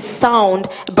there is a sound,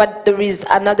 but there is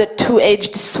another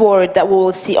two-edged sword that we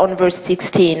will see on verse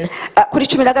 16. Kuri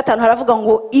 15 haravuga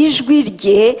ngo ijwi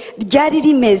rye ryari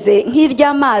rimeze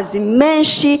nk'iry'amazi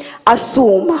menshi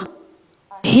asuma.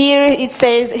 Here it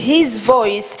says his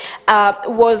voice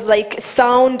was like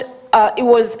sound. It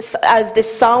was as the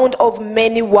sound of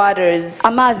many waters.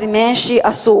 Amazi menshi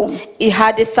asuma. It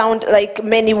had a sound like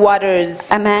many waters.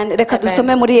 Amen. Reka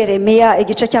dusome muri Yeremiya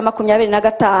igice cya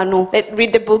 25. Let's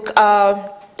read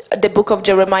the book of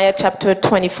Jeremiah chapter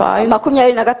 25.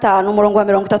 25 umurongo wa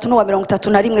 30 n'uwa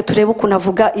 31 turebe ukuntu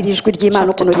avuga iri jwi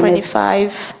ry'Imana ukuntu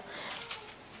rimeze.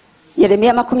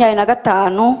 Yeremiya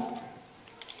 25.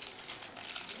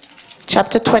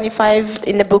 Chapter 25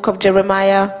 in the book of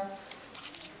Jeremiah.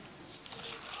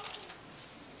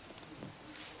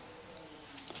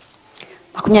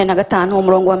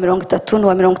 umurongo wa 30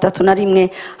 n'uwa 31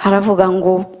 haravuga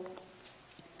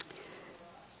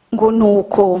ngo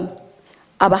nuko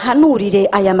abahanurire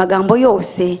aya magambo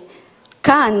yose,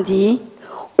 kandi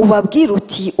ubabwira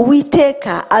uti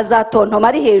Uwiteka azatontoma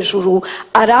ari hejuru,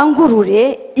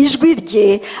 arangurure ijwi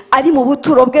rye ari mu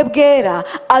buturo bwe bwera,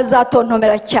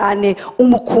 azatontomera cyane,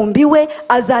 umukumbi we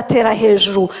azatera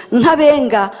hejuru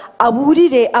nk'abenga,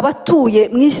 aburire abatuye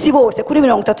mu isi bose. Kuri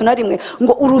 31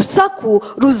 ngo urusaku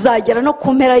ruzagera no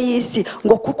ku mpera y'isi,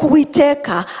 ngo kuko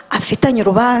Uwiteka afitanye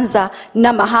urubanza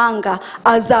n'amahanga,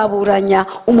 azaburanya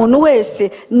umuntu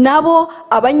wese, nabo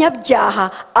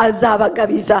abanyabyaha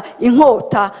azabagabiza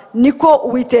inkota, niko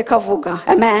Uwiteka avuga.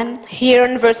 Amen. Here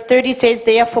in verse 30 says,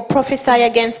 therefore prophesy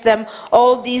against them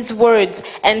all these words,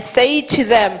 and say to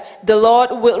them, the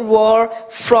Lord will roar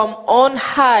from on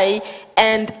high,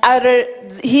 and utter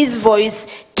his voice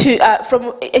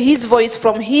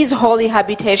from his holy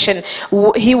habitation.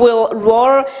 He will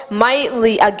roar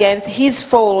mightily against his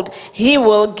fold. He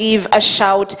will give a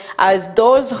shout as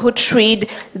those who tread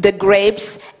the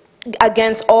grapes,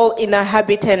 against all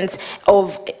inhabitants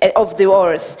of the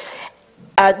earth.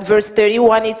 At verse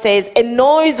 31 it says, a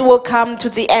noise will come to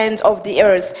the ends of the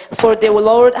earth, for the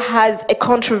Lord has a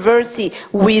controversy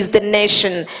with the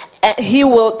nation. He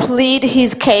will plead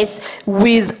his case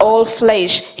with all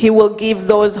flesh. He will give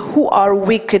those who are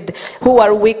wicked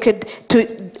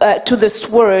to the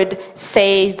sword,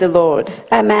 say the Lord.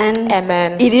 Amen.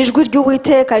 Amen. Iri jwi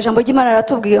ry'Uwiteka, ijambo ry'Imana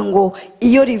ratubwiye ngo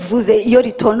iyo rivuze, iyo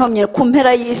ritontomye ku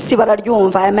mpera y'isi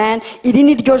bararyumva. Amen. Iri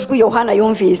ni ryo jwi Yohana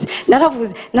yumvise.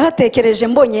 Naratekereje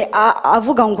mbonye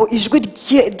avuga ngo ijwi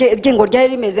rye ngo ryari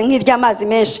rimeze nk'iry'amazi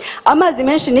menshi. Amazi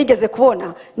menshi nigeze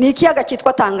kubona ni ikiyaga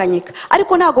cyitwa Tanganyika,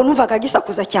 ariko ntago numvaga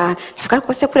gisakuza cyane. Nivuga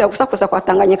ariko se kuriya gusakuza kwa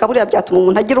Tanganyika buriya byatuma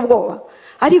umuntu agira ubwoba.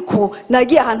 Ariko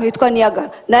nagiye ahantu hitwa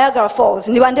Niagara Falls,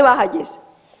 ni bande bahageze?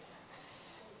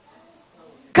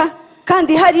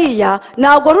 kandi hariya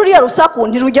ntabwo ruriya rusaku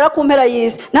ntirugera ku mpera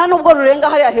y'isi, nta nubwo rurenga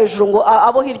hariya hejuru ngo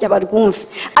abo hirya barwumve,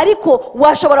 ariko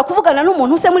washobora kuvugana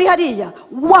n'umuntu use muri hariya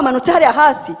wamanutse hariya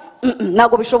hasi,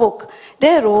 ntabwo bishoboka.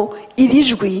 Rero iri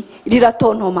jwi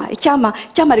riratontoma, icyama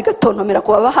rigatontomera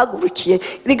ku babahagurukiye,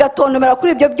 rigatontomera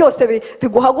kuri ibyo byose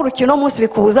biguhagurukiye no munsi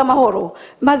bikubuza amahoro,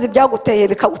 maze ibyaguteye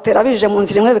bikagutera bije mu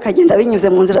nzira imwe bikagenda binyuze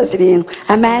mu nzira zirindwi.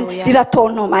 Amen.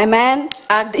 Riratontoma. Amen.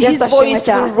 And his voice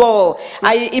will roar.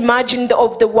 I imagined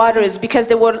of the waters, because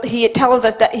he tells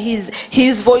us that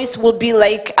his voice will be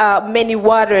like many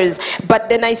waters. But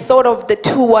then I thought of the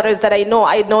two waters that I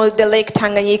know the Lake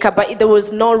Tanganyika, but there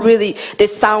was no really the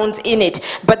sounds in it.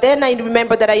 But then I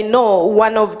remember that I know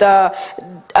one of the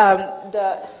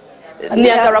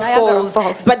Niagara Falls.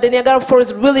 But the Niagara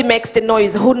Falls really makes the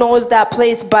noise. Who knows that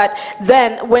place? But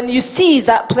then when you see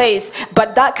that place,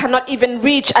 but that cannot even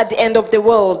reach at the end of the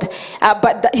world,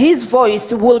 but his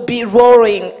voice will be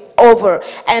roaring over,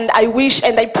 and I wish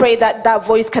and I pray that that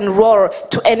voice can roar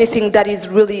to anything that is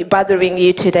really bothering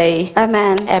you today.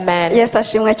 Amen. Amen. Yes,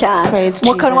 ashimwe cyane. Praise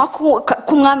mu kanwa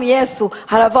k'umwami Yesu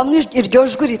haravamo iryo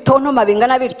jwi ritontoma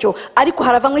bingana bityo, ariko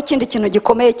haravamo ikindi kintu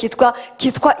gikomeye kitwa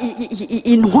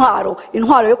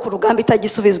intwaro yo ku rugamba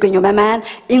itagisubizwa inyuma. Amen.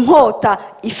 Inkota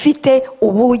ifite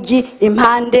ubugi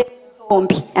impande.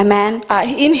 Amen.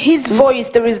 In his voice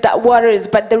there is that waters,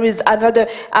 but there is another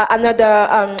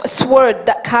sword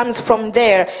that comes from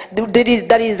there.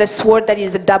 That is a sword that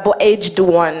is a double-edged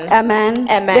one. Amen.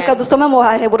 Amen. Reka dusome mu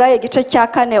Baheburayo igice cya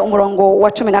 4 umurongo wa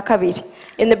 12.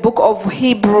 In the book of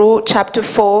Hebrew chapter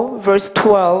 4 verse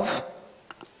 12.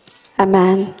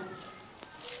 Amen.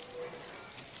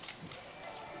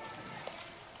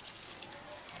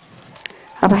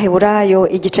 Abaheburayo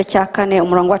igice cya 4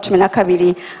 umurongo wa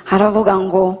 12 haravuga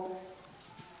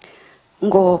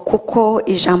ngo kuko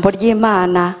ijambo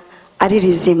ry'Imana ari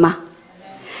rizima,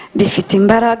 rifite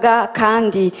imbaraga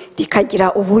kandi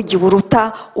rikagira ubugi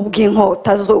buruta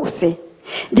ubw'inkota zose,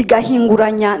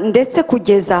 rigahinguranya ndetse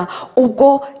kugeza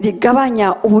ubwo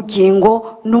rigabanya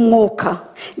ubugingo n'umwuka,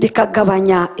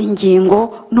 rikagabanya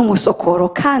ingingo n'umusokoro,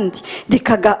 kandi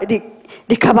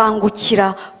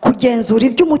rikabangukira kugenzura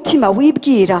iby'umutima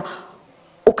wibwira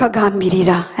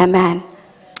ukagambirira. Amen.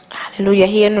 Hallelujah.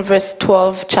 Here in verse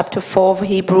 12, chapter 4 of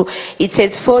Hebrew, it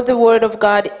says, "For the word of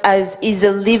God is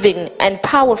a living and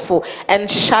powerful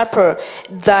and sharper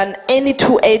than any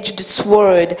two-edged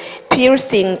sword,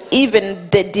 piercing even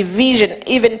to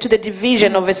the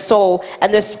division of a soul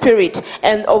and the spirit,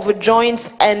 and of joints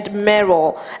and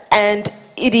marrow, and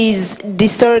is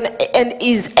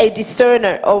a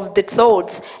discerner of the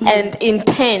thoughts and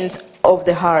intents of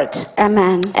the heart."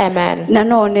 Amen. Amen.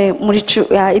 Nanone muri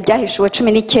ibyahishuwe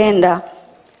 19,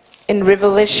 in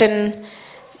Revelation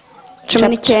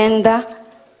 19,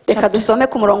 reka dusome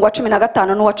ku murongo wa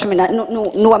 15 n'uwa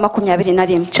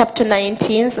 21. Chapter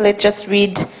 19, let's just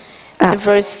read the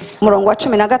verse murongo wa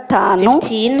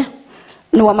 15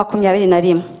 n'uwa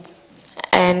 21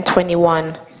 and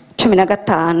 21.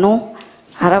 15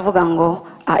 haravuga ngo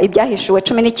ibyahishuwe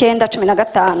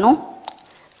 19:15.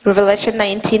 Revelation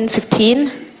 19:15.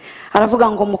 Haravuga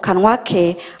ngo mu kanwa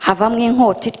ke havamwe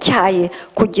inkota ityaye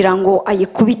kugira ngo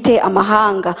ayikubite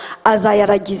amahanga,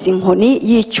 azayaragiza inkoni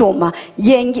y'icyuma,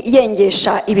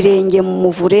 yengesha ibirenge mu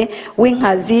muvure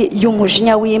w'inkazi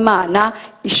y'umujinya w'Imana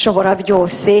ishobora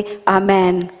byose.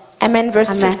 Amen. Amen.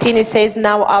 Verse 15, it says,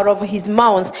 "Now out of his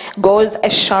mouth goes a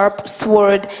sharp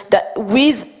sword, that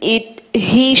with it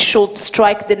he should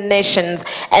strike the nations,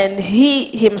 and he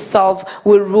himself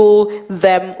will rule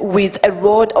them with a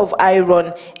rod of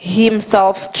iron. He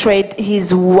himself tread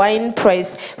his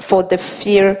winepress for the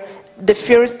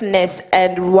fierceness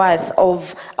and wrath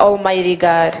of Almighty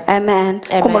God." Amen.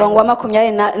 Ku murongo wa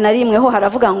 21 ho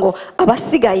haravuga ngo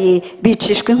abasigaye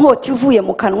bicishwa inkota ivuye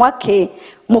mu kanwa ke,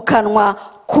 mu kanwa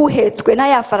kuhetswe na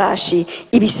ya farashi,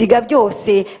 ibisiga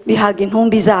byose bihaga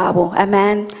intumbi zabo.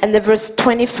 Amen. And the verse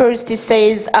 21st, it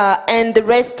says, "And the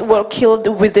rest were killed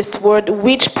with the sword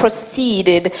which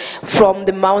proceeded from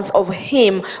the mouth of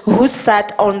him who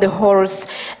sat on the horse,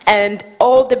 and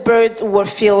all the birds were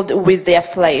filled with their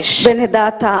flesh." Bene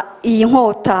data, iyi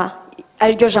nkota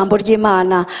ariryo jambo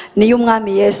ry'Imana niyo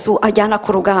umwami Yesu ajyana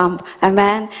ku rugamba.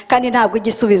 Amen. Kandi ntabwo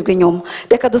igisubizwa inyuma.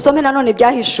 Reka dusome nanone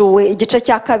ibyahishuwe igice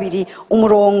cya 2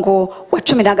 umurongo wa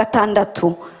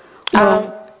 16.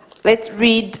 Let's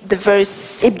read the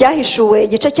verse. Ibyahishuwe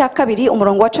igice cya 2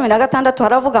 umurongo wa 16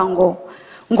 haravuga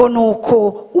ngo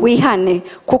nuko wihane,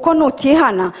 kuko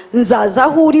nutihana nzaza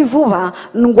aho uri vuba,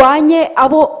 ndwanye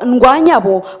abo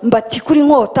mbatikura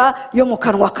inkota yo mu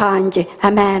kanwa kanjye.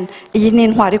 Amen. Iyi ni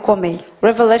intwari ikomeye,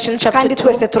 Revelation chapter 2. kandi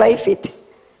twese turayifite.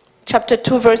 chapter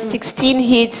 2 verse 16,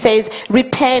 here it says,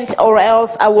 repent or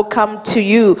else I will come to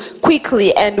you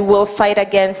quickly and will fight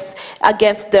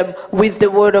against them with the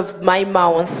word of my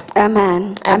mouth.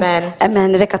 Amen. Amen.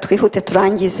 Amen. Reka twihute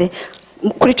turangize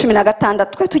kuri 16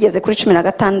 twe tugeze kuri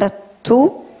 16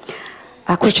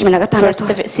 kuri 16 Verse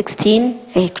 16.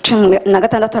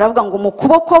 16 aravuga ngo mu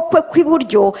kuboko kwe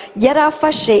kw'iburyo yari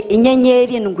afashe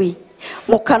inyenyeri ndwi,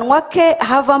 mu kanwa ke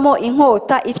havamo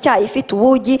inkota ityaye ifite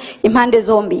ubugi impande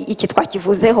zombi. Iki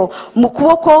twakivuzeho. Mu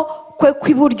kuboko kwe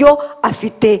kw'iburyo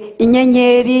afite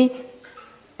inyenyeri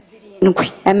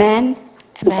zirindwi. Amen.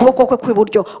 Ukuboko kwe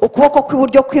kw'iburyo, ukuboko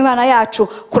kw'iburyo kw'Imana yacu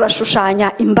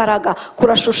kurashushanya imbaraga,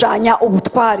 kurashushanya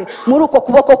ubutware. Muri uko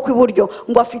kuboko kw'iburyo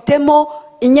ngo afitemo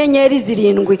inyenyeri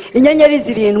zirindwi. Inyenyeri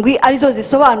zirindwi arizo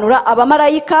zisobanura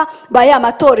abamarayika ba ya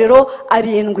matorero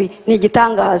arindwi. Ni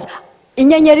igitangaza.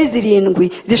 Inyenyeri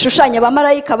zirindwi zishushanya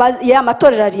abamarayika ya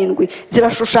matorero arindwi,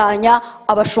 zirashushanya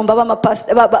abashumba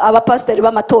abapasiteri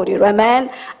b'amatorero. Amen.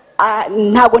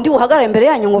 Ntago ndi buhagarare imbere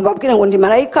yanyu ngo mbabwire ngo ndi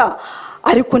marayika,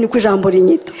 ariko niko ijambo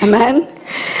rinyita. Amen.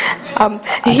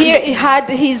 Here he had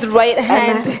his right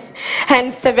hand,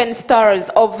 and 7 stars.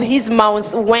 Of his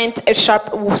mouth went a sharp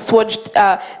sword,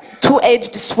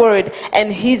 two-edged sword,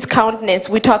 and his countenance,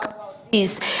 we talk about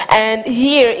this. And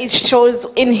here it shows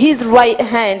in his right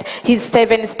hand his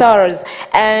 7 stars,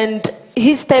 and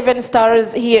his 7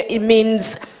 stars here it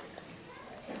means.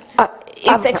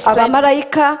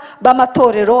 Abamarayika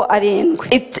b'amatorero arindwi.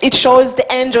 It shows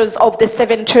the angels of the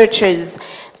 7 churches.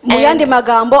 Mu yandi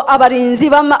magambo abarinzi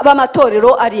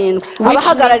b'amatorero arindwi,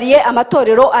 abahagarariye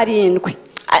amatorero arindwi.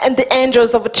 And the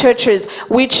angels of churches,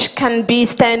 which can be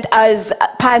stand as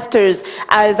pastors,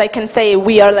 as I can say,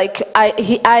 we are like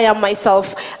I am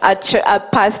myself a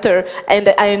pastor, and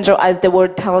the angel, as the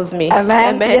word tells me.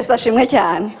 Amen. Yes, ashimwe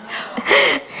cyane.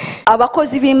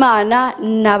 Abakozi b'Imana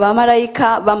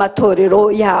n'abamarayika b'amatorero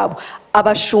yabo,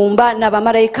 abashumba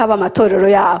n'abamarayika b'amatorero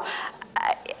yabo,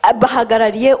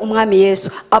 bahagarariye umwami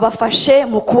Yesu, abafashe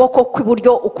mu kuboko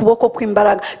kw'iburyo, ukuboko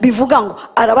kw'imbaraga. Bivuga ngo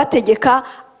arabategeka,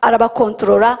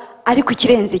 arabakontorora, ariko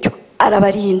ikirenze icyo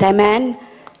arabarinda. Amen.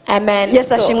 Amen.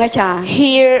 Yes, ashimwe cyane.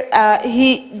 Here,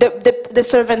 the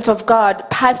servants of God,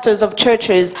 pastors of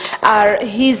churches, are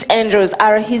his angels,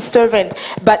 are his servant,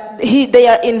 but they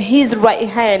are in his right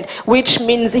hand, which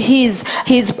means he's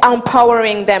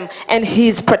empowering them and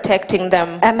he's protecting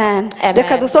them. Amen.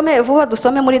 Reka dusome vuba,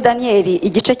 dusome muri Danieli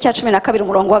igice cya 12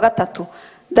 umurongo wa 3.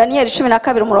 Danieli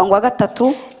 12 umurongo wa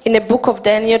 3. In the book of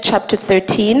Daniel chapter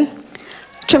 13.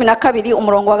 12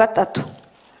 umurongo wa 3.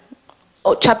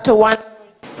 Chapter 1.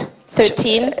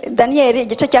 13. Daniel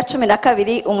igice cya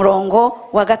 12 umurongo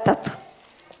wa 3.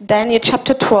 Daniel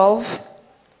chapter 12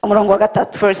 umurongo wa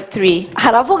 3 verse 3.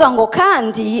 Haravuga ngo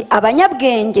kandi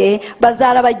abanyabwenge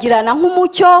bazarabagirana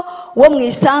nk'umucyo wo mu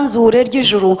isanzure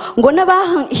ry'ijuru, ngo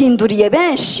n'abahinduriye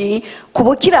benshi ku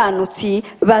bukiranutsi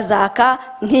bazaka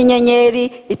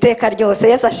nk'inyenyeri iteka ryose.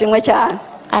 Yesu ashimwe cyane.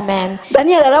 Amen.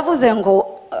 Daniel aravuze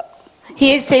ngo,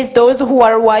 here it says, those who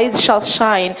are wise shall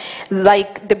shine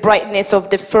like the brightness of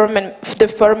the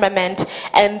firmament,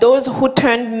 and those who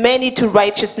turn many to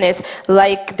righteousness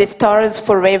like the stars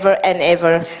forever and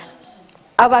ever.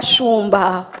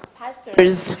 Abashumba,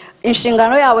 pastors,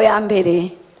 inshingano yabo ya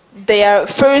mbere, their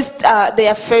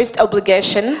first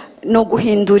obligation, no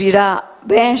guhindurira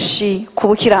benshi ku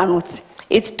bukiranutsi.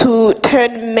 It's to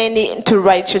turn many into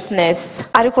righteousness.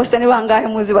 Ariko se ni bangahe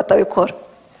muzi batabikora?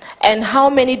 And how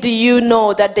many do you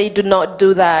know that they do not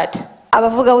do that?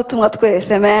 Abavuga butumwa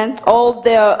twese. Amen. All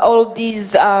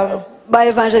these ba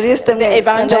evangelists, the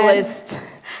evangelists.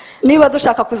 Niba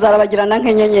dushaka kuzarabagirana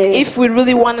nk'inyenyeri, if we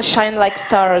really want to shine like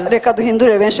stars, reka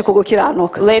duhindurire benshi ku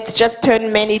gukiranuka. Let's just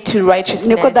turn many to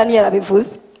righteousness. Niko Daniel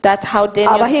abivuze. That's how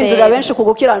Daniel said. Abahindurira benshi ku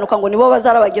gukiranuka ngo nibo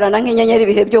bazarabagirana nk'inyenyeri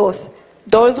ibihe byose.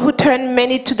 Those who turn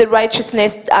many to the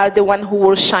righteousness are the one who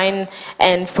will shine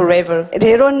and forever.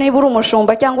 Rero niba uri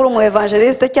umushumba cyangwa uri umu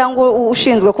evangeliste cyangwa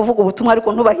ushinzwe kuvuga ubutumwa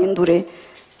ariko ntubahindure,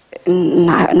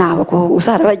 ntabwo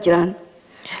uzarabagirana.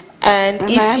 And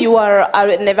Amen. If you are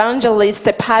an evangelist,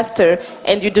 a pastor,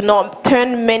 and you do not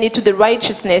turn many to the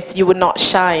righteousness, you will not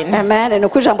shine. Amen.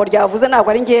 Nuko ijambo ryavuze ntabwo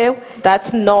ari ngewe.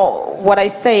 That's not what I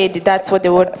said, that's what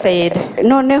the word said.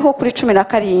 Noneho kuri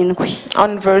 17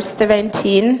 on verse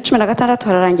 17, 16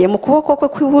 hararangiye, mu kuboko kwe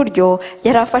kw'iburyo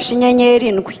yari afashe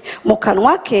inyenyeri ndwi, mu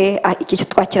kanwa ke iki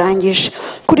twakirangije.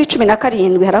 Kuri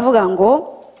 17 haravuga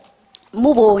ngo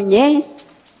mubonye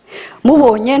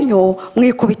ntyo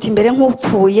mwikubita imbere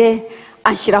nk'upfuye,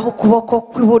 anshyiraho ukuboko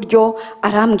kw'iburyo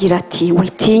arambwira ati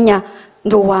witinya,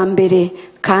 ndi uwa mbere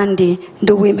kandi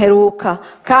ndi uw'imperuka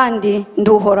kandi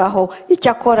nduhoraho.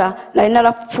 Icyakora nari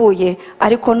narapfuye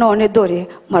ariko none dore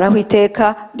mporaho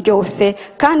iteka ryose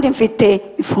kandi mfite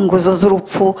imfunguzo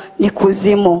z'urupfu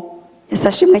n'ikuzimu. Yesu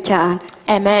ashimwe cyane.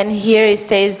 Amen. Here it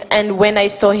says, and when I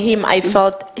saw him, I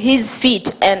felt his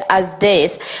feet and as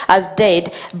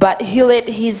dead, but he laid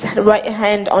his right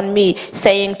hand on me,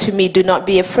 saying to me, do not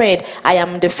be afraid. I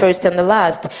am the first and the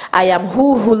last. I am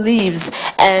who lives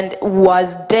and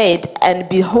was dead, and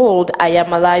behold, I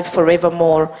am alive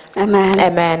forevermore. Amen.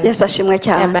 Amen. Yesu ashimwe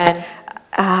cyane. Amen.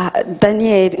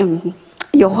 Daniel,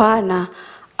 Yohana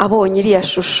abonye iriya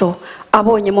shusho,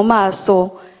 abonye mu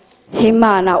maso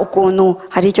h'Imana ukuntu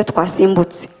hari icyo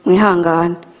twasimbutse.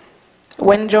 Mwihangane.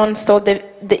 When John saw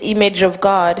the image of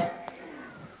God,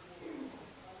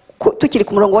 tukiri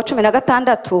ku murongo wa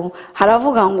 16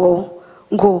 haravuga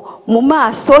ngo mu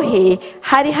maso he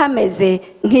hari hameze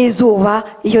nk'izuba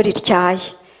iyo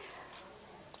rityaye.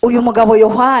 Uyu mugabo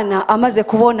Yohana amaze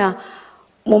kubona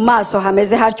mu maso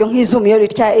hameze haryo nk'izuba iyo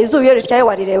rityaye. Izuba iyo rityaye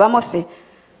warirebamo se?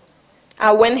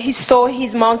 When he saw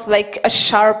his mouth like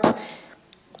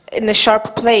in a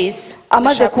sharp place,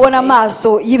 amaze kubona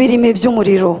amaso y'ibirimi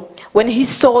by'umuriro. When he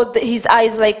saw his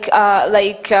eyes like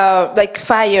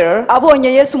fire,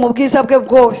 abonye Yesu mu bwiza bwe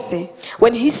bwose,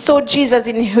 when he saw Jesus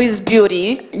in his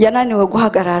beauty, yananiwe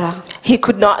guhagarara. He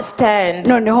could not stand.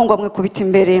 Noneho ngo amwikubita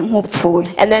imbere nk'upfuye.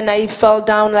 And then I fell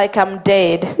down like I'm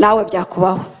dead. Nawe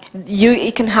byakubaho.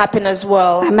 It can happen as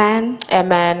well. Amen.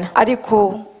 Amen.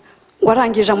 Ariko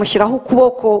warangije amushyiraho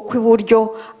ukuboko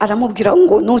kw'iburyo aramubwira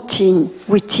ngo nutinye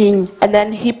witinye. And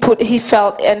then he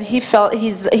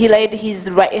laid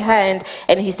his right hand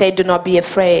and he said, do not be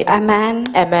afraid. Amen.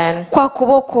 Amen. Kwa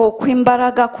kuboko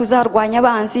kw'imbaraga kuzarwanya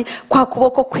abanzi, kwa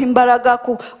kuboko kw'imbaraga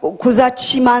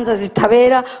kuzaca imanza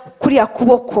zitabera, kuriya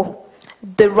kuboko.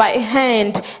 The right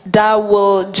hand that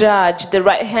will judge, the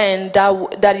right hand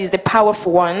that is the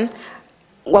powerful one.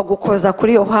 Wagukoza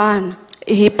kuri Yohana.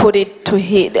 He put it to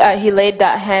he laid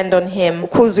that hand on him.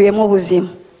 Kuzuyemo ubuzima.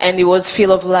 And it was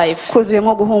full of life.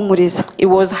 Kuzuyemo guhumuriza. It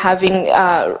was having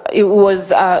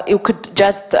it could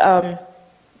just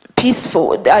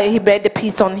peaceful. He made the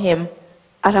peace on him.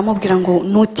 Aramubwira ngo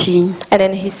nutinye. And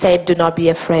then he said, do not be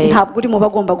afraid. Ntabwo uri mu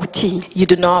bagomba gutinya. You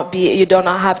do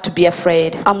not have to be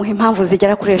afraid. Amuha impamvu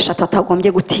zigera kuri 3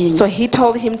 atagombye gutinya. So he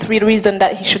told him 3 reasons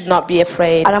that he should not be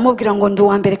afraid. Aramubwira ngo ndi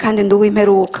uwa mbere kandi ndi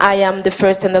uw'imperuka. I am the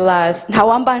first and the last. Nta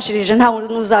wambanjirije nta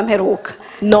n'uzamperuka.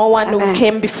 No one who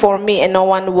came before me and no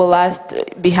one will last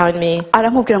behind me.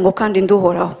 Aramubwira ngo kandi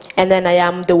nduhoraho. And then I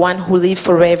am the one who live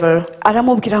forever.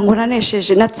 Aramubwira ngo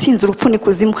nanesheje natsinze urupfu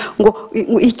n'ikuzimu, ngo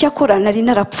icyakora nari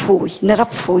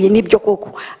narapfuye nibyo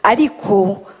koko,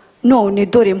 ariko none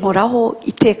dore mporaho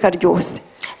iteka ryose.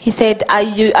 He said,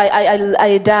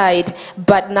 I died,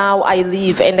 but now I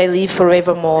live and I live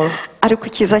forevermore. Ariko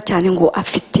kiza cyane ngo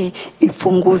afite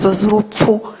imfunguzo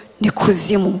z'urupfu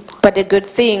n'ikuzimu. But the good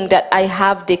thing that I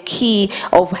have the key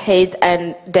of hate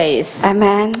and death.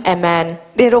 Amen. Amen.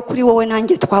 Rero kuri wowe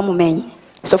nanjye twamumenye.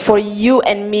 So for you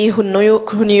and me who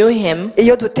knew him,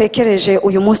 iyo dutekereje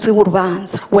uyu munsi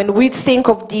w'urubanza, when we think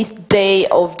of this day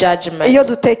of judgment, iyo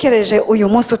dutekereje uyu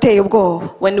munsi uteye ubwoba,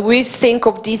 when we think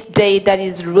of this day that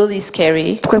is really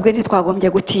scary, twebwe ntitwagombye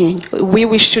gutinya.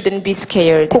 We shouldn't be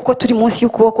scared. Kuko turi munsi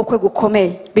y'ukuboko kwe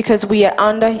gukomeye. Because we are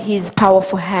under his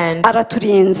powerful hand.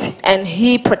 Araturinze. And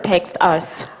he protects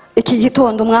us. Iki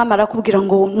gitondo umwami arakubwira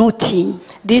ngo nutinye.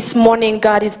 This morning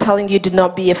God is telling you, do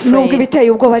not be afraid. Nubwo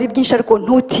ibiteye ubwoba ari byinshi ariko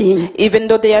ntutinye. Even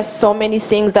though there are so many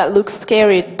things that look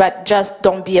scary, but just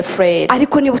don't be afraid.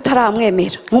 Ariko niba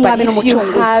utaramwemera nk'umwami n'umucunguzi,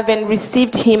 if you haven't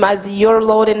received him as your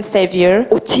Lord and Savior,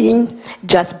 utinye.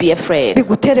 Just be afraid.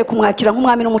 Bigutere kumwakira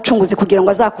nk'umwami n'umucunguzi kugira ngo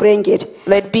azakurengere.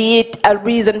 Let be it a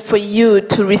reason for you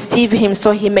to receive him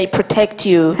so he may protect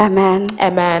you. Amen.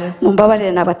 Amen.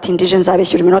 Mumbabarire nabatindije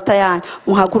nzabeshyura iminota yanyu,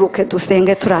 muhaguruke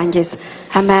dusenge turangiza.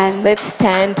 Amen. Let's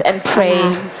stand and pray.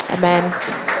 Amen.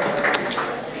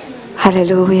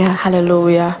 Hallelujah.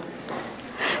 Hallelujah.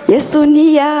 Yesu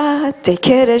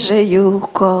ntiyatekereje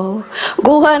yuko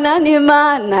guhana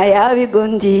n'Imana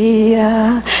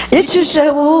yabigundira,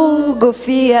 yicishe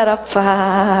bugufi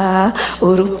arapfa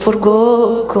urupfu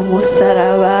rwo ku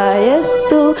musaraba.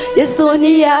 Yesu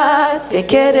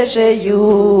ntiyatekereje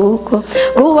yuko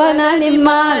guhana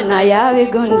n'Imana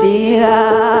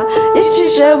yabigundira,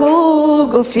 yicishe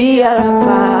bugufi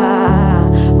arapfa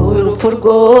urupfu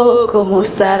rwo ku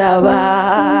musaraba.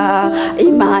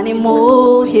 Imana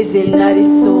imuha izina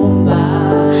risumba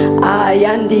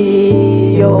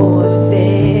ayandi yose,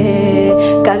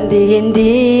 kandi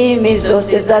indimi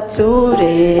zose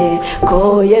zature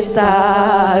ko Yesu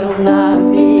ari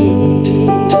umwami.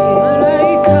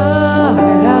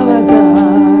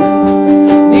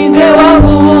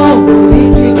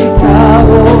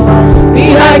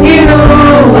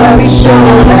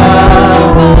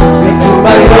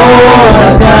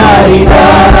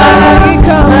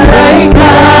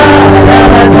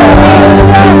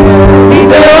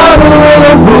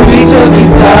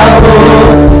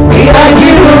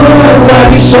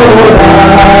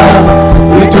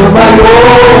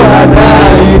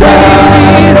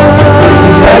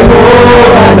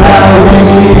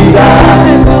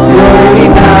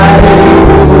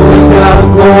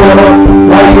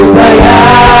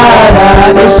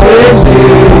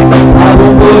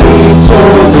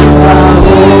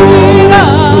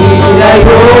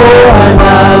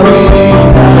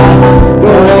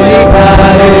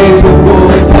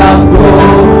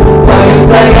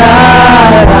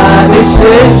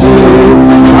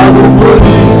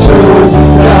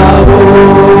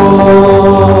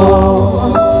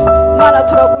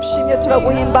 turagushimye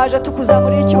turaguhimbaje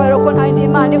tukuzamuriye icyubahiro ko nta yindi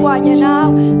Imana ihwanye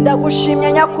nawe.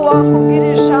 Ndagushimye nyakubahwa kubwira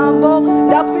ijambo,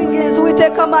 ndakwinginze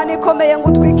Uwiteka Mana ikomeye ngo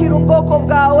utwikire ubwoko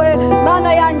bwawe.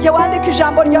 Mana yanjye wandika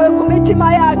ijambo ryawe ku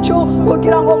mitima yacu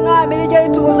kugira ngo mwami rijye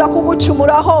ritubuza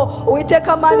kugucumuraho.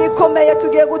 Uwiteka Mana ikomeye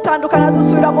tugiye gutandukana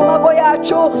dusubira mu mago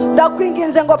yacu,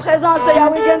 ndakwinginze ngo presence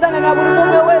yawe igendane na buri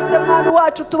umwe wese mwami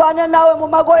wacu, tubane nawe mu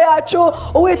mago yacu.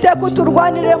 Uwiteka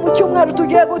uturwanire mu cyumweru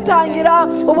tugiye gutangira,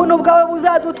 ubuntu bwawe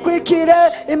buzadutwikire,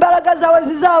 imbaraga zawe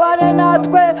zizabane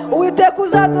natwe. Uwiteka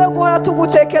uzaduhe guhora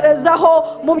tugutekerezaho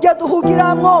mu byo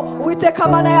duhugiramwo. Uwiteka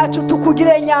Mana yacu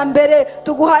tukugire nyambere,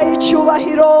 tuguhaye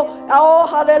icyubahiro. Oh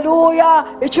haleluya,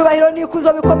 icyubahiro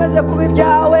n'ikuzo bikomeze kuba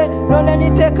ibyawe none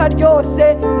n'iteka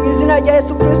ryose, mu izina rya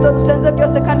Yesu Kristo dusenze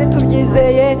byose kandi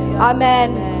tubyizeye, amen.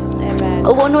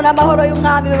 Ubuntu n'amahoro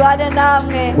y'umwami bibane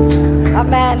namwe,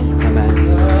 amen.